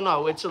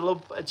 No. It's a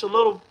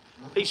little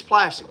piece of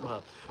plastic,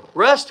 bub.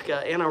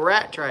 Rustica in a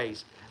rat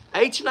trays.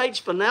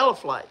 H&H Vanilla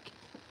Flake.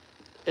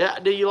 Yeah,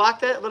 do you like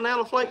that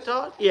Vanilla Flake,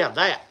 Todd? Yeah,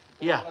 that.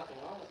 Yeah.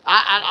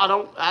 I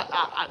don't.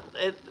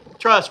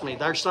 Trust me.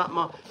 There's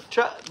something.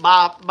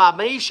 By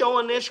me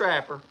showing this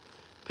wrapper,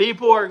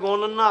 people are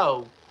going to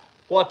know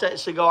what that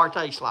cigar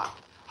tastes like.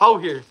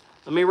 Hold here.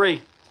 Let me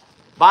read.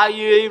 Bayou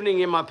Evening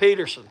in my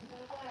Peterson.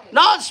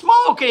 Not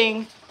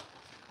smoking.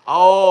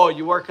 Oh,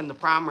 you work in the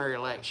primary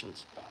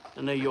elections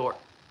in New York.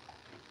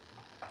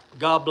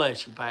 God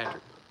bless you,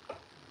 Patrick.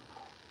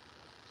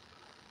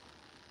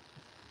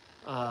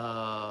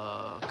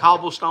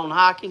 Cobblestone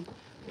Hiking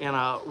and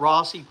a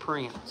Rossi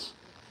Prince.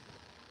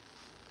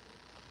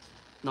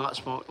 Not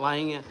smoke.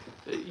 Laying in.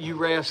 You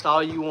rest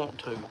all you want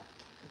to,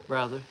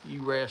 brother.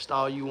 You rest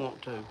all you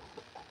want to.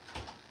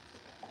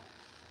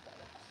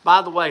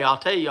 By the way, I'll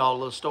tell you all a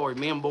little story.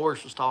 Me and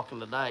Boris was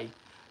talking today,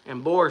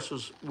 and Boris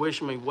was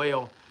wishing me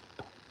well,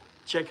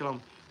 checking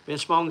on, been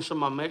smoking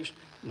some of my mix,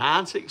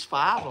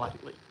 965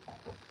 lately.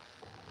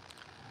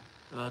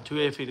 Too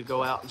iffy to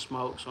go out and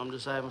smoke, so I'm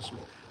just having some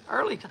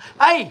early time.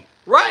 Hey,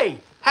 Ray,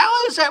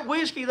 how is that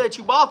whiskey that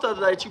you bought the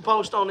other day that you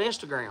post on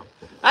Instagram?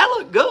 That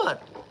looked good.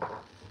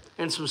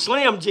 And some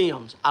Slim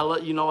Jims. I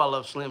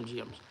love Slim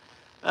Jims.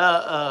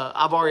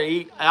 I've already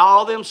eaten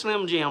all them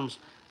Slim Jims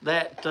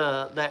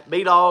that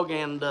B-Dog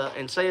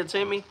and said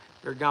sent me.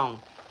 They're gone.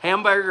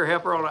 Hamburger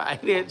helper on an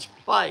 8-inch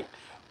plate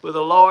with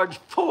a large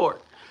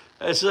fork.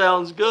 That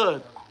sounds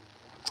good.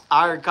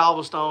 Iron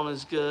Cobblestone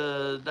is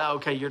good.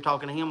 Okay, you're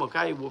talking to him.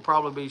 Okay, we'll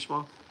probably be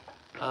small.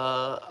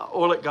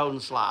 Orlick Golden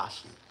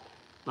Slice.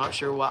 Not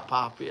sure what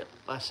pop it.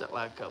 That's that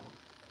like couple.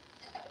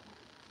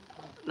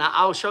 Now,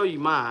 I'll show you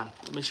mine.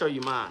 Let me show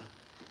you mine.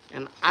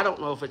 And I don't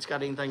know if it's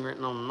got anything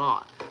written on it or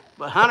not.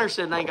 But Hunter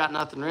said they ain't got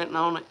nothing written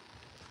on it.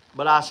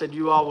 But I said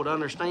you all would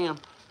understand.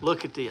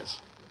 Look at this.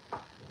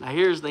 Now,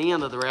 here's the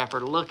end of the wrapper.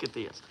 Look at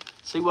this.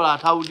 See what I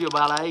told you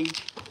about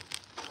age?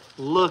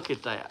 Look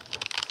at that.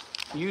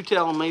 You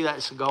telling me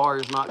that cigar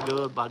is not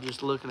good by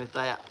just looking at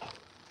that?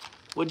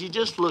 Would you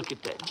just look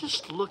at that?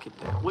 Just look at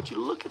that. Would you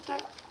look at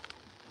that?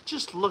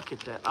 Just look at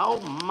that. Oh,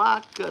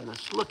 my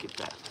goodness. Look at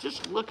that.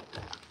 Just look at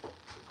that.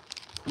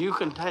 You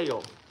can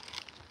tell.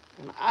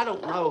 And I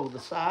don't know the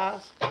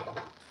size.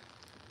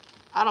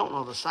 I don't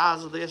know the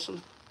size of this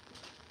one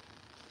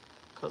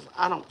because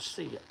I don't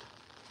see it.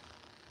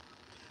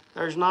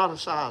 There's not a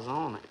size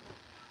on it.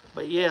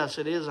 But yes,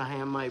 it is a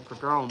handmade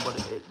Padron,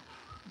 but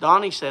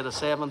Donnie said a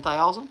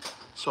 7,000.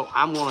 So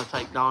I'm going to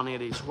take Donnie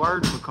at his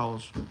word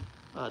because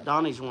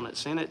Donnie's the one that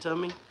sent it to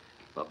me.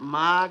 But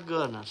my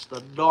goodness,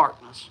 the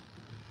darkness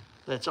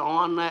that's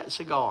on that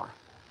cigar.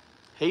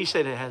 He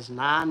said it has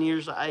 9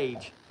 years of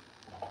age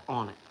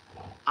on it.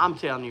 I'm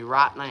telling you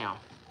right now,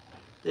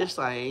 this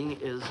thing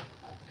is,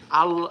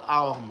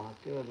 oh my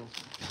goodness.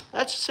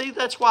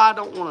 That's why I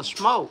don't want to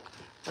smoke.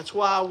 That's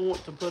why I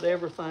want to put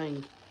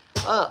everything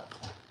up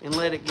and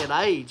let it get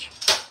age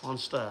on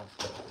stuff.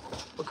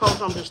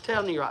 Because I'm just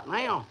telling you right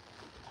now,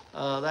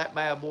 that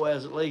bad boy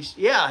has at least,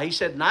 yeah, he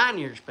said 9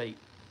 years, Pete.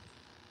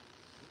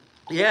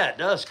 Yeah, it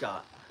does,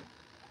 Scott.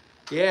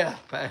 Yeah,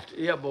 Pastor.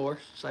 Yeah,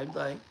 Boris, same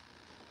thing.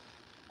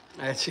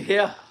 That's,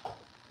 yeah.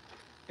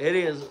 It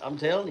is, I'm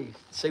telling you.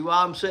 See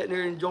why I'm sitting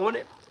here enjoying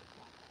it?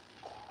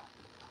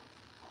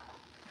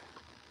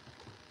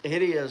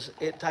 It is,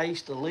 it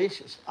tastes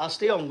delicious. I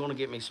still am going to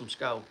get me some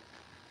Skull.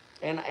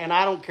 And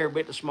I don't care a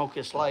bit to smoke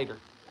this later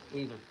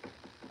either.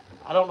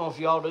 I don't know if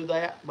y'all do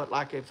that, but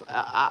like if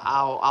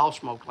I'll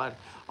smoke later.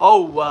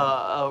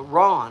 Oh,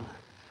 Ron,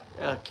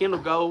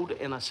 Kendall Gold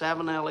and a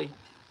Savinelli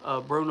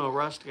Bruno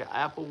Rustica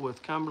apple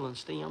with Cumberland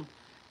stem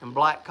and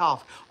black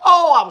coffee.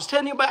 Oh, I was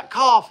telling you about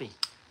coffee.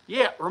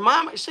 Yeah,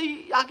 remind me.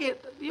 See,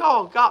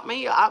 y'all got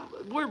me.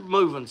 We're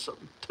moving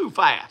too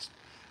fast.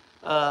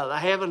 The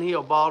Heaven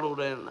Hill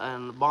bottled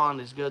and the bond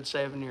is good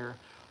 7 year.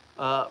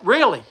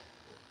 Really?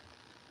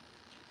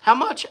 How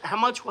much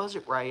was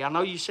it, Ray? I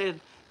know you said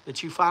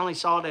that you finally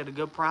saw it at a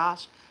good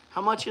price.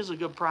 How much is a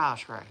good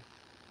price, Ray?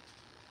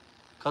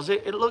 Because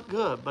it looked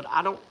good, but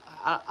I don't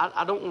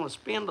want to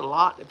spend a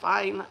lot if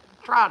I ain't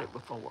tried it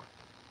before.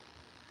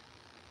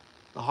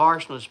 The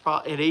harshness,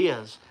 it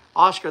is.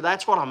 Oscar,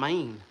 that's what I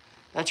mean.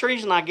 That's the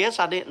reason I guess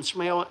I didn't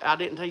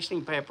taste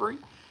any peppery.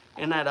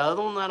 And that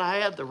other one that I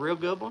had, the real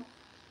good one.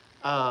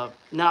 Now,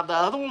 the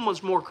other one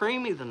was more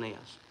creamy than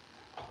this.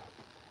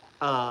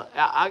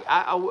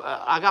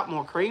 I got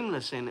more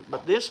creaminess in it,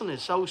 but this one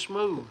is so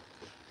smooth.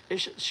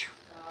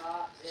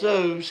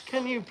 Zeus,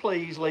 can you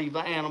please leave the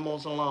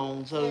animals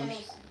alone, Zeus?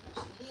 Yes,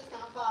 he's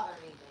not bothering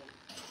anything.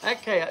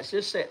 That cat's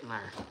just sitting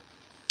there.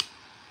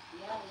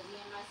 Yeah, he'll be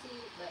in my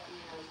seat, but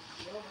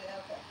you'll be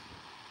okay.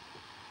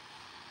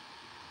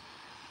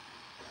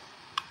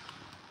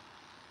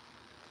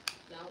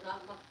 Don't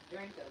knock my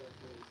drink over,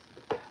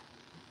 please.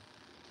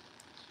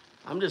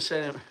 I'm just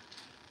saying,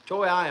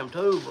 Joy, I am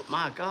too, but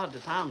my God, the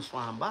time's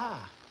flying by.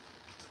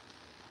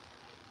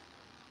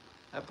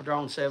 That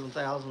Padron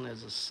 7000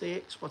 is a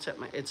 6. What's that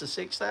mean? It's a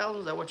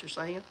 6,000? Is that what you're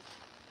saying?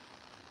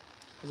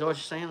 Is that what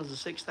you're saying? Is a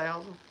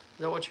 6,000? Is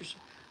that what you're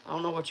saying? I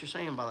don't know what you're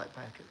saying by that,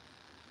 Patrick.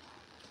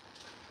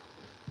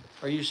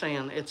 Are you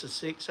saying it's a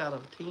 6 out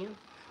of 10?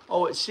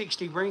 Oh, it's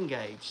 60 ring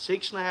gauge.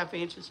 6.5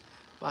 inches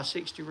by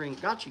 60 ring.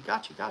 Got you.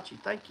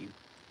 Thank you.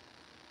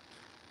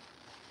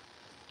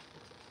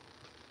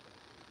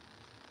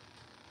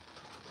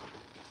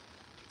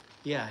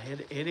 Yeah,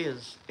 it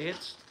is.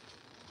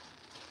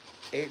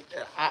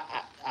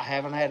 I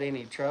haven't had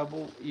any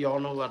trouble. Y'all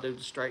know I did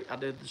the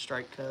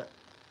straight cut.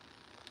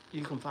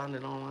 You can find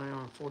it online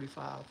on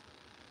 45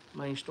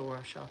 main store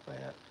I shop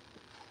at.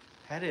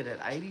 Had it at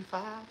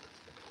 85.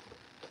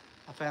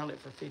 I found it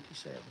for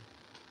 57.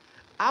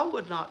 I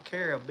would not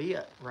care a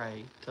bit,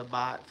 Ray, to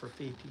buy it for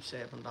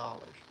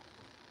 $57.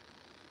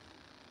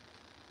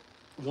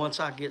 Once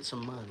I get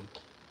some money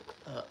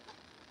up.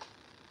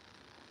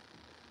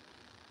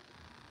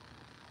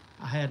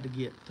 I had to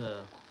get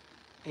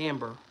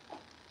Amber.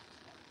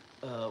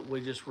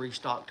 We just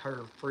restocked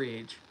her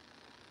fridge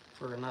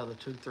for another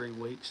 2-3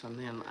 weeks, and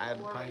then I had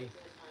to pay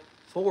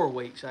 4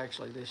 weeks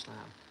actually this time.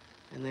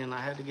 And then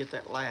I had to get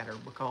that ladder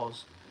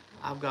because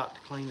I've got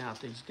to clean out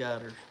these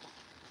gutters.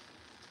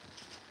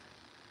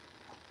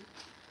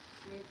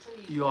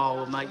 You all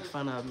would make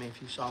fun of me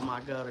if you saw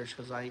my gutters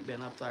because I ain't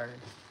been up there.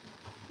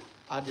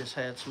 I just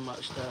had so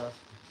much stuff.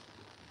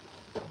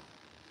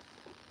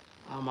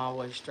 I'm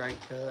always straight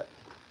cut.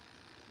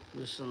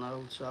 Just an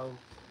old soul.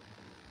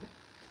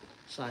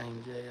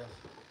 Same Jeff.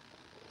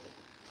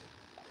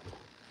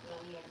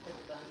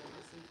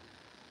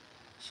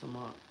 Some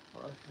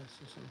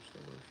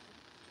stores.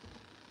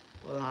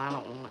 Well, I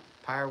don't want it.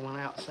 Power went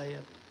out,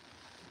 said.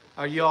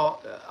 Are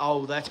y'all,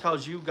 oh, that's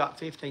because you got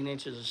 15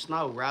 inches of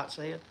snow, right,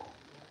 said?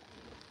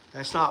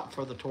 That's not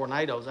for the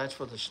tornadoes, that's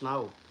for the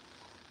snow.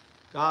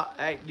 God,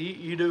 hey,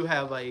 you do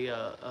have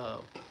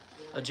a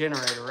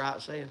generator,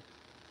 right, said?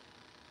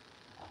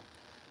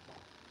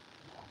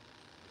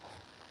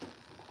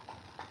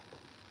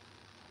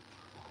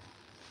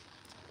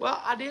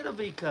 Well, I did a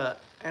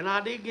V-cut, and I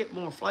did get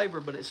more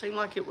flavor, but it seemed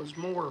like it was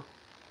more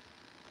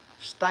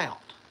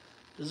stout.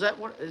 Is that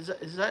what is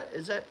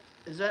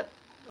that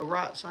a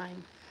right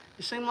saying?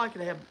 It seemed like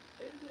it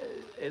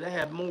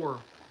had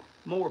more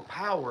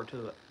power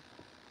to it.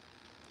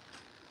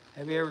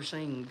 Have you ever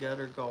seen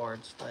gutter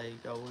guards? They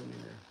go in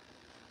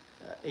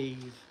there.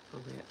 Eve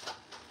prevent.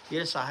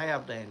 Yes, I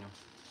have, Daniel.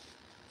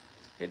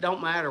 It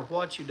don't matter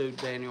what you do,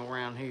 Daniel,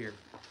 around here.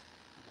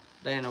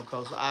 Daniel,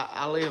 cause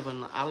I live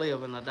in the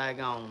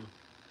daggone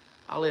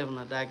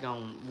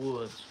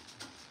woods.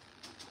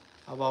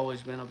 I've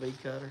always been a V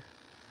cutter.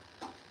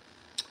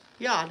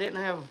 Yeah, I didn't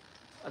have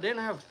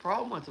a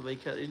problem with the V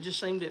cut. It just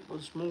seemed it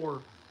was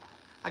more.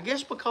 I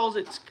guess because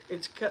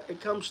it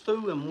comes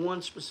through in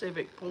one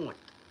specific point.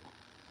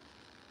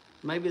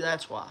 Maybe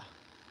that's why.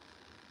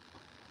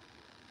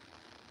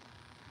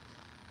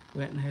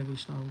 Wet and heavy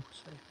snow.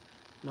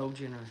 No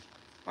generator.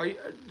 Are you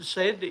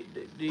said? Do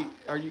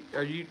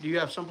you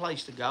have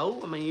someplace to go?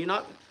 I mean,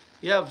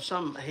 you have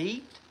some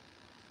heat.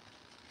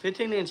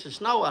 15 inches of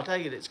snow. I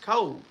take it it's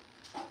cold,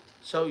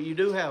 so you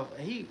do have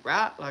heat,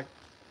 right? Like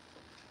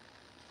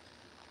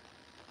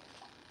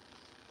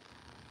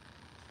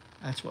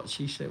that's what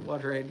she said.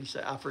 What Randy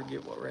said? I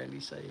forget what Randy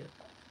said.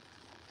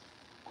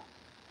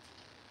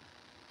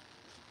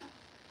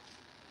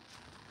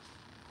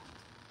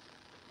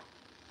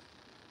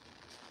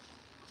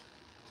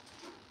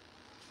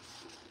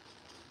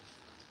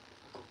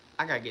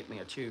 I gotta get me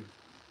a chew.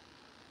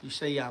 You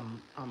see,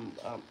 I'm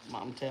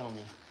telling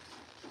you.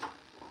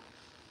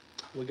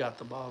 We got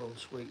the bottle of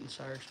sweet and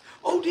sour.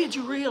 Oh, did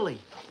you really?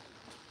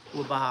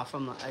 We'll buy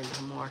from the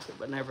Asian market,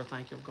 but never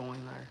think of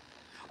going there.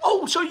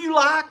 Oh, so you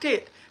liked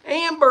it.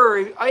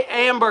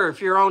 Amber,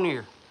 if you're on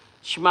here.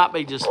 She might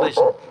be just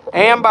listening.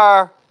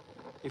 Amber,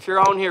 if you're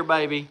on here,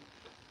 baby.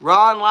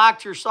 Ron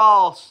liked your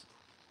sauce.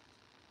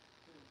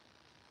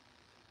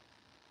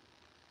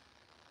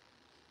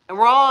 And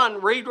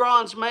Ron, read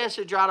Ron's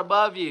message right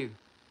above you.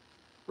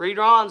 Read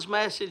Ron's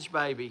message,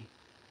 baby.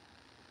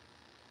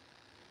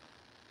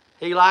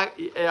 He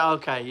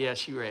okay,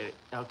 yes, you read it.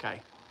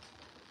 Okay.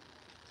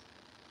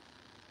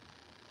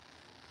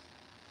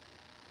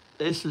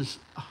 This is,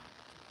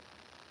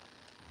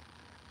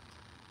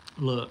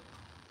 look,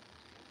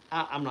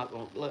 I'm not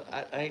going to, look,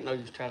 I ain't no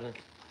use trying to,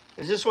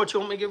 is this what you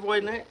want me to give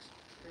away next?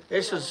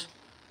 This is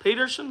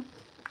Peterson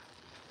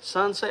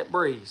Sunset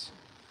Breeze.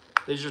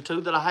 These are two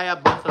that I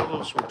have, both of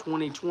them from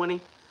 2020,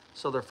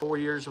 so they're 4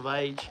 years of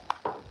age.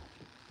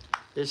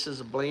 This is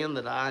a blend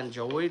that I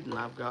enjoyed, and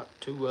I've got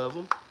 2 of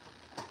them.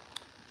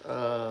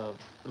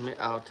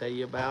 I'll tell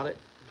you about it.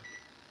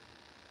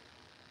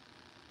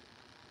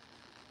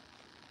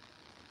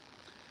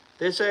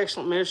 This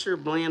excellent mixture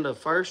blend of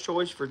first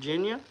choice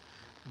Virginia,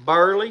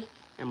 Burley,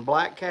 and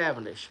Black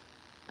Cavendish.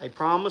 A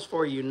promise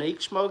for a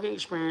unique smoking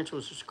experience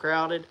which is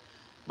crowded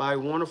by a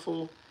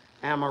wonderful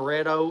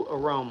amaretto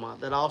aroma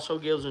that also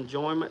gives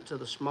enjoyment to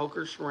the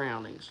smoker's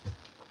surroundings.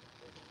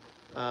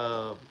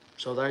 So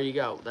there you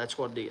go. That's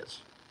what it is.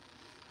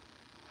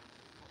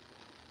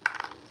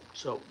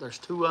 So there's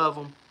two of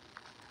them.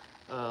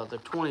 They're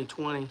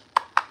 2020.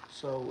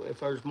 So if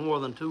there's more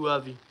than two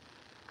of you,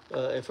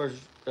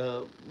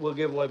 we'll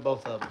give away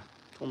both of them.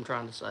 That's what I'm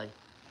trying to say.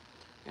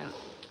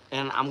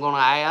 And I'm gonna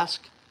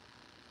ask.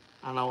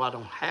 I know I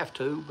don't have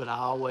to, but I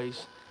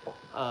always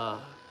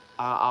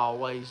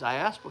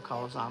ask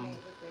because I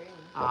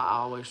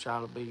always try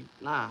to be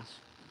nice.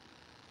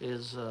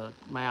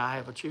 May I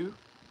have a chew?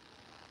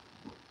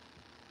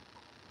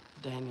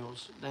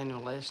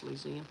 Daniel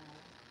Leslie's in.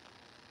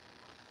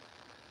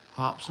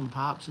 Pops and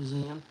Pops is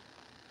in.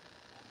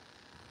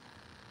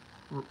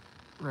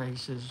 Ray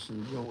says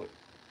enjoy it.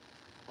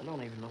 I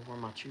don't even know where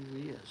my chew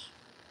is.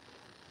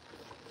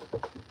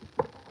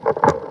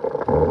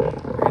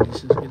 Randy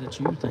says get a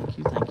chew. Thank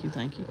you, thank you,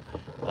 thank you.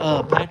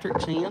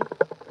 Patrick's in.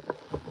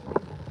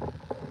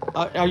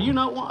 Are you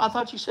not one? I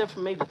thought you said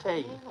for me to tell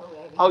you.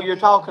 Oh, you're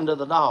talking to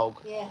the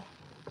dog. Yeah.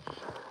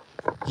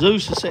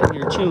 Zeus is sitting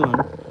here chewing.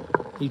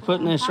 He's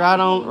putting this right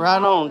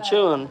on,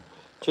 chewing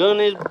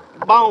his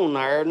bone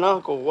there,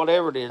 knuckle,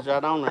 whatever it is,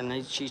 right on there.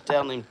 And she's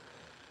telling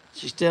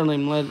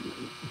him, let.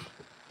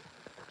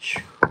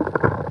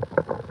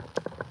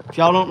 If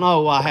y'all don't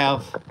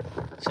know,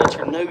 since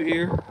you're new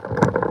here,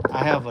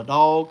 I have a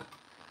dog,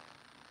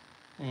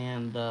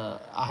 and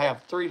I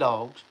have 3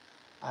 dogs.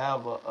 I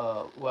have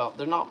well,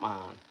 they're not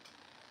mine.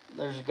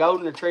 There's a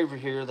golden retriever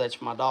here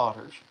that's my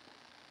daughter's,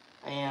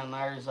 and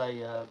there's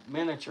a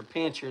miniature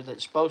pinscher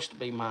that's supposed to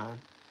be mine,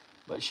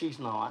 but she's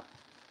not.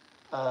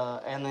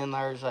 And then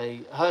there's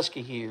a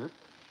husky here,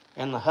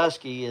 and the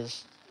husky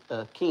is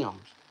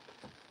Kim's.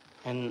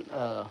 And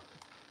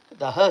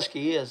the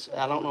husky is,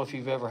 I don't know if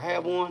you've ever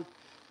had one,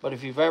 but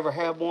if you've ever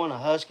had one, a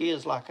husky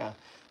is like a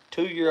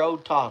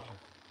 2-year-old toddler.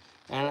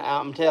 And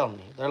I'm telling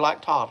you, they're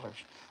like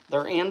toddlers.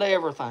 They're into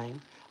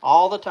everything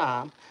all the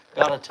time,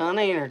 got a ton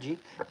of energy,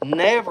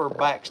 never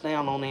backs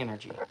down on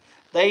energy.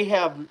 They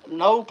have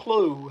no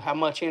clue how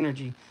much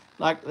energy,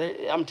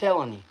 I'm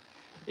telling you,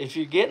 if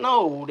you're getting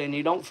old and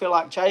you don't feel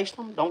like chasing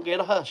them, don't get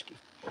a husky.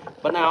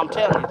 But now I'm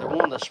telling you, they're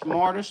one of the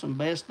smartest and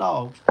best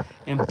dogs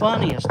and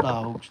funniest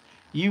dogs.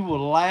 You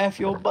will laugh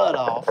your butt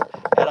off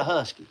at a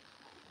husky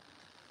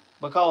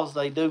because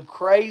they do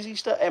crazy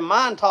stuff. And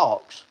mine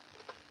talks.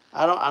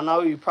 I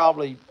know you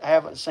probably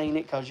haven't seen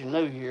it because you're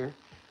new here,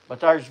 but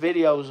there's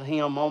videos of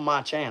him on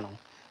my channel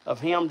of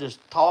him just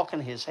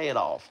talking his head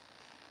off.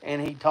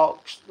 And he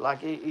talks like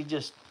he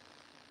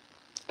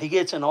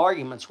gets in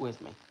arguments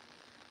with me.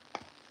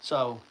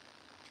 So,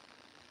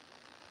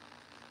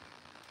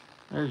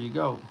 there you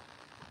go.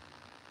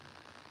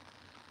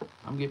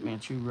 I'm getting me a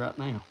chew right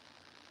now.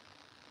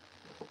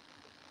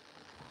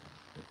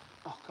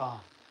 Oh, God.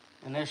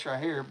 And this right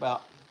here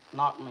about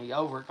knocking me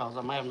over because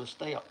I'm having to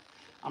step.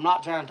 I'm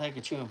not trying to take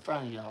a chew in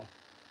front of y'all.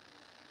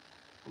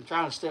 I'm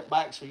trying to step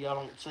back so y'all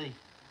don't see.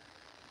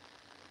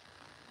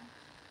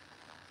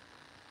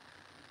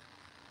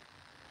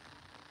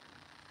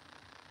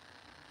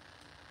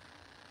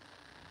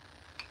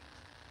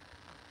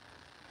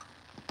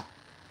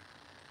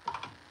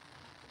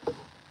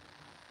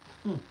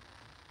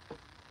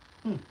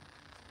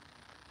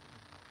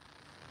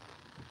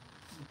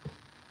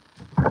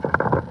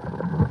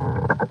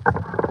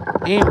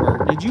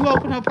 Amber, did you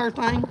open up her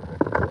thing?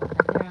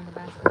 Right there on the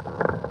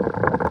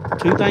basket.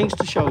 2 things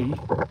to show you.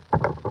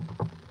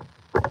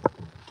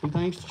 2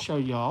 things to show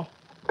y'all.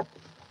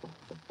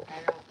 I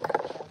don't know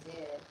if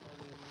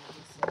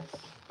that's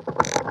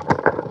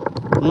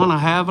it. One I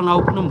haven't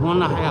opened and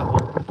one I have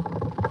opened.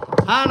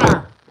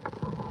 Hunter!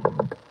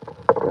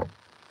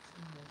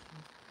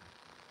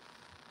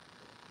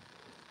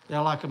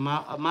 They're like a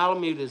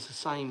Malamute is the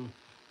same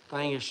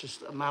thing. It's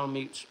just a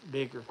Malamute's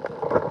bigger.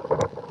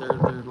 They're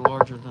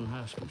larger than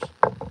Huskies.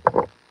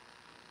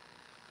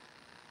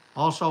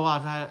 Also,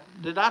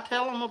 did I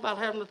tell them about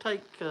having to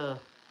take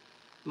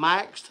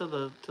Max to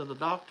the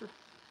doctor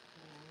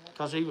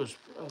because he was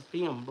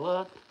peeing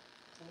blood?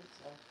 I think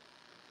so.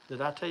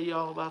 Did I tell you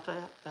all about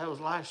that? That was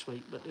last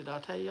week, but did I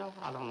tell y'all?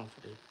 I don't know if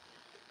I did.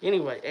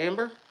 Anyway,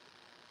 Amber,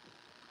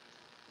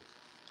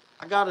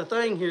 I got a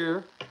thing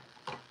here.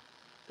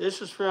 This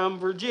is from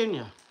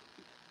Virginia.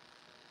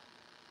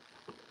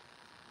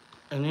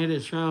 And it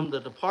is from the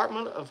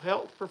Department of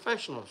Health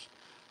Professionals.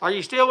 Are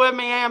you still with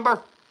me,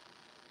 Amber?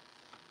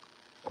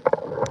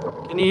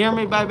 Can you hear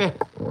me, baby?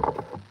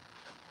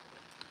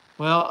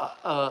 Well,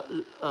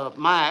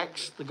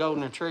 Max, the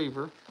golden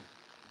retriever,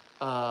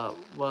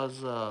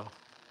 was... Okay,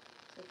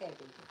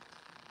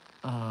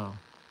 baby.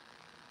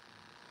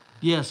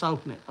 Yes,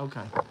 open it.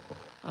 Okay.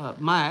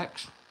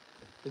 Max,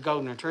 the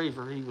golden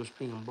retriever, he was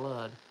peeing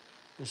blood.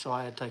 And so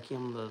I had to take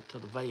him to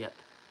the vet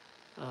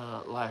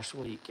last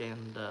week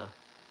and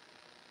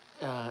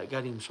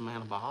got him some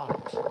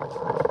antibiotics.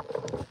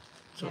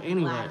 So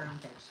anyway,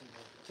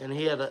 and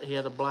he had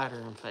a bladder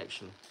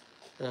infection.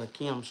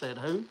 Kim said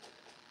who?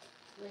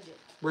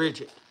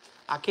 Bridget.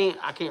 I can't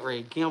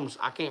read.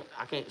 I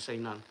can't see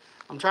none.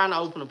 I'm trying to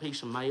open a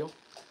piece of mail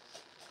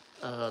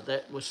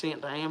that was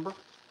sent to Amber,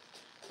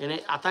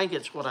 and I think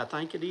it's what I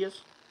think it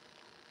is.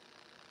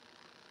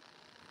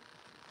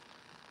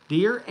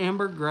 Dear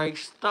Amber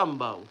Grace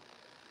Stumbo,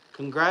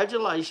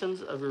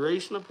 congratulations of your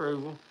recent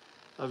approval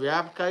of your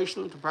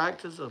application to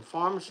practice of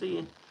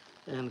pharmacy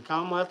in the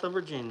Commonwealth of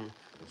Virginia.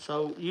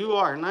 So you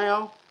are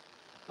now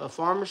a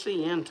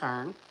pharmacy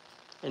intern,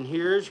 and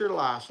here is your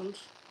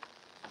license.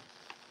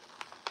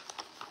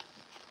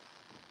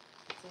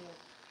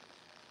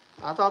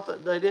 I thought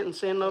that they didn't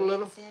send no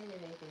little. They didn't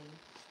send anything.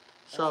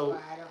 That's so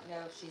why I don't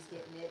know if she's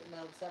getting it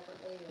mailed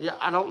separately. Yeah,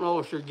 I don't know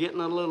if you're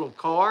getting a little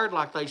card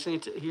like they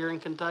sent it here in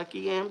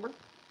Kentucky, Amber.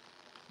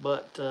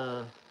 But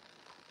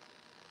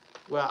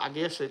well, I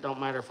guess it don't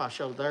matter if I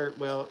show their.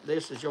 Well,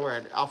 this is your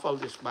ad. I'll fold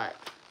this back.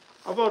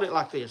 I'll fold it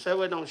like this. That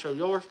way it don't show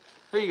yours.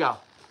 Here you go.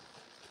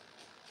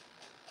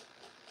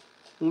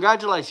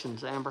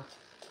 Congratulations, Amber.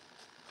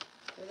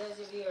 For those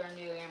of you who are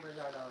new, Amber's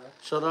our daughter.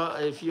 So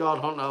if you all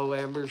don't know,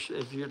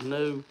 if you're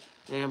new,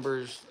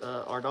 Amber's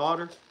our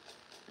daughter,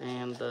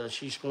 and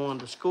she's going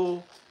to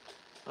school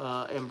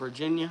in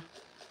Virginia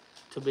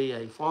to be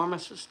a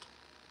pharmacist,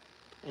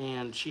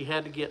 and she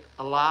had to get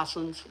a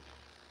license.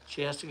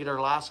 She has to get her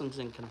license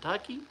in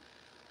Kentucky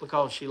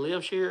because she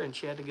lives here, and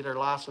she had to get her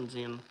license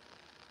in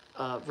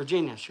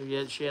Virginia. She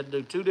had to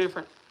do 2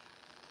 different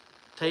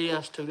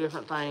tests, 2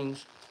 different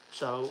things.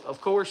 So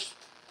of course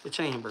it's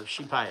Amber.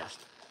 She passed.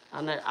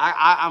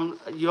 I'm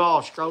you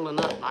all scrolling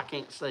up and I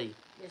can't see.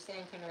 You're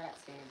saying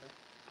congrats to Amber.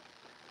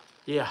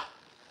 Yeah.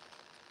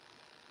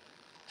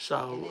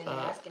 So. And then they're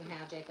asking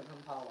how Jacob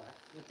and Paul are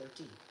with their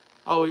teeth.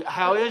 Oh,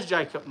 how is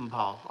Jacob and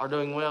Paul? Are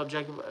doing well,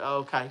 Jacob?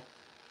 Okay.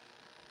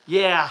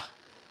 Yeah,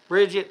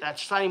 Bridget,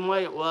 that's the same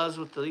way it was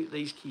with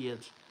these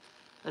kids.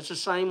 That's the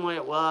same way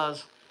it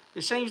was.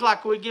 It seems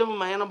like we give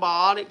them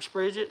antibiotics,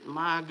 Bridget.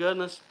 My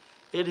goodness,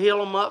 it'd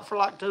heal them up for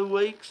like 2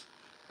 weeks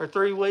or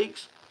 3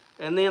 weeks.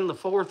 And then the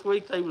 4th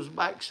week, they was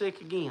back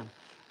sick again.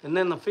 And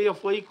then the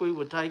 5th week, we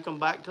would take them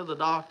back to the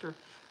doctor.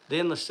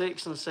 Then the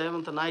 6th and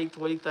 7th and 8th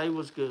week, they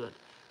was good.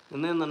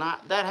 And then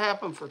that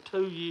happened for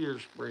 2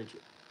 years,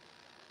 Bridget.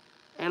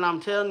 And I'm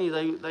telling you,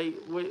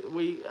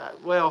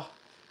 well,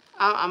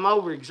 I'm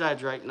over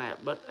exaggerating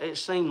that, but it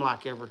seemed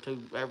like every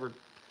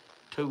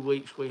two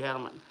weeks we had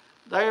them.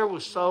 There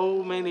was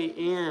so many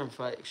ear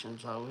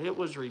infections, though. It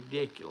was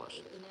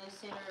ridiculous. No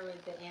sooner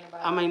with the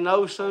antibiotics. I mean,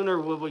 no sooner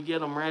would we get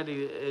them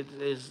ready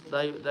as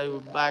they were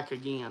back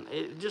again.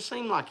 It just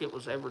seemed like it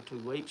was every 2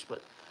 weeks,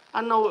 but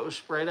I know it was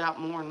spread out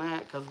more than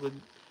that because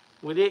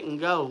we didn't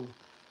go,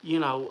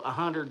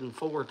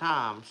 104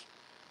 times.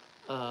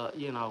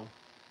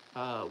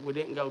 We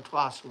didn't go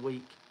twice a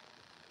week.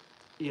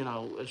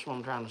 That's what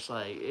I'm trying to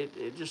say.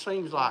 It just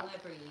seems like.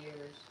 For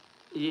years.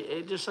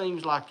 It just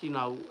seems like, we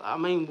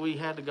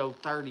had to go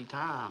 30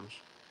 times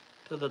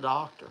to the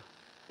doctor.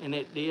 And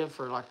it did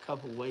for like a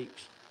couple of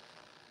weeks.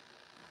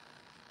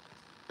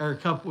 Or a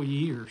couple of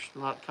years,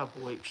 not a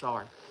couple of weeks,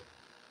 sorry.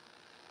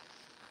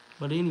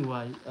 But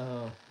anyway,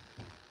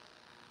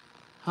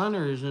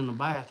 Hunter is in the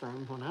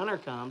bathroom. When Hunter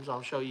comes,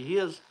 I'll show you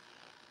his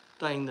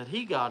thing that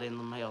he got in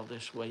the mail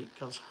this week.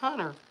 Because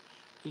Hunter,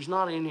 he's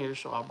not in here,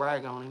 so I'll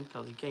brag on him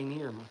because he can't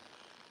hear me.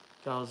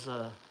 Because,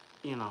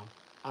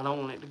 I don't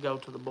want it to go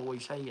to the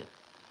boy's head.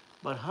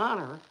 But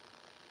Hunter,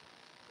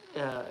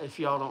 if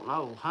y'all don't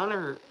know,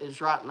 Hunter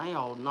is right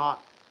now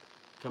not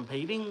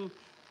competing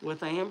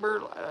with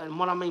Amber. And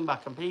what I mean by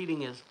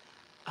competing is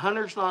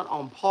Hunter's not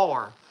on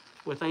par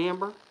with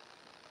Amber.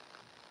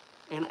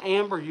 And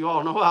Amber, you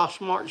all know how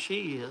smart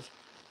she is.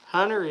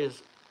 Hunter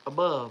is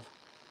above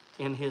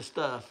in his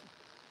stuff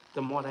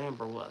than what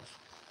Amber was.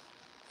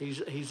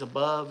 He's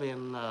above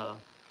in the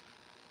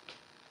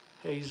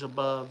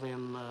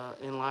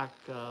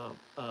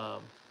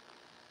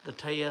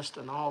test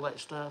and all that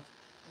stuff.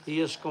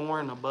 He is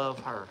scoring above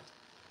her,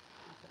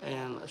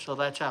 and so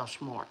that's how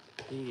smart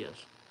he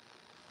is.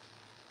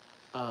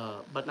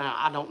 But now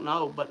I don't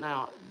know. But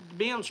now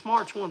being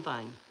smart's one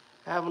thing.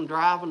 Having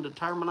drive and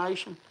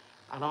determination,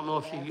 I don't know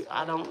if you.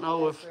 I don't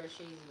know if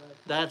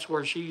that's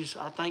where she's.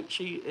 I think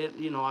she.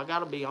 I got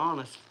to be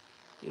honest.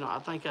 I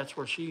think that's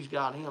where she's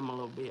got him a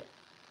little bit,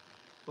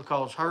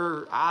 because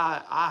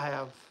I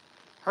have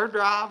her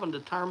drive and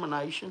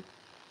determination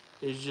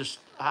is just.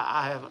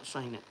 I haven't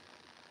seen it.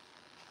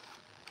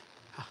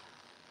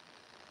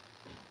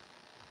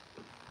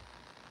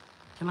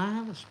 Can I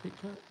have a spit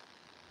cup?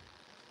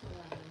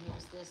 Yeah,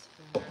 here's this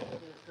from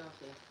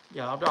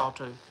Yeah, I'll draw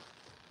 2.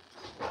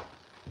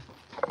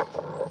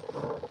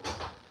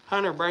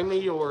 Hunter, bring me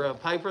your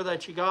paper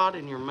that you got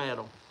and your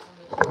medal.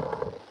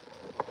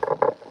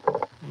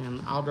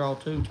 And I'll draw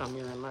 2 time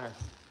you're in there.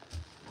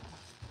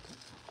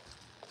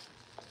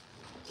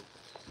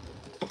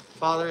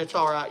 Father, it's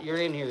all right. You're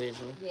in here,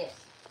 isn't you? Yes.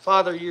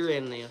 Father, you're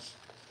in this.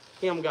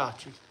 Kim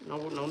got you.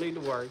 No need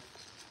to worry.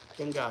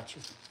 Kim got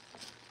you.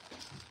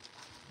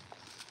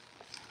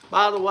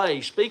 By the way,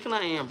 speaking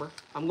of Amber,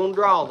 I'm going to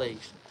draw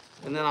these.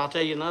 And then I'll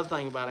tell you another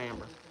thing about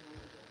Amber.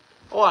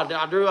 Oh,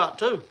 I drew out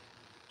 2.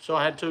 So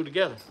I had 2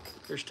 together.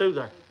 There's 2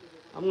 there.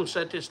 I'm going to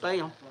set this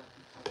down.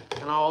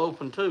 And I'll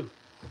open 2.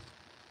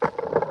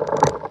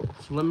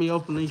 So let me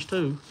open these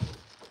 2.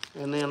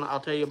 And then I'll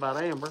tell you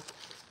about Amber.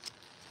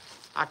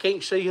 I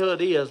can't see who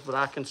it is, but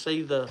I can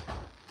see the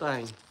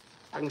thing.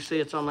 I can see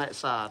it's on that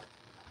side.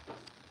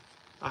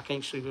 I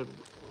can't see who it is.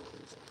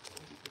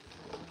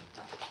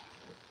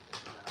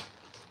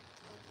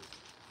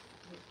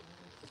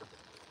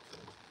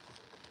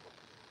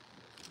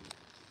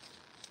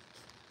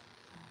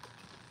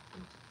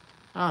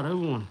 Oh, who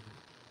won?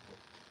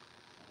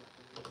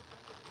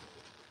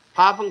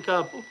 Popping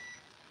couple,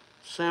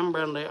 Sam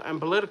Brandale, and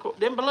political.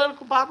 Didn't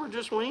political Popper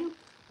just win?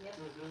 Yep.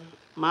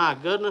 My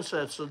goodness,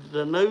 that's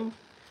the new.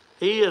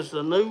 He is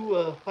the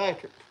new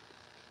Patrick.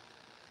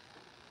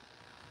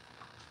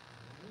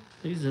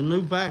 He's the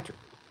new Patrick.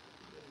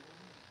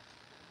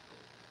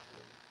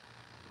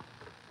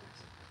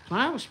 Can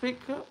I have a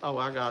spit cup? Oh,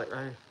 I got it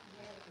right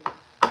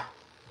here.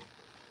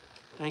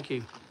 Thank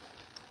you.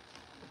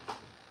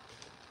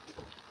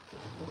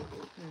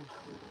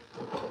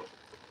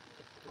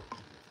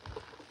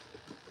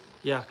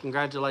 Yeah,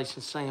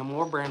 congratulations, Sam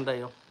or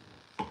Brandale.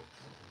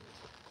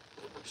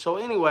 So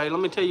anyway, let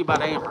me tell you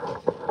about Amber.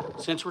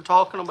 Since we're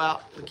talking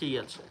about the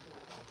kids,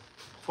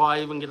 before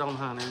I even get on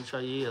Hunter and show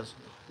you his,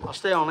 I'll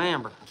stay on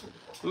Amber.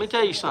 Let me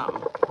tell you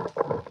something.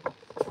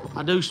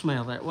 I do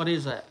smell that. What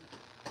is that?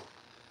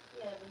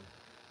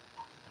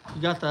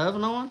 You got the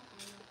oven on?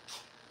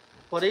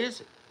 What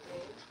is it?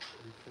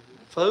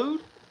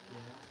 Food?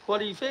 What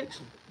are you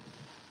fixing?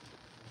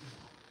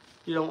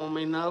 You don't want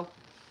me to know?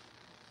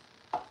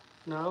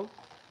 No?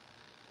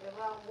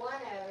 Well, one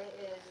of it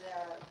is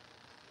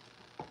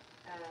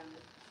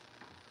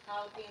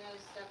jalapeno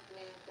stuffed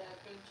with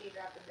cream cheese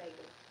wrapped in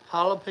bacon.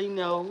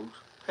 Jalapenos,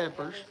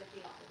 peppers,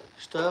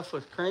 stuffed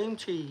with cream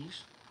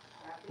cheese,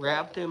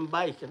 wrapped in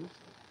bacon,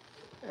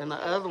 and the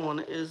other one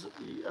is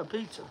a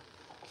pizza.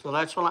 So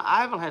that's when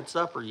I haven't had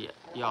supper yet,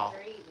 y'all.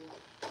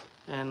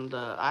 And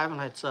I haven't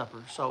had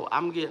supper. So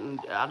I'm getting,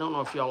 I don't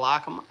know if y'all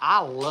like them.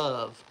 I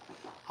love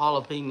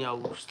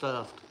jalapeno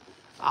stuffed.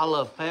 I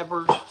love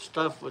peppers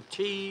stuffed with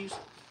cheese.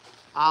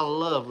 I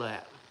love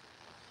that.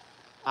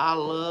 I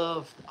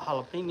love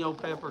jalapeno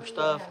pepper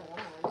stuff.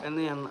 And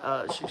then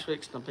she's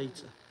fixing the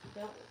pizza.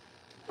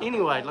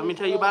 Anyway, let me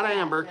tell you about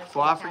Amber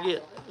before I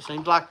forget. It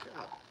seems like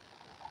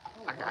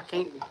I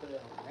can't. No,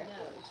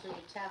 it's for your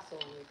tassel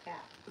on your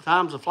cap.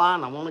 Time's are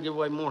flying. I want to give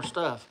away more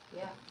stuff.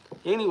 Yeah.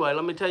 Anyway,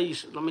 let me tell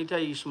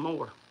you some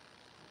more.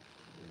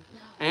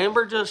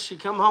 Amber she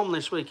come home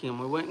this weekend.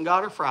 We went and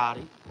got her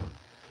Friday,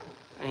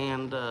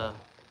 and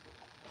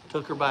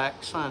took her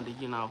back Sunday,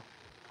 you know.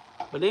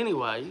 But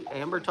anyway,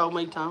 Amber told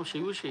me the time she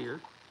was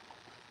here.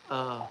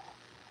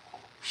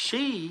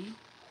 She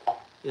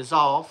is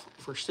off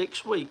for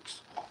 6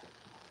 weeks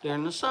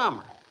during the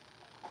summer,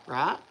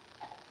 right?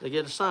 They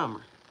get a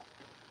summer.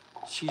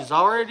 She's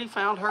already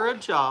found her a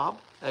job.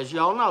 As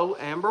y'all know,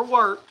 Amber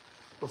worked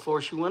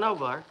before she went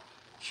over there.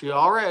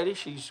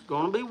 She's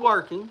going to be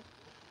working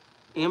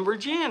in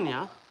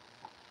Virginia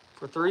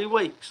for 3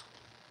 weeks.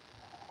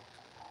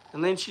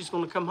 And then she's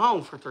going to come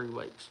home for 3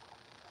 weeks.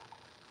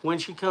 When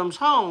she comes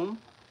home,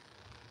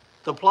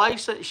 the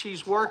place that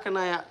she's working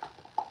at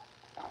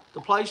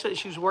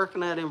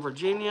in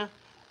Virginia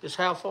is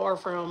how far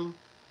from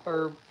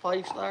her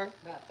place there?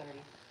 About 30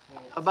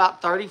 minutes.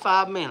 About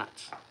 35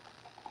 minutes.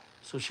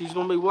 So she's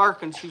going to be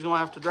working. She's going to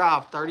have to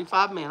drive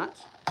 35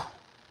 minutes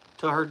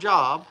to her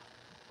job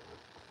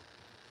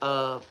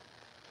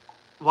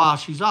while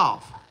she's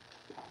off.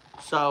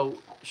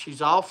 So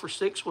she's off for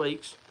 6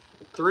 weeks.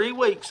 3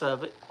 weeks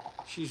of it,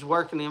 she's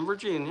working in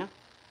Virginia.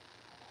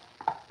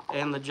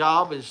 And the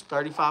job is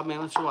 35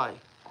 minutes away.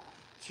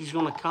 She's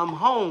going to come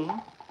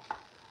home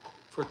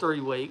for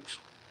 3 weeks.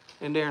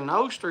 And during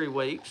those 3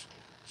 weeks,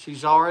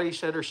 she's already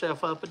set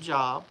herself up a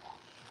job.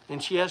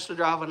 And she has to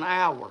drive an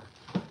hour.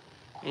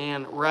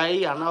 And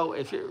Ray, I know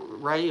if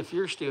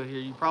you're still here,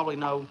 you probably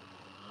know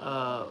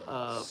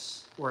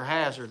where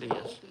Hazard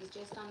is. He's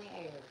just on the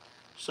air.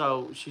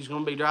 So she's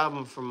going to be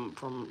driving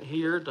from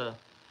here to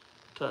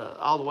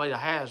all the way to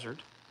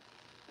Hazard.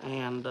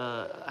 And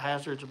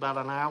Hazard's about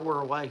an hour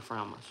away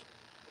from us.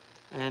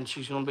 And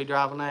she's going to be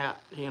driving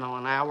that, an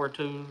hour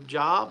to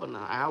job and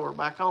an hour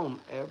back home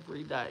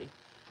every day.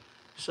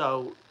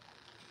 So,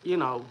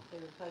 you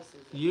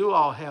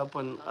all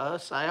helping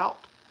us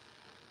out.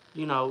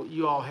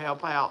 You all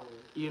help out,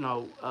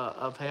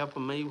 of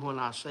helping me when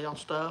I sell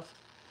stuff,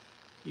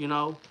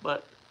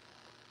 but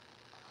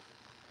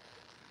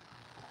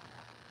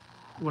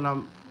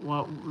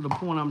the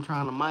point I'm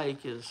trying to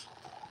make is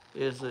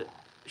that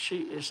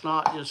it's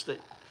not just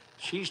that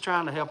she's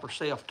trying to help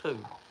herself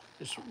too.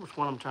 It's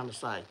what I'm trying to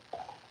say.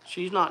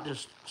 She's not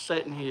just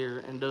sitting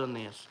here and doing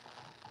this,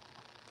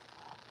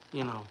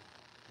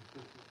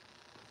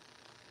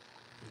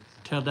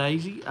 Tell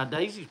Daisy.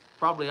 Daisy's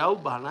probably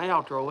old by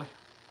now, Troy.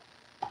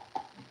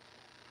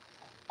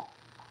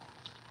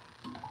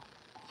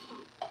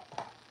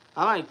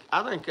 I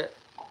think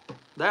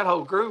that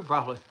whole crew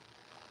probably.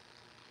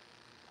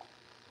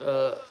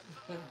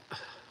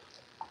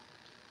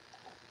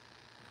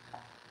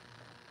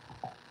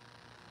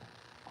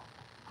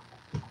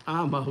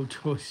 I'm old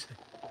choice.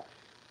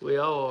 We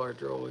all are,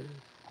 Troy.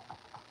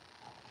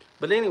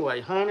 But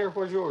anyway, Hunter,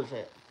 where's yours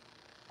at?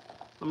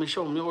 Let me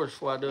show them yours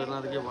before I do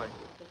another giveaway.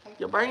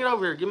 Yeah, bring it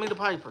over here. Give me the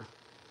paper.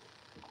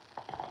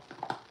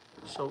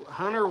 So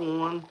Hunter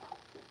won.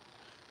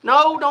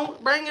 No,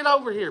 don't bring it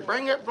over here.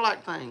 Bring that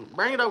black thing.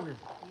 Bring it over here.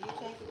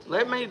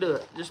 Let me do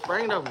it. Just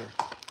bring it over here.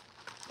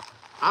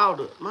 I'll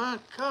do it. My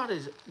God,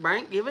 is it?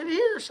 Give it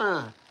here,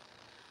 son.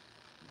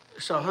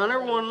 So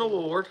Hunter won an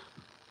award.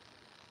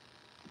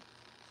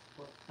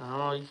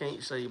 Oh, you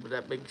can't see, but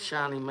that big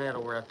shiny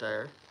medal right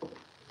there.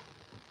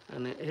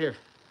 And then here.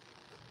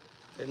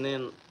 And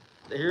then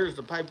here's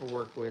the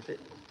paperwork with it.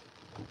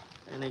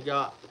 And he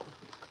got,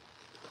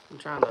 I'm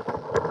trying to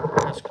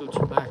scooch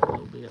it back a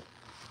little bit.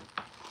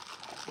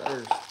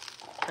 There's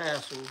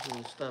tassels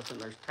and stuff,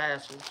 and there's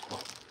tassels.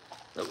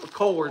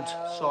 Cords,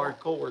 sorry,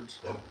 cords.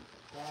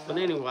 But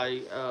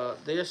anyway,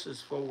 this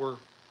is for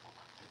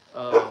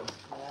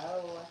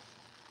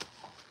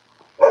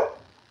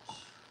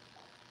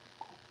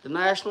the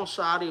National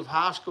Society of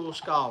High School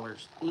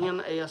Scholars,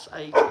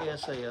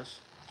 NSHSS.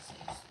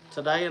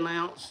 Today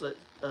announced that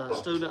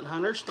student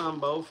Hunter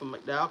Stumbo from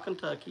McDowell,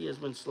 Kentucky has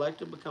been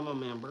selected to become a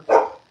member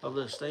of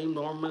the esteemed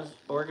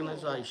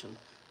organization.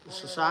 The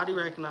society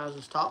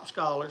recognizes top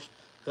scholars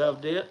who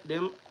have I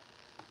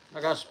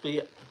got to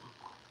spit.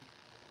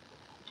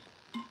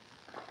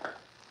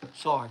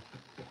 Sorry.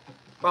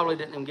 Probably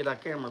didn't even get our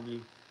camera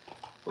view.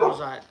 What was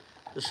that?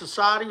 The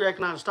society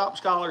recognizes top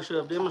scholars who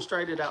have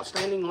demonstrated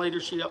outstanding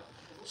leadership,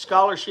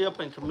 scholarship,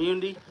 and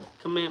community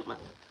commitment.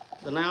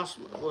 The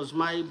announcement was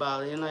made by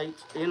the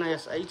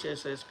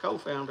NSHSS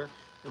co-founder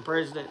and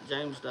president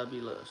James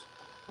W. Lewis.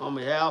 On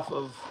behalf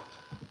of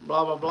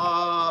blah, blah,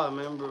 blah, a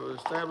member of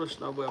established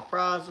Nobel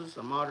Prizes,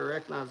 I'm honored to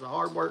recognize the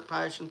hard work,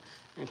 passion,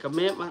 and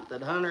commitment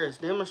that Hunter has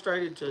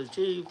demonstrated to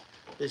achieve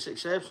this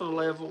exceptional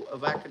level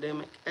of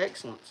academic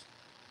excellence.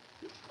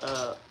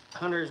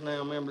 Hunter is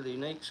now a member of the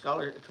unique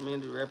scholar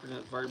community that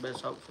represents the very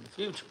best hope for the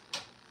future.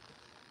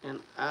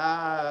 And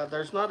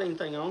there's not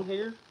anything on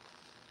here.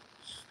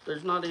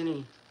 There's not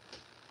any,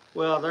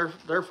 well,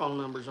 their phone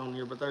number's on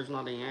here, but there's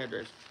not any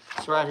address.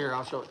 It's right here.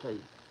 I'll show it to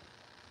you.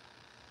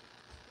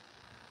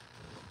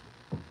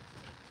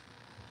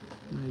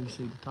 Now you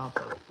see the top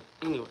of it.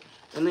 Anyway,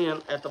 and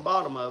then at the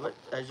bottom of it,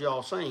 as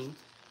y'all seen,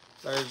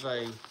 there's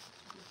a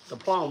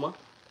diploma.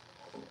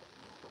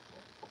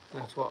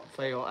 That's what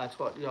fell. That's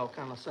what y'all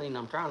kind of seen.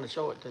 I'm trying to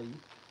show it to you.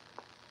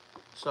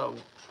 So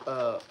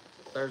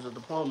there's a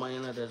diploma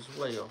in it as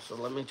well. So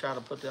let me try to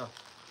put the.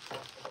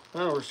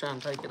 I was trying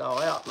to take it all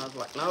out, and I was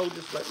like, no,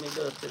 just let me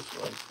do it this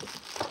way.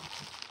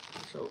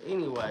 So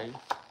anyway,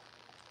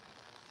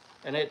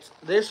 and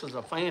this is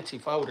a fancy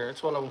folder.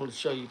 That's what I wanted to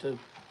show you too.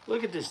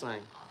 Look at this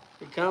thing.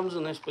 It comes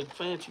in this big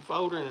fancy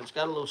folder, and it's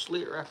got a little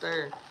slit right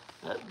there.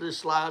 This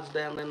slides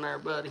down in there,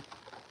 buddy.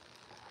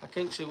 I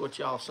can't see what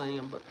y'all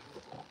seeing, but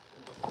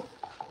I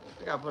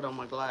gotta put on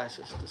my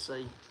glasses to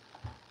see.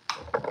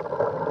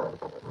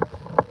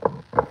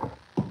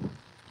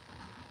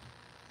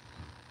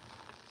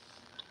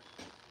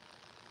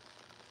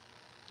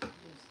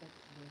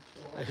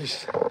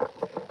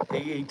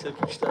 He took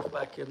his stuff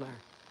back in there.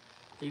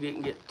 He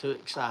didn't get too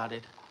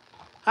excited.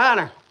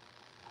 Hunter,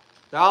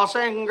 they're all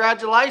saying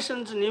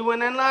congratulations, and you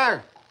went in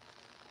there.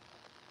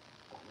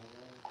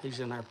 He's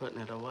in there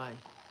putting it away.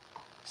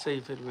 See,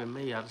 if it had been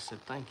me, I'd have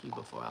said thank you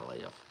before I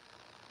left.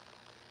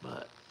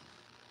 But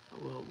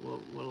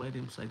we'll let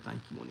him say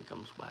thank you when he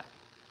comes back.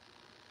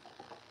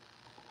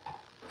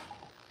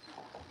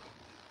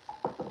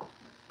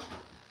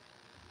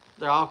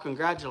 They're all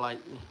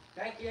congratulating you.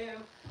 Thank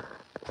you.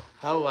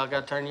 Oh, I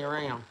got to turn you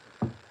around.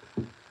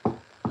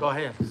 Go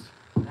ahead.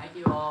 Thank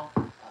you all.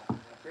 I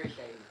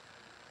appreciate it.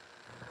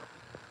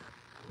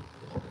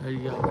 There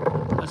you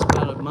go. That's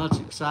about as much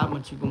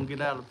excitement you're going to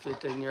get out of a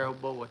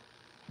 15-year-old boy.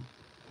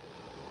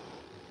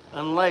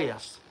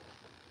 Unless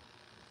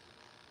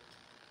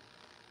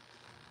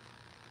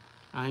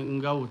I ain't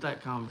going to go with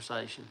that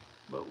conversation.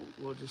 But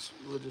we'll just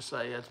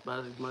say that's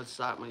about as much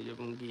excitement you're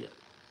going to get.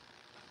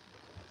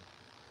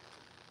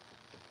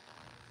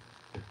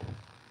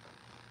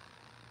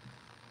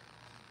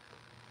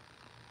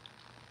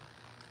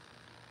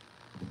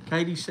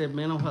 Katie said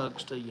mental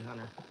hugs to you,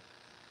 Hunter.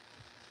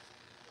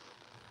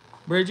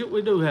 Bridget,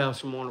 we do have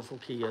some wonderful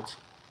kids.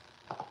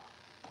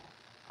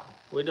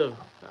 We do.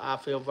 I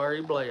feel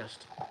very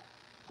blessed.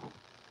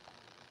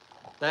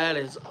 That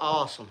is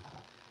awesome.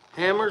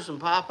 Hammers and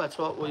pipe, that's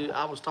what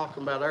I was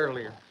talking about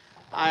earlier.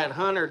 I had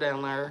Hunter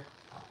down there.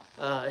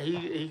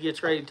 He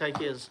gets ready to take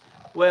his,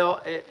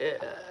 well,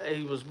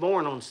 he was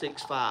born on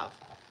 6/5.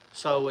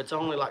 So it's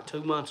only like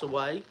 2 months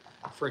away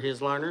for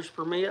his learner's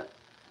permit.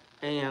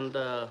 And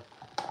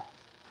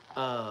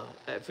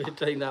at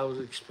 15, I was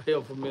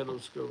expelled from middle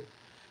school.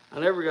 I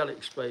never got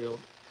expelled.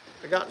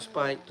 I got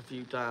spanked a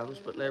few times,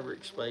 but never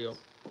expelled.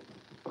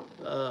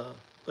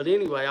 But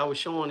anyway, I was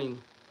showing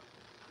him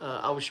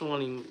I was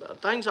showing him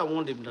things I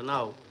wanted him to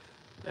know.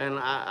 And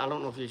I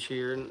don't know if it's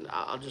here, and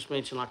I'll just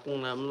mention like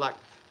one of them, like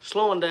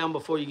slowing down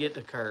before you get to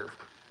the curve.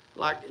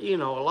 Like, you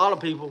know, a lot of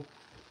people,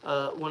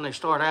 when they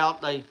start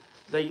out, they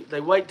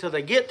wait till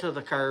they get to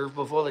the curve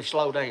before they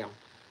slow down.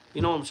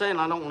 You know what I'm saying?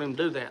 I don't want him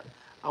to do that.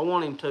 I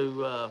want him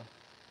to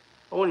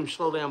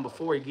slow down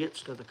before he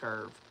gets to the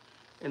curve.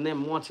 And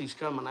then once he's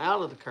coming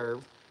out of the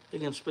curve, he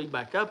can speed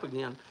back up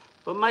again.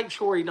 But make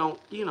sure he don't,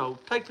 you know,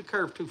 take the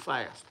curve too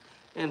fast.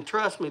 And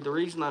trust me, the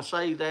reason I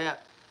say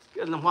that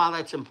and why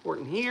that's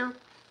important here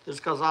is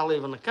because I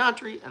live in the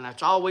country and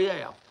that's all we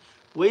have.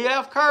 We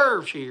have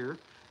curves here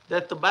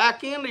that the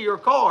back end of your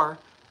car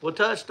will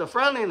touch the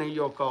front end of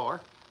your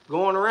car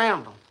going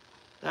around them.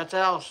 That's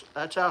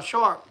how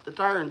sharp the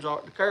turns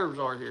are, the curves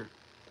are here.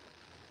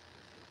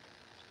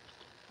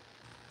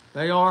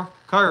 They are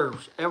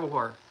curves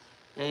everywhere.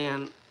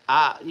 And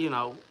you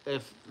know,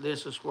 if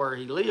this is where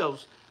he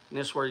lives and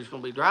this is where he's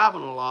going to be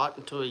driving a lot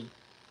until he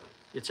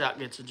gets out,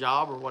 gets a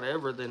job or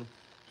whatever, then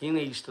he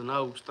needs to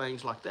know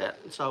things like that.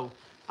 And so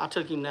I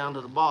took him down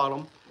to the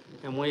bottom,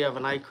 and we have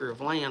an acre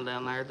of land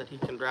down there that he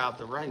can drive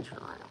the Ranger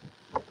around.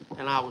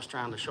 And I was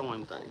trying to show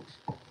him things.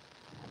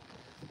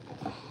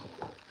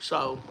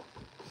 So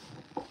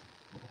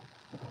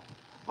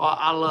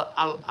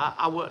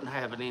I wouldn't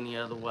have it any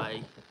other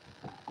way,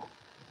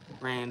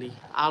 Randy.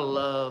 I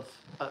love,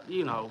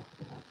 you know,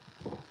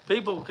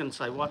 people can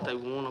say what they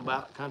want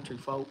about country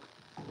folk,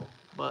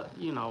 but,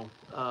 you know,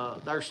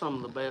 they're some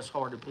of the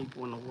best-hearted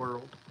people in the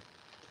world.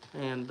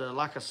 And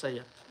like I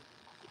said,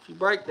 if you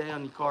break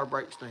down, your car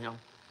breaks down,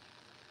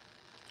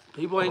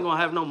 people ain't going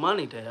to have no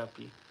money to help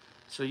you.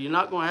 So you're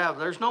not going to have,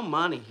 there's no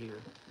money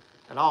here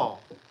at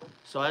all.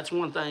 So that's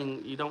one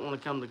thing you don't want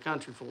to come to the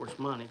country for is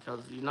money, because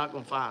you're not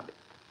going to find it.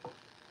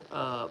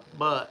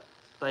 But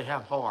they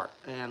have heart.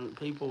 And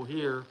people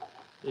here,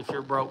 if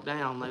you're broke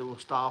down, they will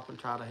stop and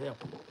try to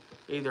help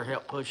you. Either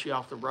help push you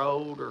off the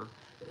road or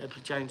help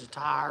you change a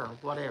tire or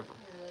whatever.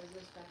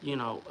 You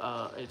know,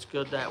 it's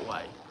good that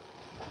way.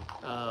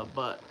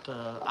 But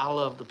I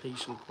love the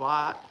peace and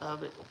quiet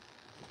of it.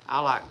 I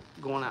like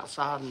going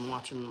outside and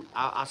watching.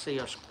 I see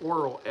a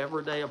squirrel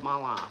every day of my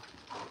life.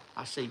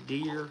 I see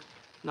deer,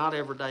 not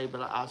every day,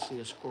 but I see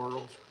a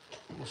squirrels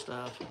and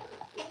stuff.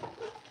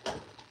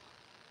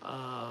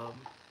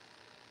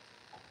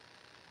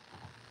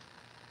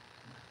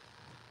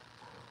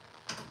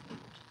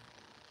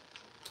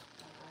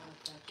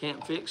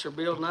 Can't fix or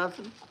build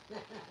nothing?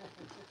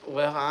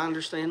 Well, I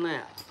understand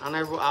that.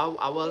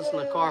 I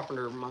wasn't a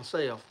carpenter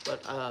myself,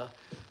 but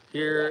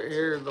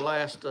here the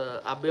last,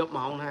 I built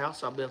my own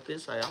house. I built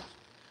this house,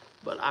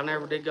 but I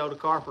never did go to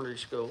carpentry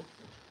school.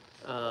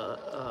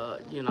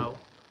 You know,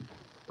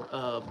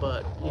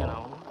 but you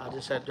know, I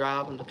just had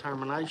drive and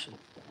determination,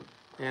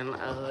 and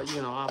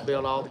you know, I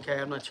built all the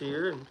cabinets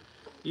here, and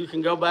you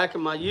can go back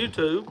in my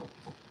YouTube.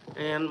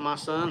 And my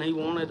son, he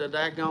wanted a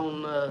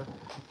daggone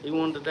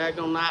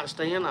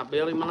nightstand. I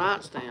built him a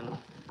nightstand.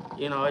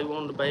 You know, he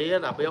wanted a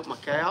bed. I built my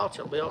couch.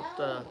 I built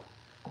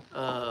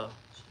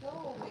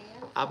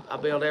I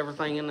built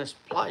everything in this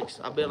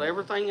place. I built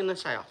everything in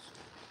this house.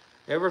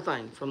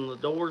 Everything from the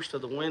doors to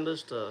the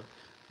windows to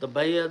the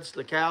beds,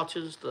 the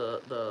couches,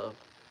 the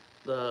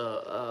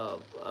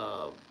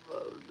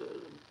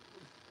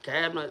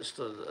cabinets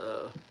to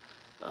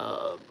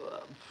the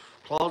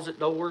closet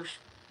doors.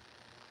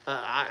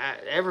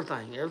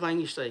 Everything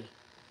you see.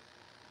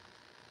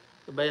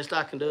 The best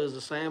I can do is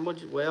a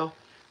sandwich. Well,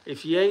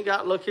 if you ain't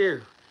got, look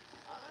here.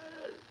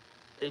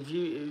 If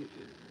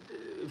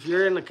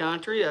you're in the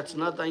country, that's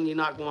another thing you're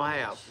not going to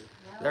have.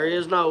 There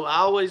is no. I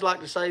always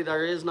like to say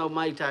there is no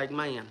Maytag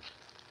man.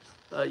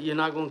 You're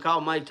not going to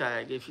call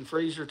Maytag. If your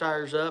freezer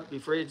tires up, your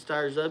fridge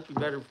tires up, you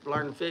better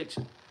learn to fix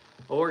it,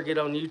 or get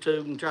on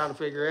YouTube and try to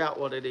figure out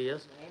what it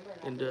is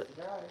and do it.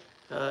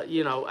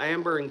 You know,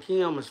 Amber and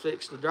Kim has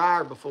fixed the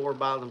dryer before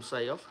by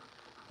themselves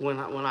when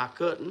I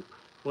couldn't,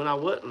 when I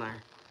wasn't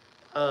there.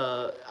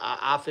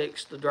 I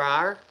fixed the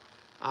dryer.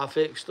 I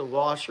fixed the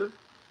washer.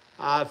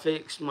 I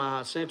fixed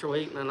my central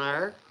heating and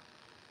air.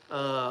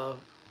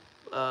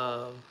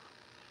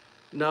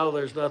 No,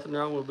 there's nothing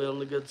wrong with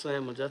building a good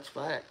sandwich. That's a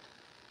fact.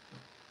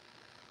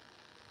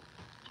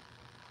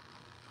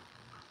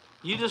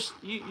 You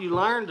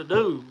learn to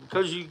do,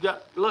 because you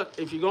got, look,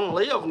 if you're going to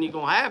live and you're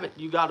going to have it,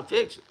 you got to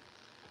fix it.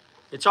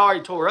 It's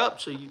already tore up,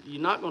 so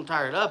you're not going to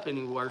tear it up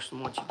any worse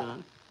than what you've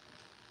done,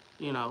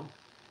 you know.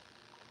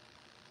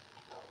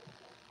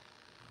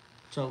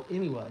 So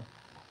anyway,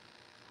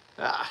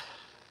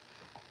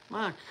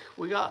 Mike,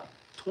 we got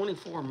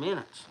 24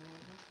 minutes.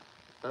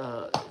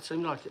 It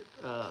seemed like it,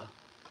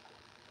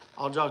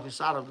 all joking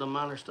aside of the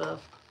minor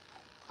stuff,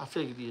 I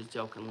figured you was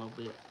joking a little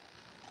bit.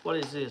 What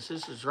is this?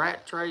 This is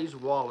Rat Trays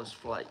Wallace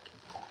Flake.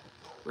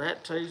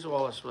 Rat Trays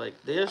Wallace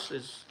Flake. This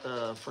is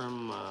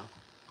from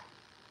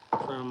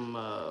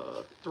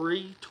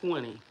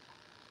 320,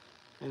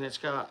 and it's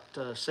got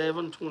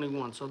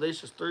 721. So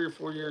this is 3 or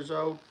 4 years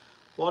old.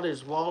 What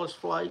is Wallace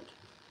Flake?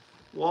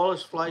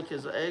 Wallace Flake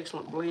is an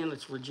excellent blend.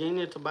 It's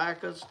Virginia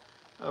tobaccos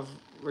of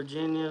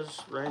Virginia's,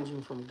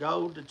 ranging from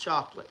gold to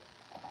chocolate.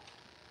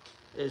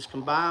 is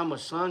combined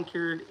with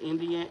sun-cured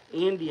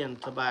Indian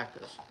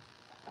tobaccos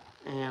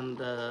and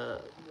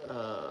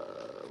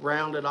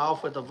rounded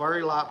off with a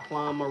very light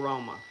plum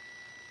aroma.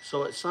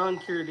 So it's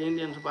sun-cured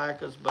Indian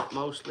tobaccos, but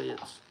mostly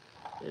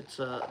it's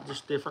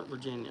just different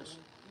Virginias.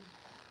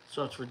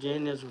 So it's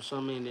Virginias with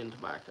some Indian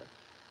tobacco.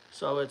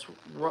 So it's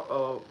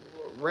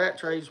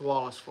Rattray's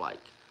Wallace Flake.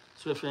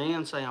 So if you're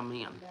in, say I'm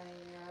in.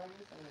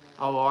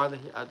 Oh, are they?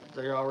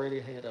 They're already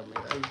ahead of me.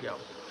 There you go.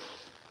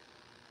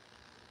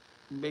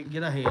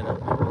 Get ahead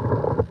of me.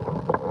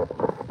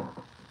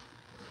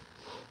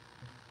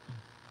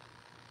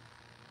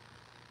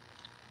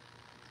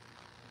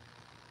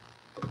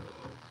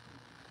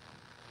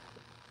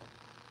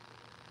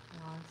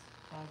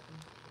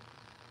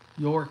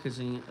 York is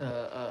in,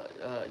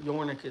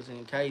 Yornik is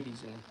in,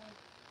 Katie's in.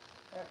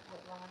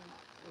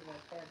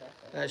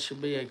 That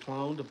should be a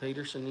clone to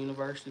Peterson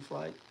University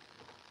Flake.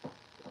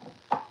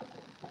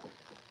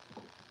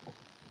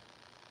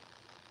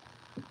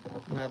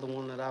 Another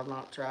one that I've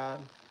not tried.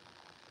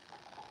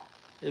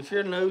 If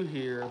you're new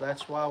here,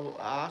 that's why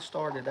I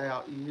started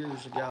out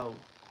years ago,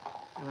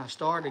 and I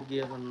started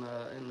giving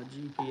in the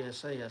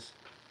GPSS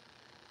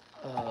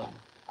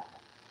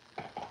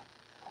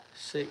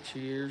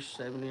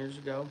 7 years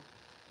ago.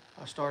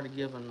 I started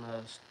giving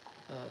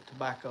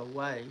tobacco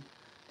away,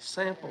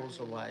 samples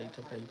away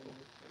to people,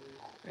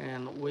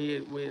 and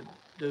we'd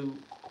do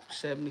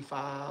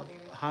 75,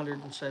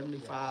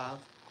 175,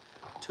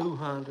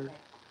 200.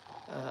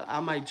 I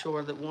made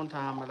sure that one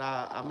time that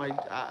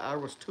I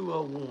was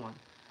 201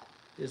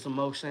 is the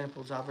most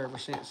samples I've ever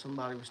sent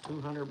somebody, was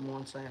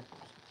 201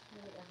 samples.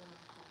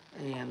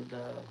 And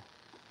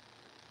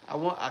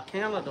I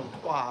counted them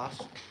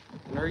twice,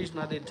 and the reason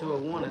I did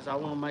 201 is I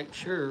want to make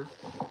sure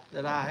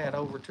that I had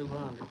over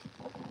 200.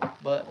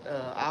 But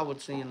I would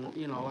send,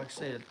 you know, like I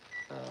said,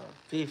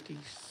 50,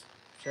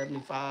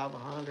 75,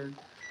 100,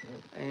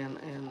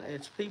 and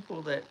it's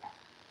people that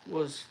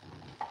was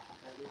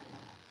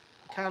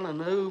kind of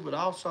new, but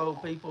also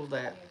people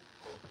that,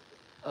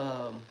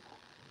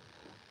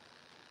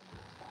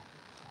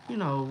 you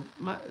know,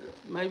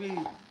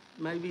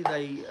 maybe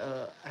they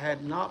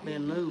had not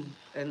been new,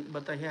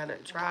 but they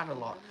hadn't tried a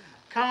lot.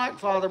 Kind of like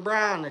Father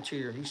Brian that's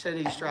here. He said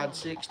he's tried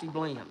 60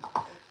 blends.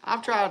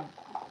 I've tried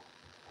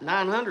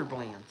 900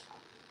 blends,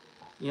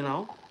 you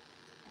know.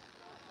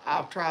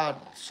 I've tried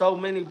so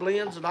many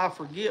blends that I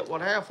forget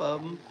what half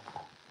of them,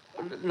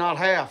 not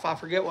half, I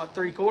forget what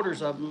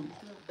 3/4 of them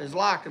is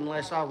like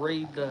unless I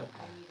read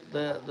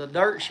the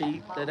dirt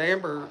sheet that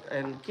Amber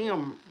and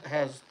Kim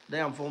has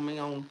down for me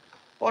on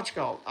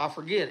I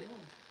forget it.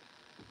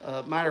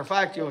 Matter of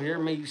fact, you'll hear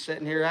me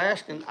sitting here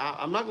asking.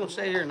 I'm not going to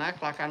sit here and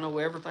act like I know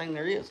everything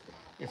there is.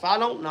 If I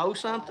don't know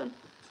something,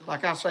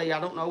 like I say, I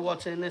don't know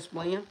what's in this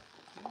blend,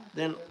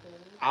 then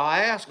I'll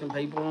ask, and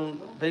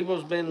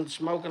people's been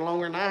smoking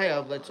longer than I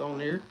have that's on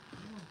here.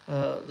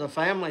 The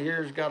family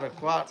here has got a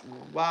quite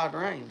wide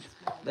range.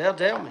 They'll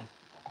tell me.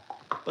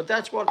 But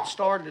that's what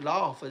started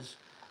off is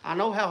I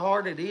know how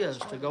hard it is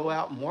to go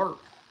out and work.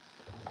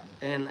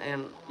 And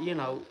you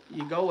know,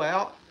 you go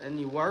out and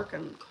you work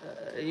and,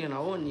 you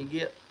know, and you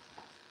get,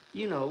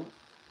 you know,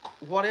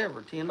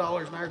 whatever, $10 an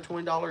hour,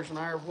 $20 an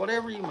hour,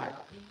 whatever you make.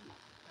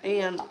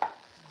 And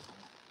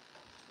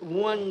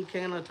one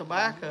can of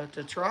tobacco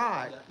to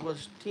try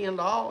was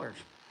 $10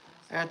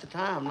 at the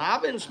time. Now,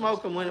 I've been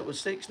smoking when it was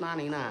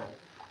 $6.99.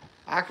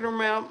 I can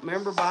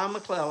remember buying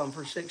McClellan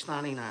for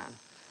 $6.99.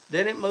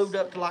 Then it moved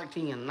up to like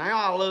 10. Now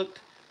I looked,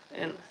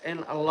 and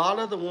a lot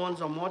of the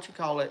ones on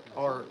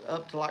are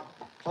up to like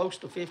close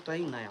to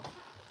 15 now.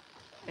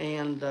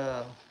 And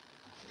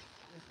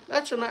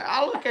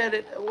I look at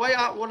it,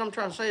 what I'm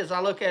trying to say is I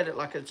look at it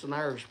like it's an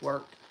hour's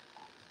work.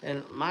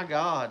 And my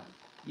God,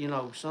 you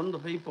know, some of the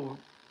people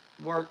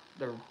work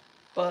their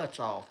butts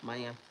off,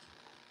 man.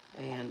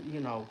 And, you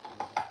know,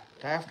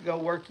 to have to go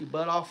work your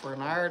butt off for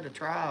an hour to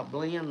try a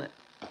blend that,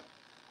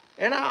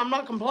 and I'm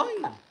not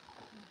complaining.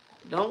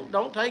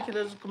 Don't take it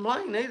as a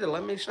complaint either.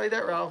 Let me say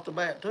that right off the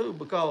bat too,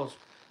 because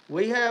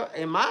we have,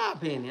 in my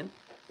opinion,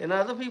 and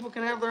other people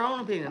can have their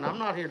own opinion. I'm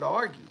not here to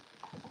argue.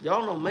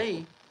 Y'all know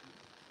me.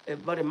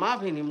 But in my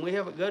opinion, we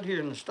have it good here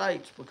in the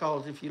States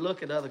because if you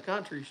look at other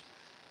countries,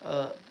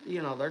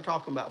 you know, they're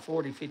talking about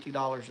 $40,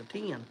 $50 a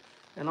 10,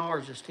 and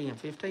ours is $10,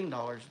 $15 a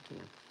 10.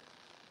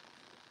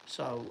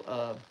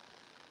 So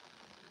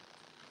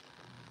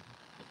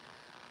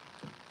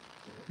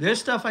this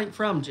stuff ain't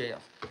from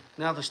Jeff.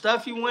 Now the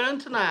stuff you went in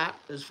tonight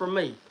is from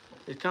me.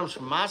 It comes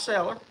from my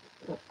cellar.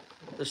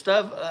 The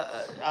stuff,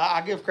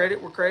 I give credit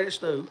where credit's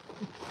due,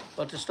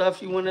 but the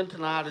stuff you went in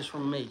tonight is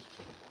from me.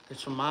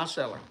 It's from my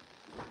cellar.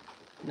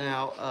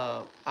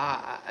 Now,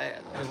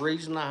 the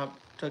reason I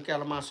took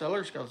out of my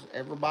cellar is because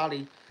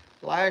everybody,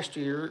 last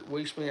year,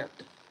 we spent,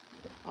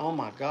 oh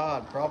my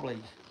God,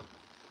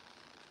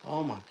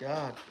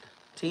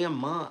 10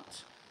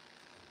 months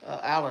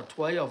out of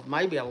 12,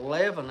 maybe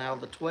 11 out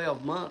of the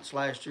 12 months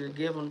last year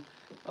giving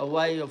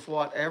away of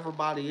what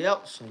everybody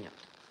else sent.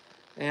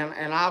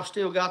 And I've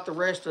still got the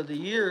rest of the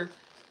year.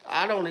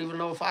 I don't even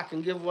know if I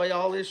can give away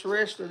all this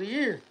rest of the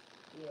year.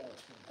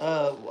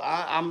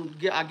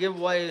 I give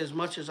away as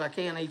much as I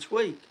can each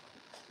week,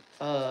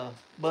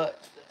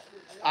 but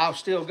I've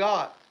still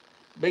got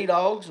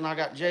B-Dogs, and I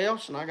got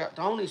Jeffs, and I got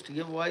Tony's to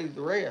give away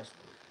the rest.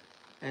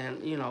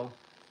 And, you know,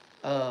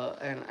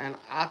 and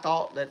I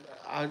thought that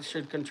I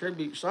should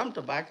contribute some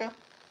tobacco,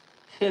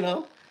 you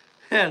know,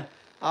 and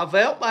I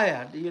felt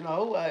bad, you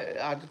know,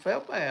 I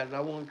felt bad, and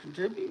I wanted to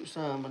contribute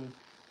some, and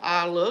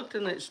I looked,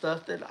 and it's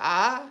stuff that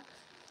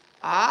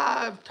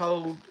I've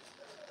told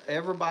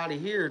everybody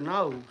here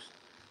knows.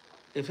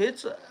 If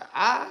it's,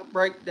 I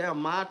break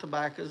down my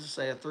tobaccos,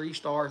 say a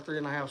 3-star,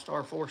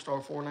 3.5-star, 4-star,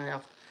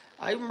 4.5.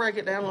 I even break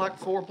it down like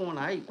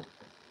 4.8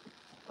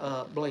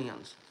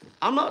 blends.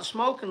 I'm not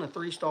smoking a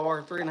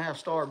 3-star,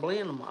 3.5-star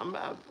blend.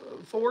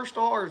 4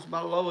 stars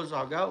about as low as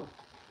I'll go.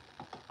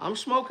 I'm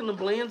smoking the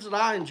blends that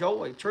I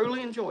enjoy,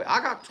 truly enjoy. I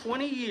got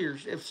 20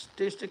 years if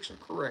statistics are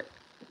correct.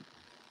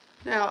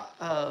 Now,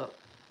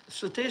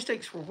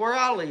 statistics for where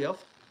I live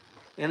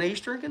in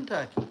eastern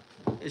Kentucky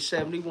is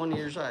 71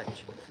 years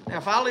age. Now,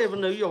 if I live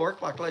in New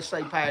York, like let's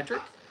say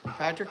Patrick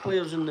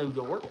lives in New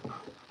York,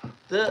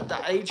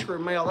 the age for a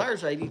male there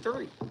is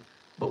 83.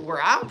 But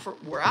where I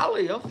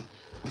live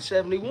is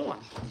 71.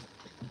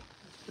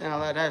 Now,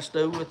 that has to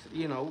do with,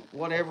 you know,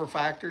 whatever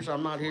factors.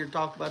 I'm not here to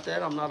talk about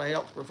that. I'm not a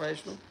health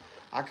professional.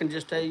 I can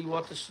just tell you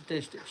what the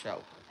statistics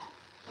show.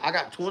 I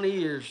got 20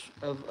 years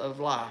of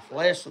life,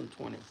 less than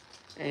 20.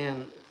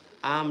 And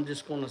I'm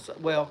just going to say,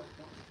 well,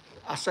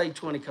 I say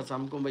 20 because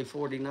I'm going to be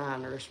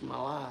 49 the rest of my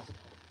life.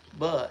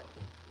 But,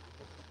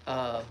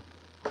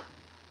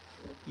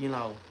 you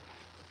know,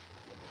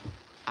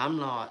 I'm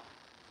not.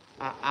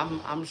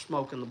 I'm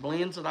smoking the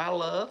blends that I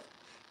love,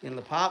 and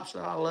the pipes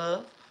that I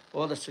love,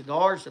 or the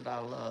cigars that I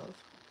love,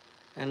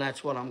 and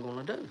that's what I'm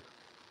going to do.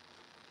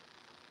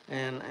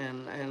 And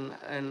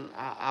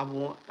I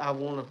want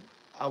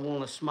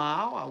to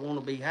smile. I want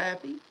to be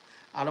happy.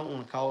 I don't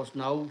want to cause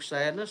no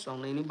sadness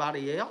on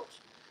anybody else.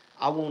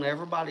 I want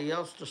everybody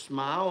else to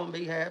smile and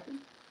be happy.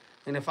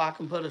 And if I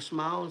can put a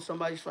smile on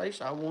somebody's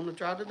face, I want to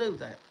try to do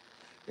that.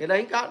 It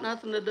ain't got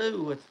nothing to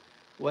do with,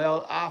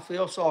 well, I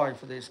feel sorry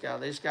for this guy.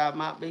 This guy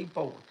might be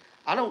poor.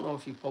 I don't know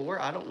if he's poor.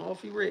 I don't know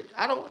if he's rich.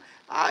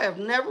 I have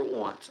never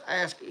once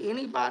asked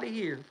anybody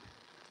here,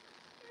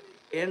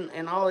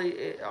 and all,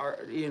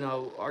 you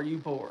know, are you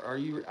poor?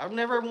 I've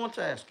never once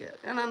asked that.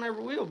 And I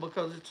never will,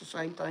 because it's the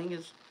same thing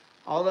as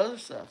all the other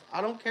stuff.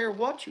 I don't care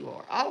what you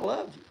are. I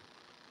love you.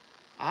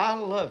 I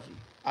love you.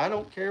 I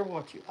don't care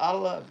what you, I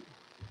love you.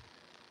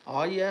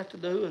 All you have to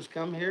do is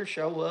come here,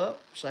 show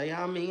up, say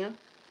I'm in,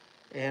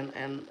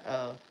 and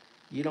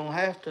you don't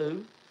have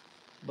to,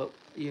 but,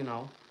 you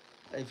know,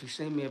 if you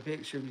send me a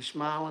picture of you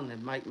smiling,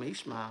 it'd make me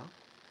smile.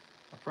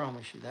 I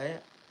promise you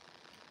that.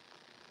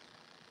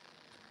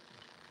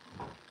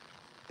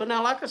 But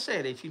now, like I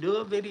said, if you do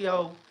a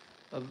video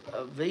of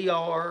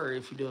VR, or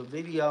if you do a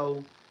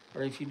video,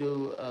 or if you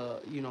do,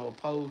 you know, a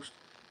post,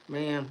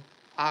 man,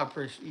 I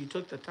appreciate you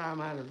took the time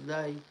out of the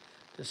day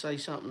to say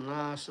something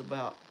nice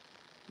about,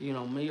 you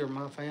know, me or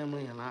my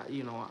family, and I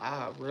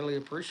really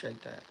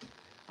appreciate that.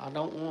 I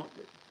don't want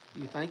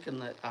you thinking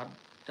that I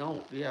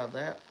don't. Yeah,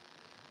 that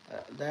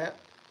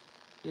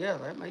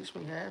makes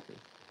me happy.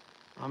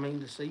 I mean,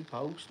 to see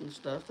posts and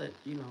stuff that,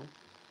 you know,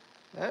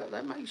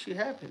 that makes you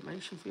happy. It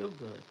makes you feel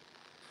good,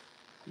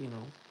 you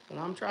know. But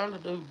I'm trying to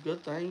do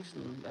good things,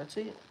 and that's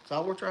it. That's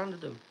all we're trying to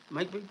do.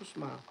 Make people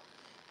smile.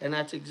 And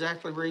that's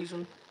exactly the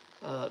reason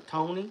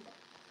Tony,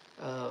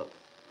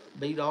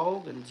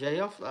 B-Dog, and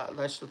Jeff,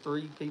 that's the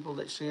 3 people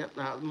that sent.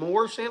 Now,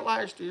 more sent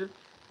last year.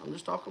 I'm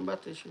just talking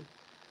about this year.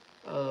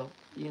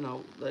 You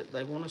know,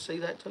 they want to see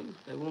that too.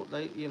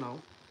 You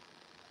know,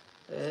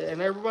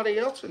 and everybody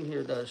else in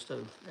here does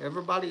too.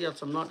 Everybody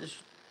else. I'm not just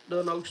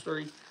doing those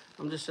 3.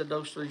 I'm just said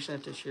those 3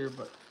 sent this year,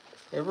 but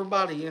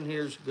everybody in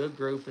here is a good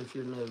group if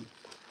you're new.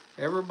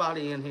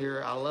 Everybody in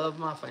here, I love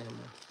my family,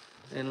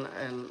 and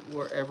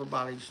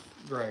everybody's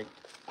great.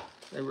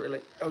 They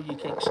really. Oh, you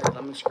can't see it.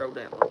 Let me scroll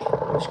down.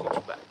 Let me scoot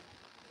you back.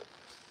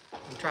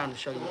 I'm trying to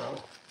show you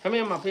those. How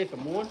many am I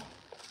picking? 1?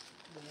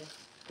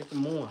 Pick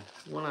them 1.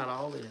 1 out of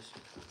all this.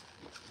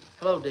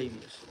 Hello,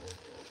 Devious.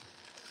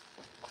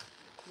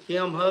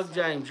 Kim, hug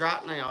James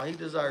right now. He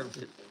deserves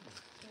it.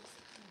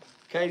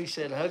 Katie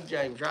said, hug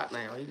James right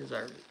now. He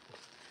deserves it.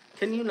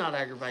 Can you not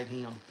aggravate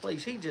him?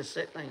 Please, he just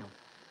sit down.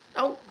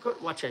 Don't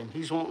watch him.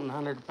 He's wanting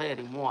Hunter to pet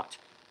him. Watch.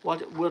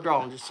 We'll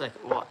draw in just a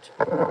second. Watch.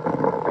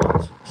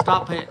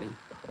 Stop petting him.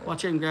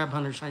 Watch him grab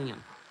Hunter's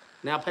hand.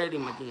 Now pet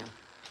him again.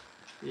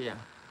 Yeah.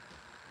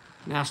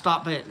 Now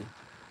stop petting him.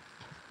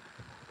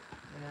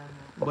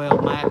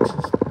 Well, Max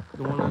is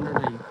going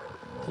underneath.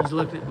 He's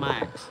looking at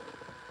Max.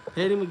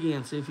 Pet him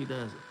again, see if he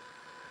does it.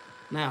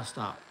 Now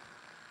stop.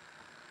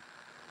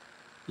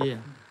 Yeah.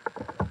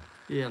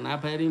 Yeah, now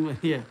pet him.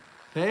 Yeah.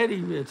 Pet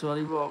him. That's what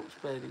he wants.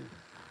 Pet him.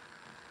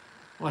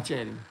 Watch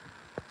at him.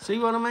 See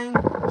what I mean?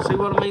 See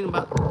what I mean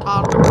about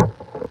toddler?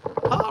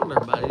 Toddler,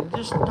 buddy.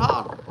 Just a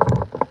toddler.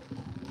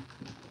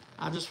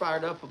 I just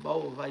fired up a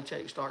bowl of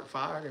HH Start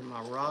Fire in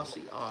my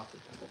Rossi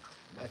office.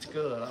 That's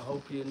good. I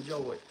hope you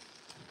enjoy it.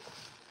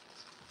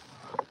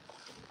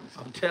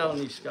 I'm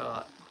telling you,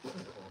 Scott,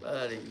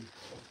 buddy.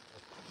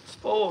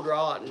 Spoiled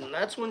rotten.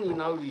 That's when you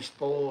know you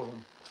spoiled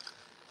them.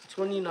 That's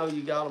when you know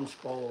you got them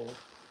spoiled.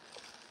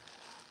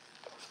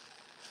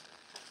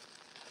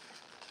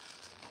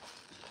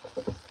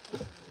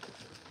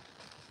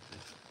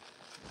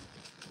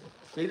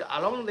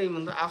 I don't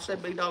even. I've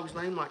said B-Dog's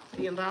name like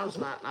 10 times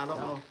tonight, and I don't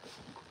know.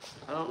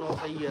 I don't know if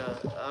he.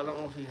 I don't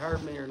know if he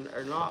heard me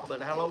or not.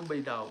 But hello,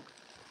 B-Dog.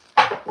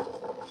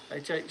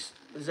 Hey,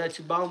 is that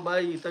your bone,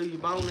 babe? You threw your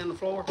bone in the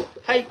floor?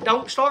 Hey,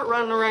 don't start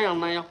running around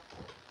now.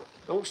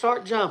 Don't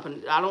start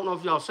jumping. I don't know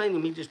if y'all seen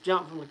him. He just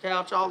jumped from the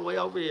couch all the way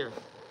over here.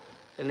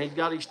 And he's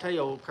got his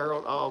tail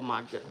curled. Oh,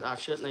 my God. I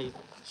shouldn't even.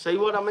 See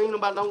what I mean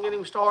about don't get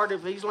him started?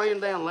 If he's laying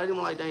down, let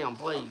him lay down,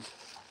 please.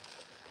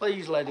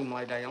 Please let him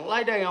lay down.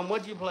 Lay down,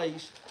 would you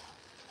please?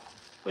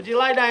 Would you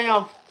lay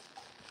down?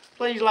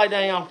 Please lay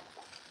down.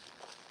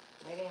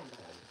 Lay down.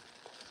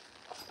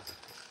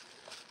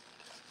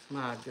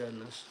 My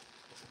goodness.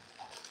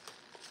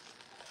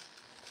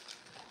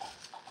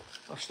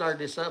 I stirred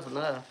this up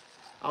enough.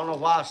 I don't know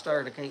why I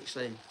stirred, I can't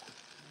see.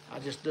 I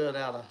just do it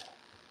out of,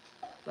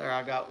 there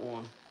I got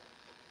one.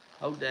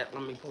 Hold that,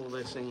 let me pull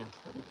this in.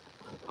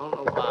 I don't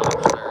know why I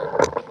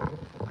stirred.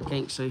 I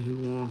can't see who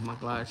won with my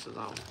glasses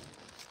on.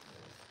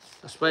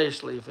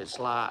 Especially if it's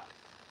light.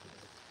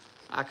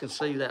 I can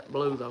see that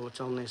blue though, it's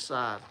on this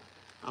side.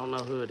 I don't know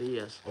who it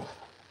is.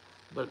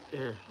 But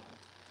here.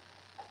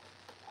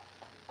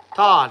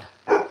 Todd.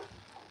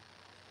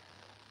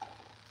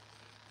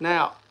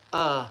 Now,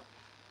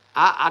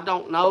 I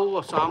don't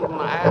know, so I'm going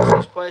to ask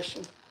this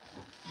question.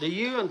 Do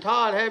you and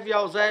Todd have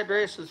y'all's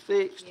addresses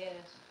fixed? Yes.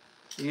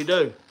 You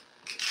do?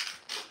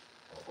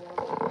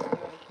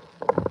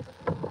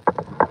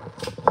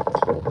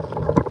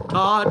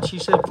 Todd, she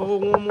said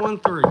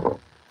 4113.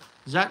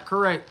 Is that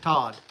correct,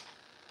 Todd?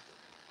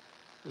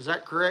 Is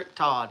that correct,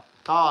 Todd?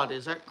 Todd,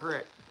 is that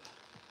correct?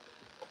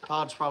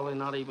 Todd's probably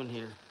not even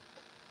here.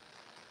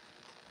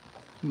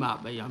 He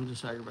might be. I'm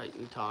just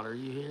aggravating you, Todd. Are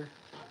you here?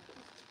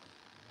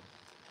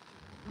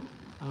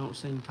 I don't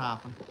see him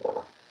typing.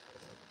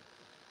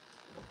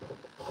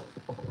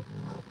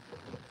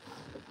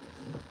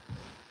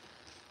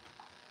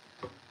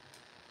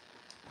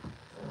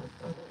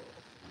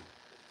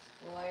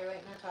 While you're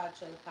waiting on Todd,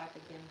 show the pipe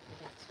again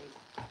for next week.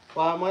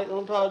 Well, I'm waiting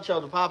on Todd to show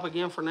the pipe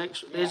again for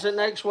next. Yes. Is it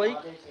next week?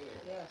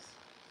 Yes.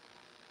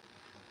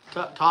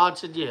 Todd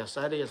said yes.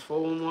 That is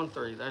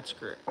 4113. That's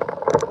correct.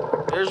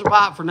 There's a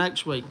pipe for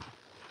next week.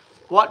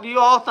 What do you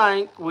all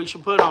think we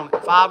should put on it?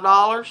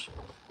 $5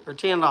 or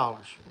 $10?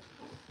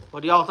 What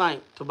do y'all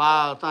think to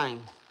buy a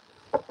thing?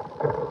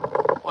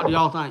 What do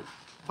y'all think?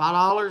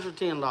 $5 or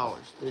 $10?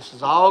 This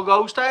is all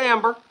goes to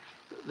Amber.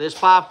 This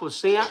pipe was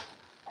sent.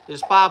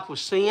 This pipe was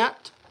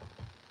sent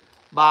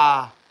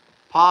by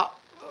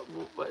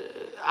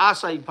I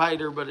say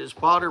Pater, but it's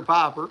Potter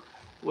Piper,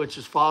 which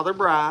is Father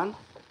Brian,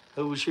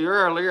 who was here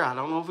earlier. I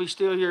don't know if he's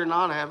still here or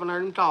not. I haven't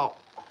heard him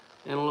talk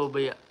in a little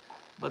bit.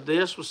 But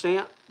this was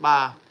sent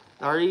by,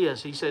 there he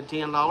is. He said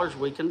 $10.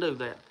 We can do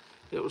that.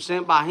 It was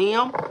sent by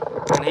him,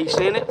 and he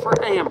sent it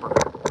for Amber.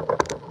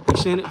 He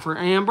sent it for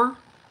Amber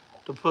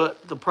to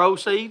put the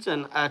proceeds,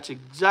 and that's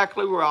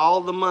exactly where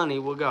all the money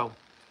will go.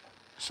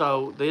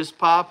 So this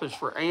pipe is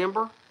for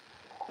Amber.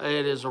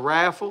 It is a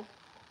raffle.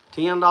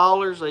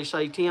 $10. They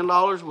say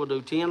 $10. We'll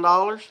do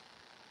 $10.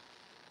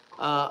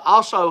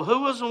 Also,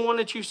 who was the one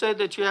that you said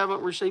that you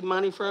haven't received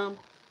money from?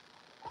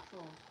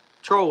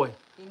 Troy.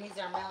 He needs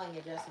our mailing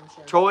address, I'm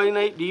sure.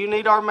 Troy, do you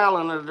need our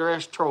mailing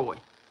address, Troy?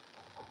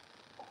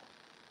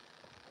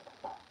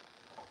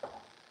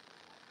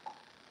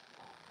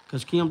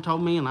 Because Kim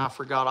told me and I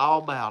forgot all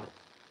about it.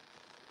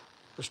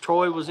 Because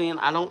Troy was in,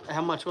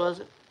 how much was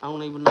it? I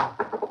don't even know.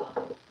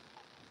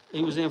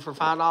 He was in for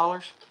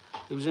 $5?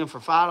 He was in for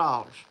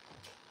 $5.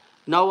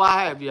 No,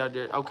 I have you out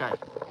there. Okay.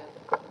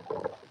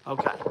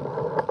 Okay.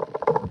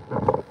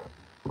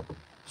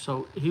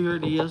 So here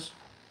it is.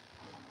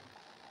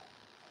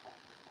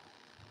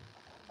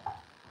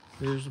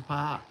 Here's the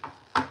pipe.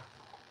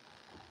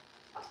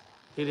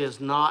 It is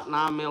not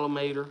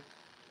 9mm.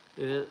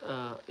 It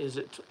is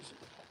it?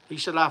 He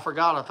said I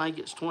forgot. I think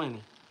it's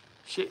 20.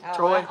 Shit,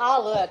 Troy.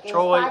 I'll look.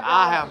 Troy,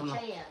 I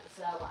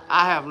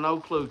have no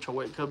clue.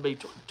 Troy, it could be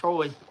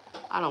Troy.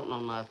 I don't know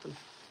nothing.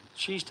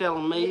 She's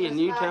telling me, and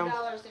you tell me.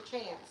 $5 a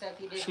chance. So if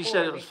you did She 4,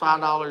 said it was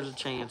 $5 a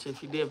chance.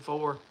 If you did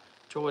 4,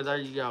 Troy, there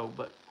you go.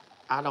 But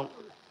I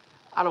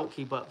don't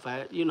keep up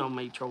fat. You know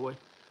me, Troy.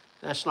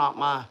 That's not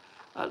my.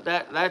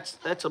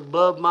 That's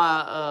above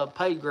my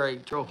pay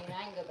grade, Troy. I mean,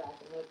 I can go back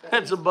and look.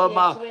 That's above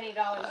my.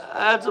 $20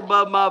 That's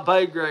above my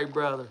pay grade,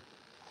 brother.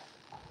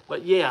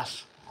 But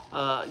yes,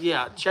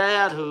 yeah,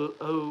 Chad, who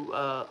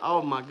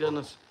oh my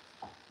goodness,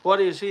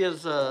 what is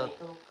his?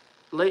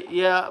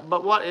 Yeah,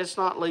 but what? It's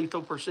not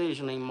Lethal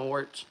Precision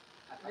anymore. It's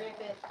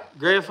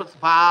Griffith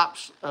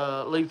Pipes,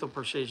 Lethal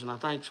Precision. I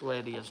think that's what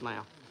it is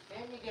now.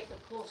 Then you get the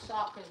cool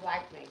sock his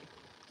wife made.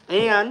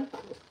 And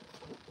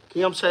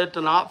Kim said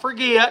to not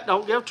forget,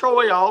 don't give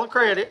Troy all the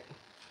credit.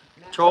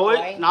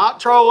 Not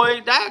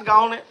Troy.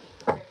 Daggone it.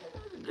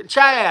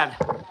 Chad.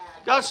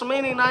 Got so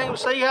many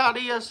names. See how it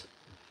is?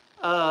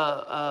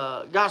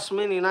 Got so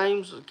many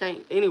names.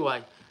 Can't.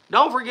 Anyway,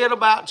 don't forget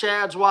about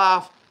Chad's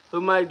wife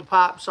who made the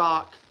pipe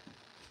sock.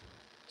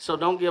 So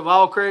don't give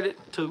all credit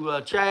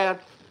to Chad.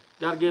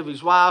 Got to give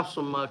his wife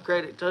some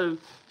credit too.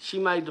 She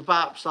made the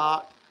pipe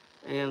sock,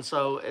 and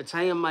so it's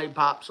handmade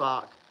pipe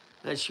sock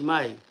that she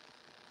made.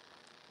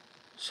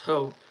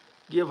 So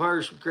give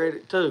her some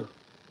credit too.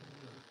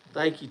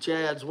 Thank you,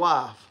 Chad's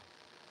wife,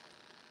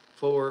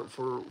 for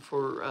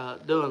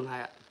doing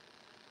that.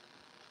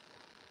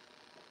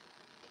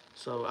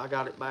 So I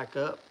got it back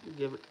up.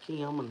 Give it to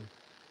Kim, and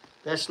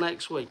that's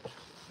next week.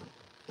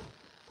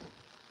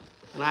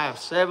 And I have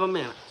 7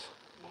 minutes.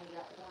 And you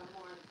got one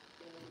more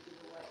thing to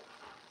give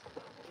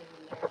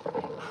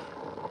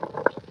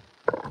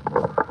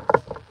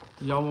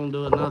away. Y'all want to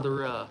do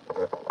another?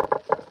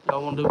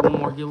 Y'all want to do one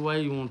more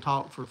giveaway? You want to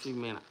talk for a few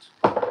minutes?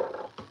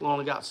 We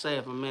only got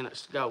 7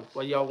 minutes to go.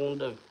 What y'all want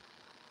to do?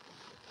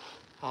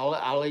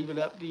 I'll leave it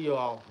up to you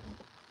all.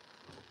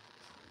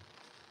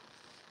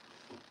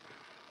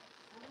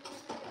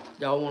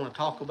 Y'all want to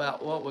talk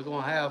about what we're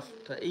going to have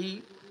to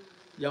eat?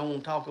 Y'all want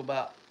to talk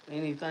about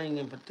anything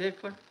in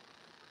particular?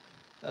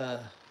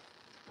 Or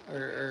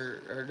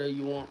do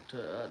you want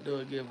to do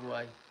a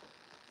giveaway?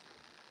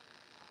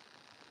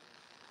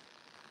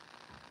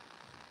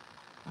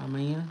 I'm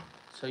in.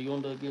 So you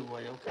want to do a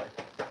giveaway? Okay.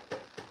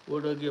 We'll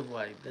do a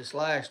giveaway. This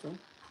last one,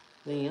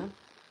 then,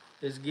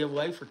 is a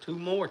giveaway for 2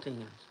 more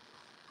tins.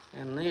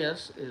 And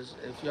this is,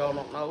 if y'all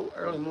don't know,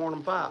 Early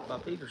Morning Pipe by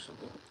Peterson.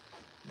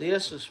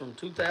 This is from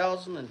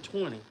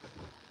 2020.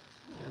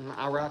 And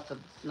I write the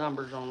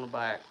numbers on the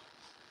back.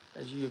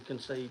 As you can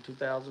see,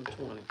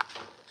 2020.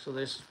 So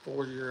this is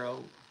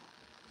 4-year-old.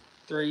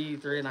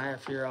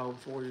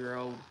 3.5-year-old,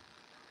 4-year-old.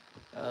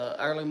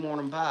 Early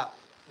Morning Pipe.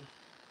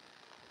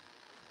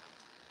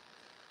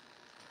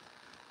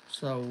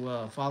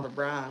 So Father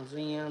Brian's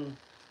in.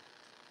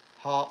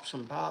 Hops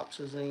and Pops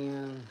is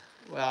in.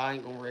 Well, I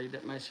ain't going to read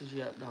that message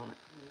yet, don't it?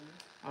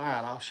 All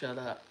right, I'll shut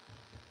up.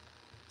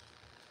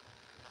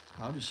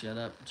 I'll just shut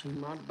up and chew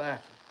my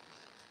tobacco.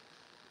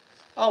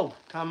 Oh,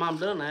 time I'm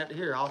done that,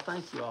 here, I'll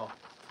thank you all.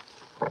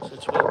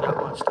 Since we ain't got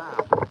much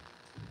time.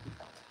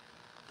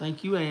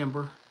 Thank you,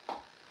 Amber.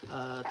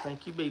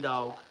 Thank you,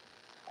 B-Dog.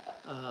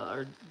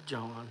 Or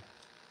John.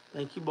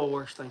 Thank you,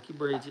 Boris. Thank you,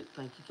 Bridget.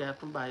 Thank you,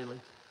 Captain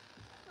Bailey.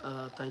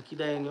 Thank you,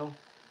 Daniel.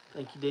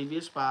 Thank you,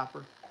 Devious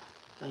Piper.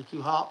 Thank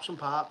you, Hops and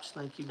Pops.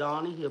 Thank you,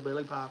 Donnie,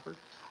 Hillbilly Piper.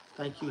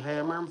 Thank you,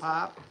 Hammer and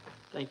Pipe.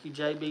 Thank you,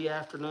 JB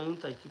Afternoon.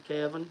 Thank you,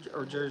 Kevin,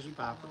 or Jersey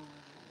Piper.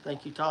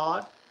 Thank you,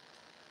 Todd.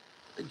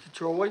 Thank you,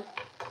 Troy.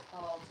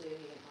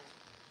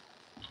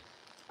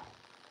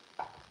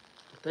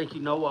 Thank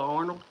you, Noah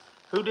Arnold.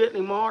 Who didn't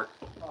he mark?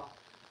 Paul.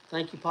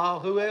 Thank you, Paul.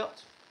 Who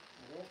else?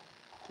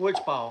 Which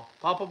Paul?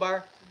 Papa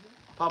Bear?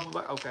 Papa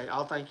Bear? Okay,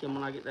 I'll thank him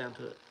when I get down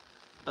to it.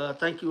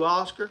 Thank you,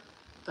 Oscar.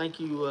 Thank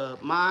you,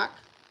 Mike,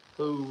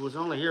 who was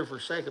only here for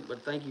a second,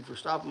 but thank you for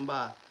stopping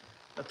by.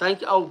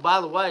 Thank you. Oh, by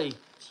the way,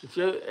 if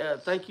you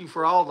thank you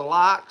for all the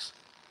likes.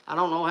 I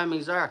don't know how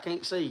many's there. I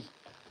can't see,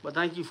 but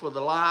thank you for the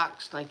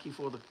likes. Thank you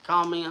for the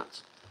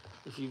comments.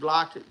 If you've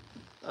liked it,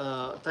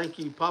 thank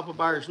you, Papa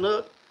Bear's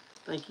Nook.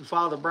 Thank you,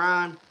 Father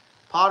Brian.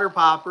 Potter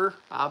Piper.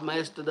 I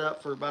messed it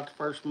up for about the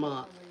first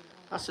month.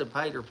 I said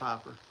Pater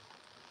Piper,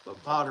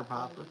 but Potter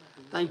Piper.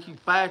 Thank you,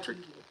 Patrick.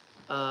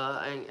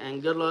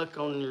 And good luck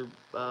on your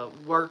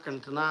working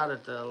tonight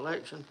at the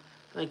election.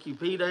 Thank you,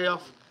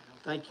 P-Delf.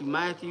 Thank you,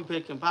 Matthew,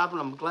 picking piping.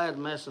 I'm glad the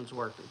messing's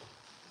working.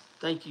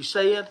 Thank you,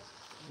 Sid.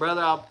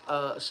 Brother,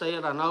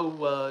 Sid, I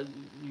know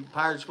you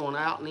pirates going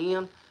out and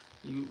in.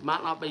 You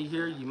might not be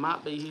here. You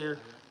might be here.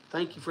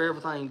 Thank you for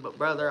everything. But,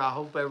 brother, I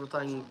hope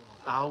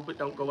it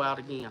don't go out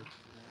again.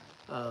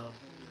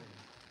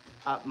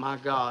 My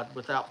God,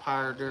 without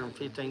power during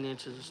 15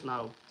 inches of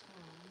snow.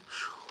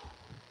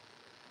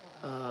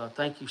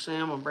 Thank you,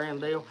 Sam and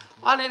Brandale.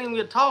 I didn't even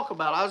get to talk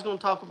about it. I was going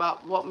to talk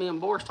about what me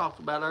and Boris talked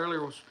about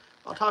earlier.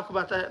 I'll talk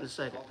about that in a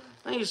second.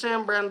 Thank you,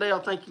 Sam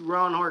Brandale. Thank you,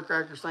 Ron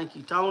Hardcrackers. Thank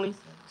you, Tony.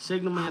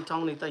 Signal Man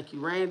Tony. Thank you,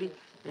 Randy.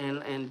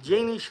 And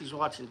Jeannie, she's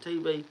watching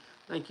TV.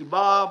 Thank you,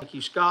 Bob. Thank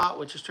you, Scott,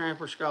 which is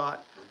Tramper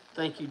Scott.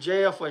 Thank you,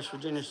 Jeff, West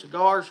Virginia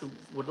Cigars, who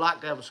would like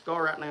to have a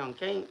cigar right now and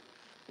can't.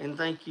 And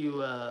thank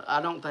you,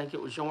 I don't think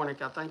it was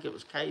Jornick. I think it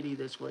was Katie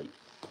this week.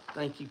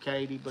 Thank you,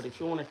 Katie. But if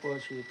Jornick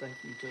was here, thank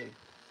you, too.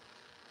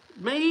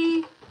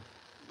 Me,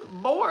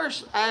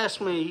 Boris asked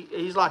me,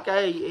 he's like,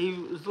 hey, he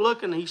was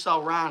looking, he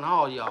saw Ryan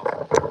Hall, y'all.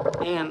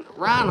 And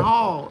Ryan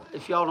Hall,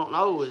 if y'all don't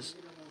know,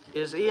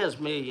 he has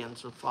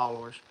millions of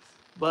followers.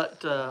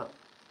 But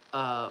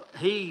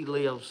he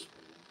lives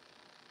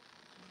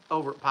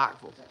over at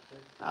Pikeville.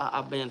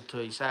 I've been to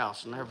his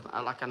house and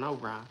everything, like I know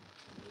Ryan.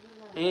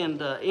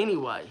 And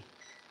anyway,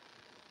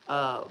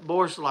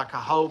 Boris is like, I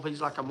hope,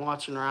 he's like, I'm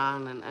watching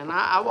Ryan, and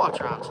I watch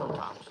Ryan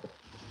sometimes.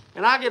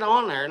 And I get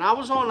on there, and I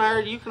was on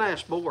there, you can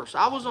ask Boris,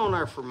 I was on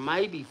there for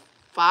maybe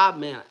 5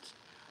 minutes.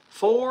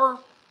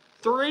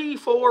 3,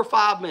 4,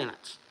 5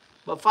 minutes.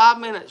 But 5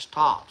 minutes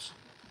tops.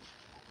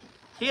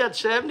 He had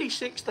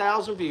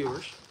 76,000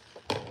 viewers.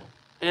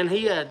 and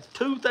he had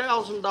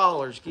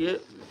 $2,000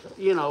 get,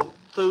 you know,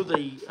 through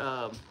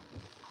the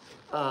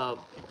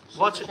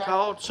what's it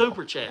called?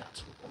 Super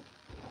chats.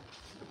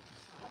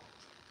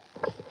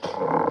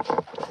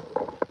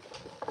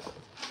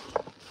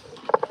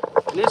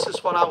 And this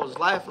is what I was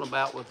laughing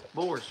about with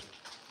Boris.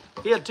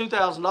 He had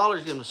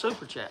 $2,000 in the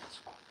super chats.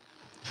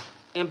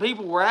 And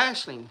people were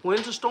asking him,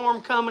 when's the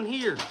storm coming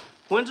here?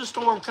 When's the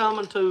storm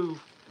coming to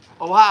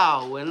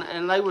Ohio?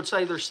 And they would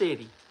say their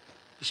city.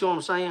 You see what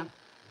I'm saying?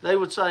 They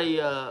would say,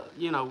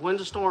 you know, when's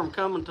the storm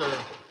coming to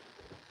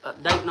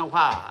Dayton,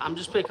 Ohio? I'm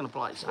just picking a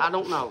place. I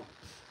don't know.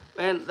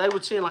 And they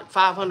would send like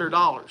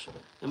 $500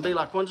 and be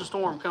like, when's the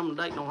storm coming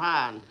to Dayton,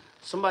 Ohio? And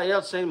somebody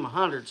else sent him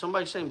 100.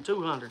 Somebody sent him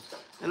 200.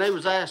 And they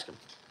was asking.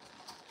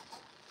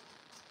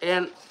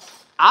 And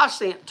I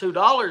sent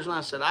 $2 and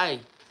I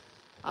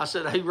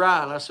said, hey,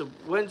 Ryan, I said,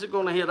 when's it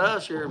going to hit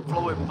us here in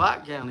Floyd and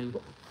Pike County?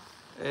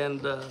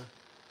 And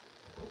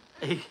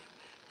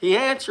he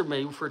answered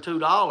me for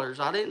 $2.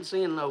 I didn't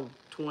send no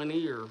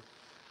 20 or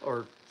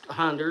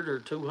 100 or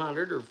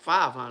 200 or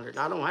 500.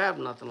 I don't have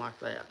nothing like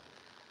that.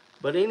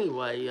 But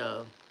anyway,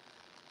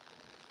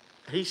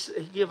 he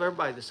gave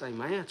everybody the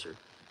same answer.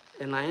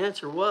 And the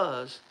answer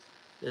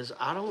is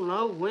I don't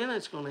know when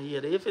it's going to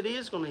hit, if it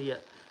is going to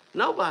hit.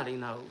 Nobody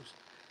knows.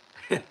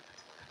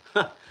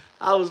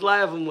 I was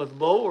laughing with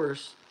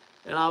Boris,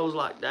 and I was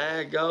like,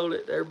 daggone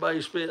it,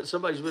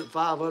 somebody spent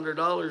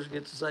 $500 to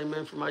get the same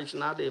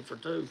information I did for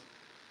 $2.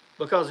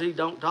 Because he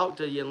don't talk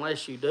to you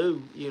unless you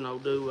do,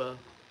 a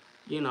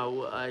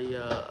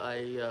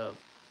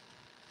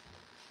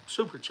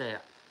super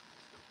chat.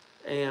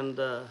 And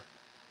I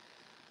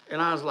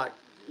was like,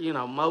 you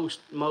know, most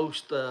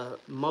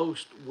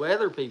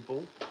weather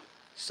people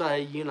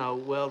say, you know,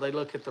 well, they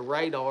look at the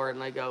radar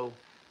and they go,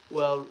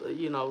 well,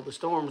 you know, the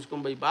storm is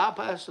going to be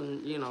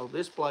bypassing, you know,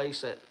 this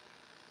place at,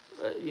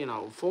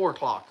 4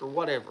 o'clock or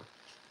whatever,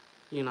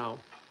 you know.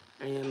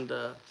 And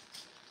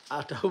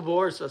I told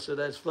Boris, I said,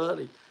 that's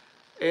funny.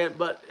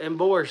 And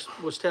Boris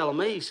was telling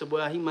me, he said,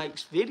 well, he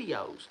makes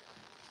videos,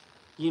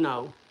 you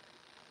know.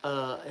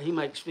 He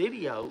makes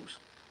videos,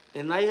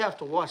 and they have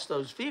to watch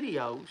those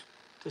videos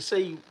to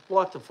see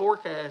what the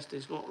forecast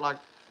is going, like,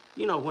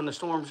 you know, when the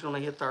storm's going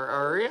to hit their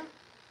area.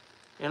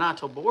 And I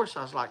told Boris,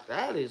 I was like,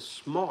 that is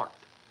smart.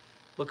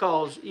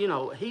 Because, you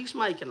know, he's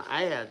making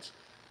ads,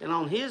 and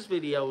on his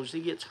videos,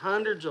 he gets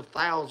hundreds of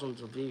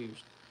thousands of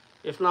views,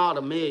 if not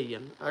a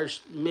million.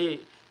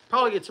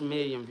 Probably gets 1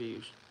 million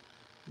views.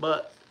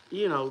 But,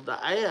 you know, the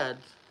ad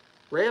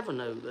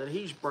revenue that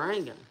he's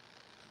bringing,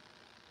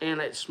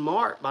 and it's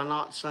smart by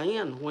not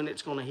saying when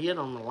it's going to hit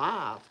on the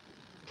live,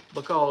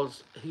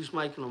 because he's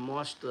making them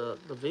watch the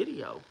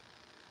video.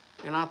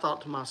 And I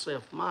thought to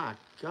myself, my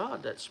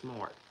God, that's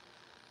smart,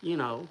 you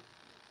know.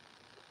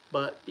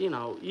 But, you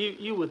know,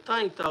 you would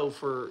think, though,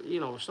 for, you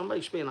know, if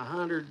somebody spent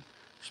 $100,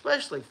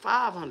 especially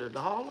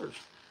 $500,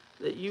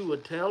 that you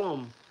would tell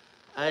them,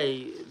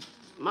 hey,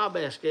 my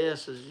best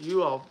guess is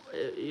you all,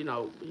 you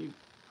know,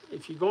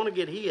 if you're going to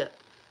get hit,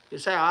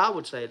 it's how I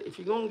would say it. If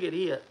you're going to get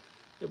hit,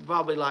 it'd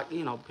probably like,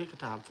 you know, pick a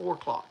time, 4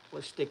 o'clock.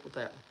 Let's stick with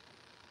that one.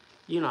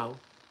 You know,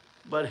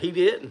 but he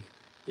didn't.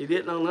 He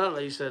didn't know none of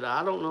it. He said,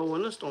 I don't know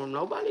when the storm,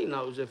 nobody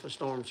knows if a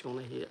storm's going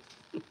to hit.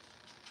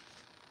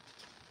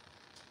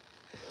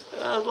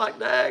 I was like,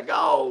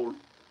 daggone.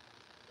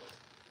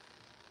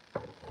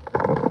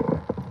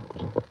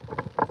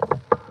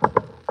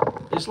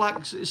 It's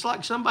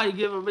like somebody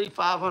giving me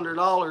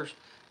 $500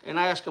 and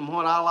ask them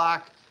what I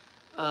like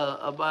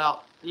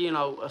about, you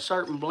know, a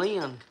certain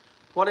blend,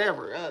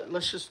 whatever.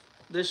 Let's just,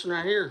 this one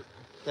right here,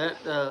 that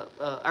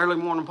early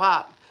morning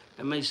pipe,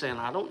 and me saying,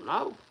 I don't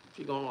know if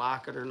you're going to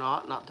like it or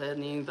not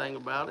telling you anything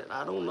about it.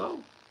 I don't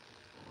know,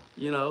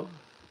 you know.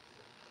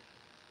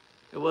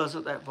 It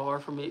wasn't that far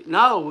from me.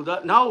 No,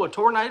 a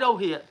tornado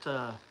hit.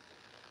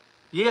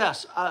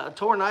 Yes, a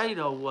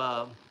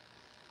tornado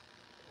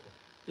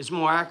is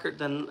more accurate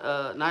than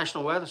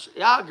National Weather.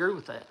 Yeah, I agree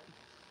with that.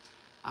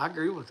 I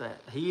agree with that.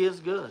 He is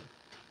good.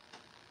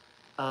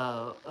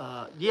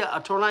 Yeah,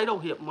 a tornado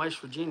hit in West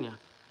Virginia.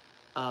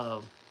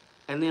 And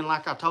then,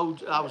 like I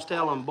was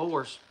telling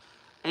Boris,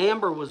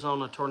 Amber was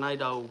on a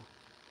tornado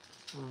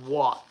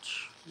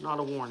watch,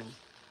 not a warning.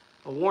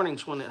 A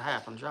warning's when it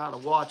happens, right? A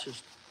watch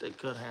is it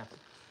could happen.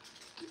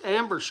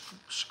 Amber's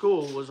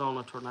school was on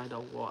a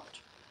tornado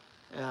watch,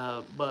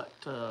 but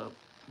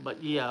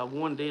yeah,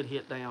 one did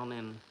hit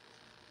down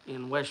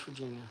in West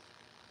Virginia.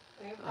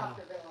 And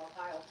Proctorville,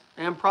 Ohio.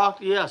 And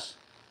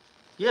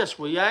yes,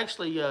 we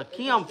actually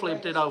Kim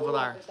flipped it over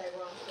there.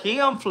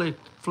 Kim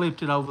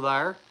flipped it over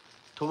there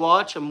to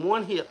watch, and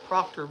one hit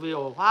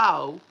Proctorville,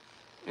 Ohio,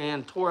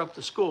 and tore up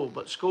the school.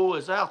 But school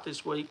is out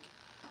this week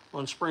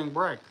on spring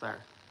break there,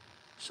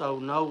 so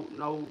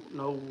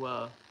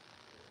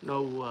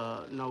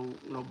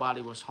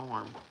nobody was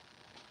harmed.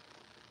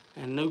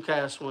 And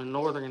Newcastle in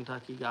northern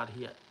Kentucky got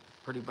hit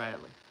pretty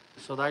badly.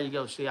 So there you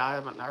go. See, I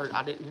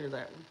didn't hear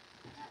that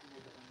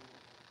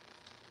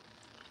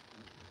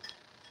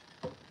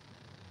one.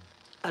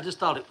 I just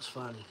thought it was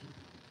funny.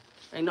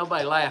 Ain't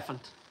nobody laughing.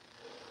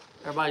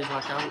 Everybody's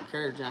like, I don't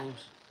care,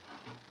 James.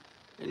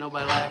 Ain't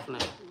nobody laughing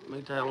at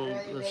me telling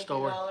the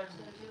story.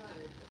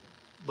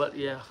 But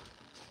yeah,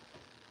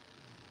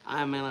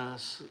 I'm in a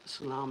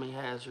tsunami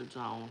hazard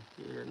zone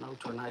here. No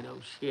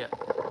tornadoes yet.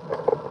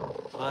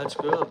 Well, that's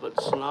good, but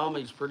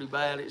tsunami's pretty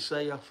bad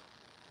itself.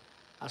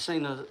 I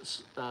seen a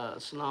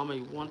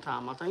tsunami one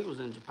time. I think it was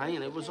in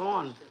Japan. It was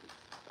on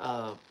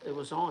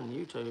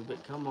YouTube.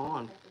 It come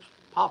on,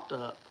 popped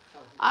up.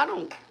 I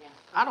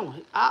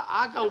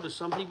go to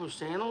some people's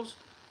channels,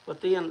 but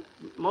then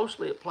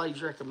mostly it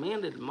plays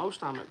recommended, and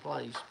most time it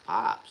plays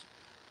pipes.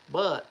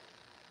 But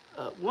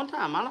one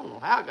time, I don't know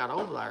how I got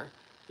over there.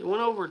 It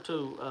went over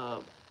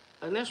to,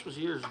 and this was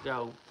years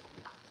ago.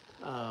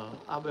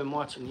 I've been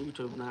watching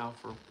YouTube now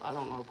for, I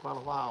don't know, quite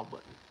a while,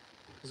 but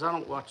because I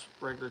don't watch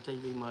regular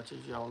TV much,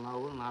 as y'all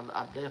know, and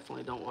I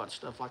definitely don't watch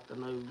stuff like the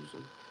news,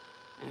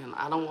 and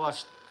I don't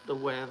watch the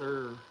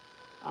weather, or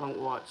I don't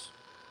watch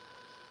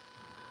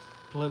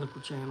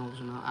political channels,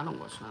 and I don't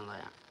watch none of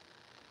that.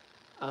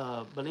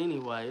 But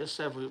anyway,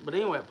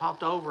 it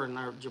popped over in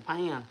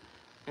Japan,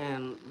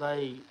 and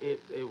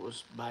it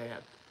was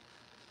bad.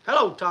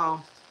 Hello,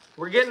 Tom.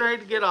 We're getting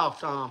ready to get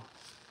off, Tom.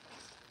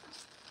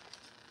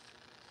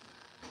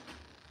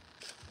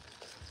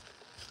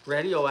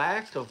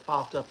 Radioactive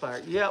popped up there.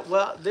 Yeah,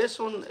 well, this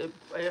one,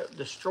 it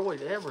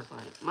destroyed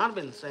everything. Might have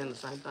been saying the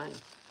same thing.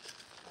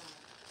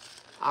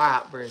 All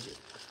right, Bridget.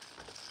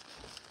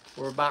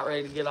 We're about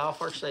ready to get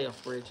off ourselves,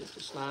 Bridget.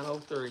 It's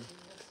 9:03.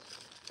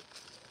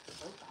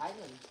 Oak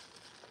Island.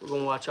 We're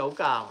going to watch Oak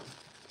Island.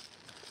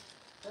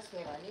 That's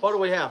good. What do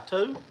we have,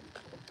 2?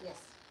 Yes.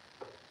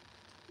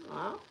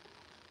 Well,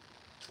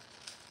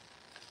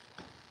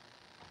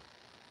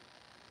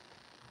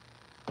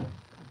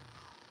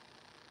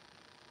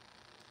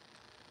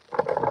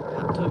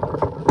 got 2.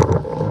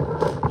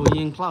 Pull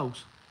you in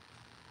close.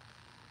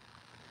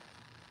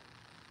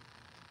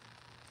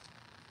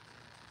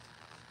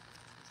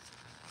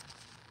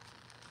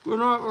 Good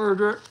night,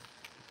 Bridget.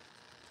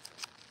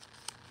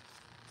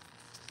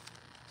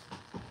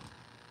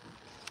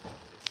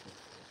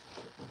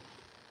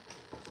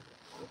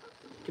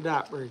 Good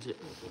night, Bridget.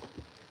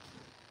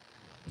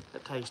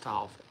 That tastes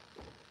awful.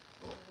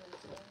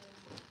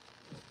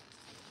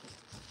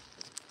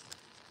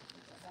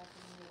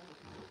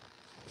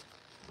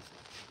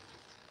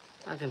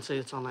 I can see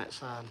it's on that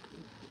side.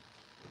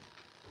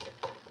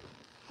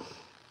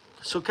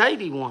 So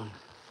Katie won.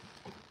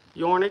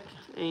 Yornick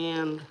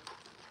and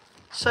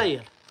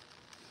Sid.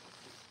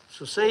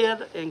 So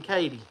Sid and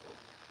Katie.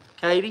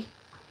 Katie,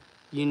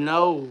 you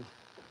know,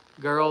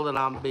 girl, that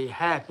I'd be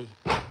happy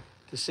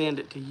to send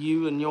it to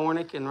you and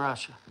Yornick in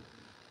Russia.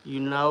 You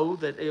know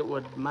that it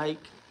would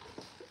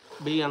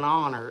be an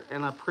honor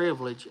and a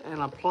privilege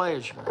and a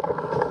pleasure.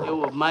 It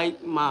would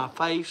make my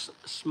face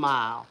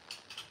smile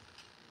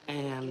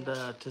and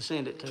to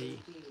send it to you.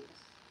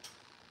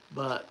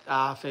 But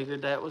I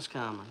figured that was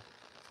coming.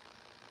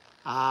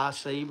 I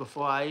see,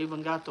 before I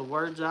even got the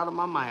words out of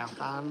my mouth,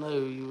 I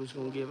knew you was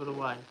going to give it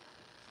away.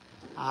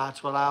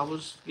 That's what I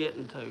was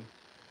getting to.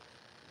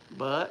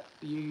 But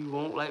you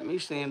won't let me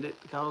send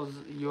it because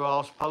your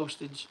all's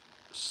postage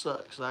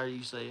sucks there,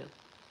 you said.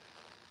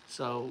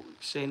 So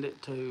send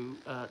it to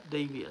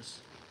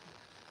Devious.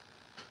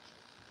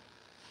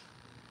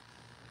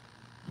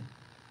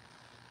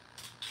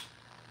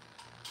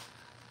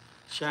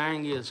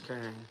 Sharing is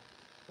caring.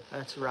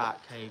 That's right,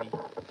 Katie.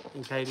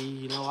 And Katie,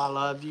 you know I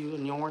love you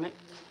and Yornick.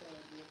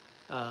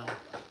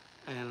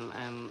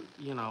 And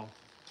you know,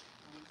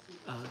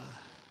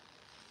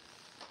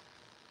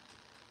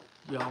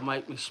 y'all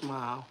make me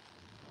smile.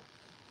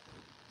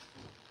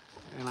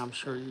 And I'm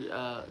sure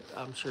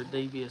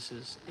Devious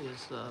is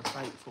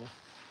thankful,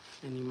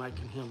 and you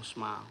making him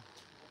smile.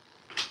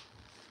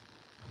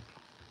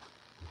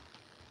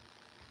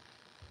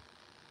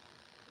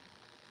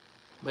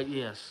 But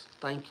yes,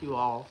 thank you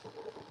all.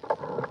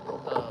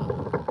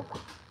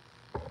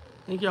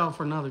 Thank y'all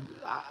for another.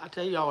 I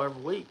tell y'all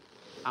every week,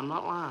 I'm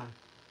not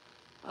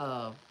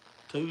lying.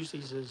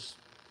 Tuesdays is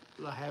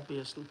the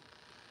happiest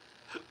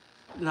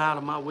night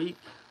of my week.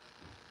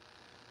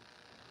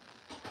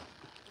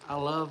 I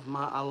love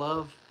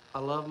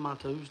my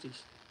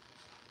Tuesdays.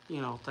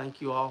 You know, thank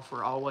you all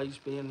for always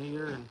being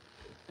here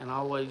and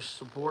always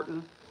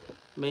supporting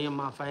me and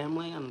my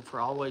family, and for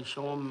always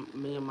showing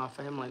me and my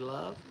family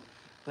love.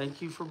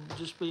 Thank you for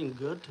just being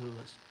good to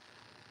us.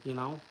 You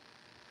know,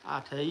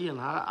 I tell you,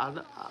 and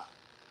I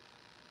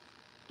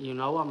you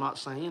know, I'm not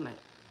saying that.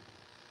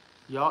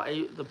 Y'all,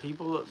 the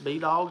people that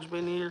B-Dog's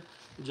been here,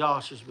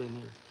 Josh has been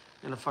here,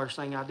 and the first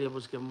thing I did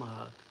was give him a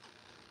hug.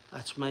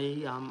 That's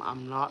me.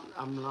 I'm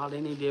not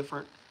any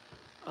different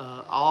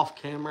off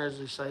camera, as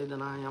they say,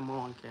 than I am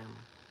on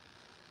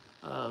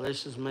camera.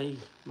 This is me,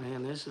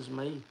 man. This is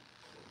me.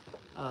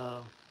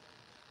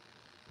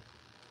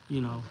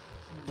 You know,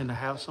 and to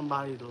have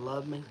somebody to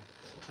love me,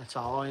 that's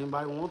all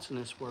anybody wants in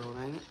this world,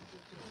 ain't it?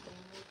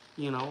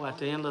 You know, at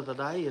the end of the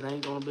day, it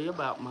ain't going to be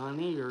about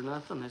money or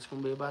nothing. It's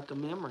going to be about the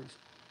memories.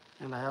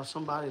 And to have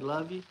somebody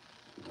love you,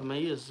 to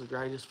me, is the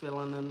greatest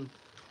feeling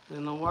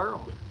in the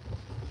world.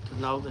 To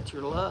know that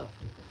you're loved.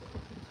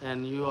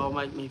 And you all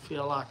make me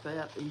feel like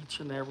that each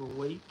and every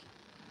week.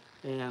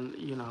 And,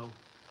 you know,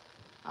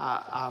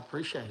 I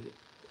appreciate it.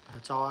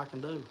 That's all I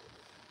can do.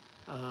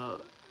 Uh,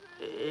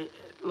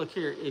 Look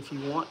here, if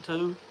you want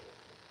to,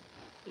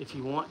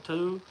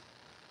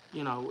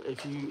 you know,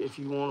 if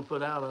you want to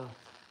put out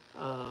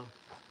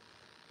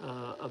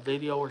a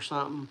video or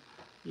something,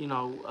 you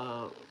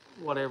know,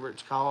 whatever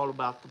it's called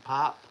about the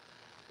pipe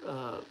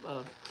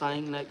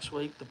thing next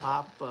week, the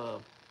pipe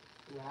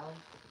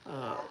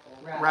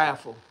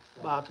raffle,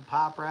 about the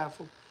pipe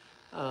raffle,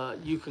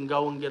 you can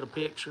go and get a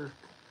picture.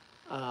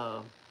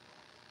 Uh,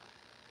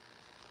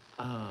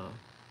 uh,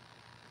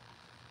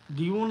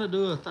 do you want to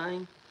do a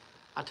thing?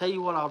 I tell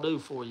you what I'll do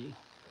for you.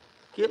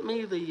 Get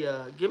me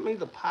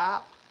the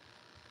pipe,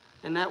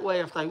 and that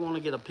way if they want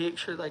to get a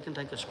picture, they can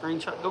take a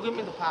screenshot. Go get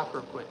me the pipe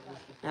real quick,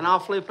 and I'll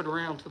flip it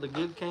around to the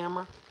good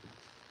camera,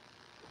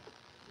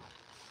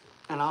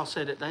 and I'll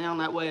set it down.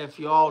 That way if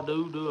you all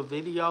do a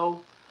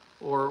video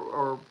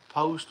or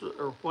post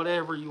or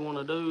whatever you want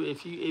to do,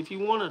 if you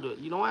want to do it,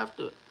 you don't have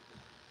to do it.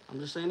 I'm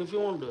just saying if you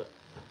want to do it.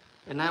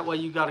 And that way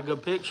you got a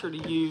good picture to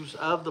use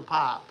of the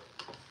pipe.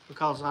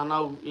 Because I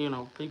know, you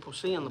know, people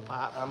seeing the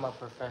pipe. I'm a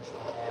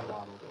professional hand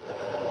model.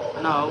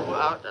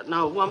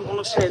 No, I'm going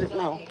to set it,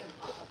 no.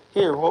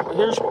 Here's what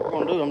we're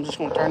going to do. I'm just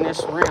going to turn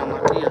this around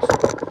like this.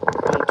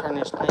 I'm going to turn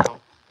this down.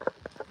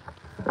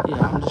 Yeah,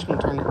 I'm just going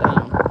to turn it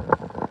down.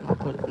 I'll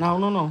put it,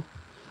 no.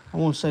 I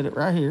want to set it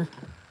right here.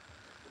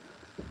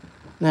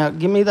 Now,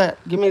 give me that,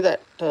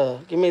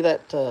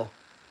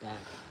 Bag.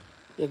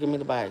 yeah, give me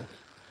the bag.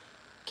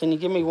 Can you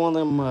give me one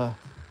of them,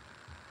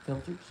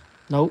 Filters?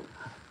 nope.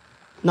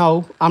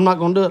 No, I'm not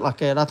going to do it like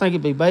that. I think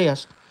it'd be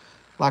best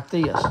like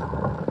this.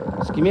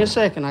 Just give me a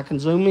second. I can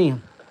zoom in.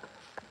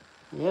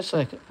 Give me a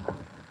second.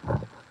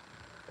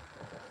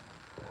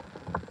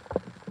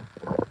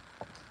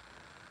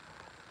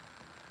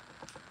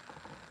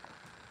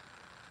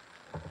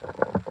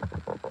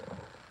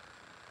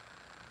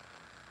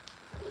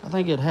 I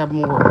think it'd have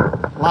more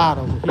light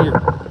over here.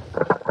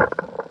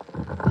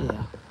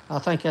 Yeah, I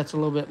think that's a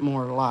little bit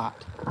more light.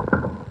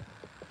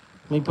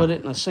 Let me put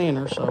it in the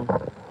center so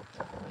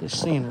it's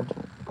centered.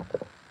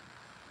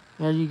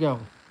 There you go.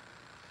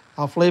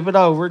 I'll flip it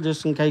over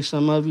just in case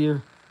some of you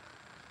are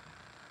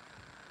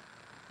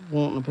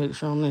wanting a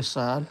picture on this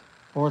side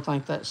or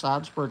think that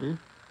side's prettier.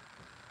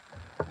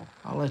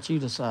 I'll let you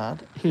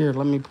decide. Here,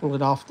 let me pull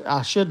it off.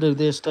 I should do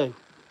this too.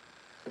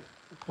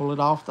 Pull it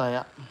off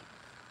that.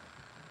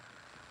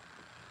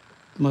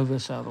 Move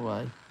this out of the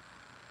way.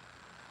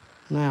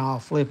 Now I'll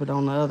flip it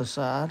on the other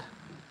side.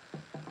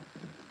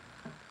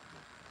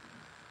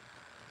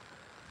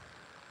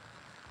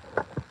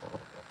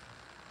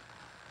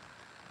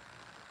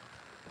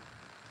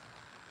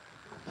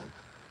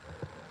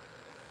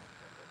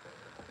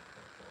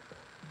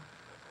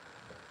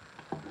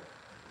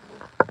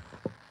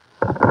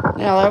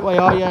 Now that way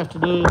all you have to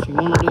do if you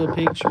want to do a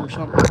picture or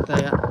something like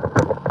that,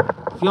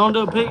 if you want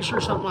to do a picture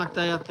or something like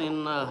that,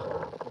 then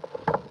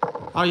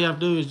all you have to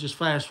do is just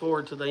fast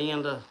forward to the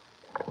end of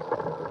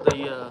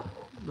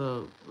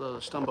the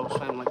Stumbo's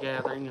family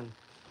gathering, and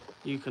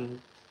you can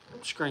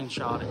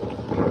screenshot it,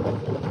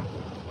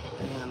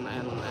 and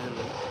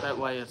that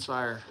way it's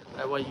there.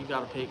 That way you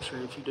got a picture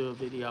if you do a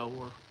video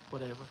or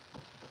whatever.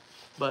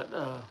 But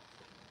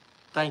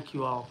thank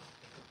you all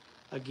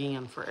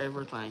again for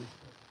everything.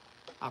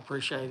 I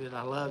appreciate it.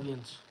 I love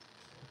yous.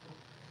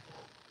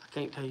 I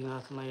can't tell you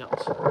nothing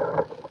else.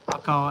 I'll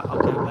call it.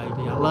 Okay,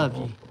 baby. I love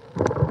you.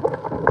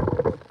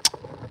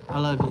 I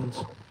love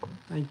yous.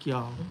 Thank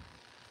y'all.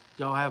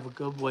 Y'all have a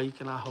good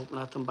week, and I hope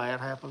nothing bad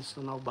happens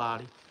to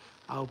nobody.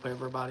 I hope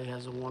everybody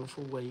has a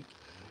wonderful week.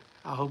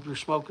 I hope you're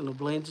smoking the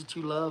blends that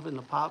you love and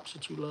the pops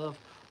that you love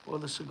or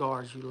the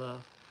cigars you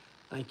love.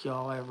 Thank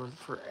y'all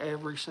for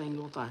every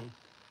single thing.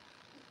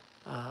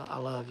 I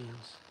love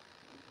yous.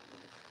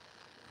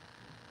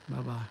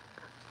 Bye-bye.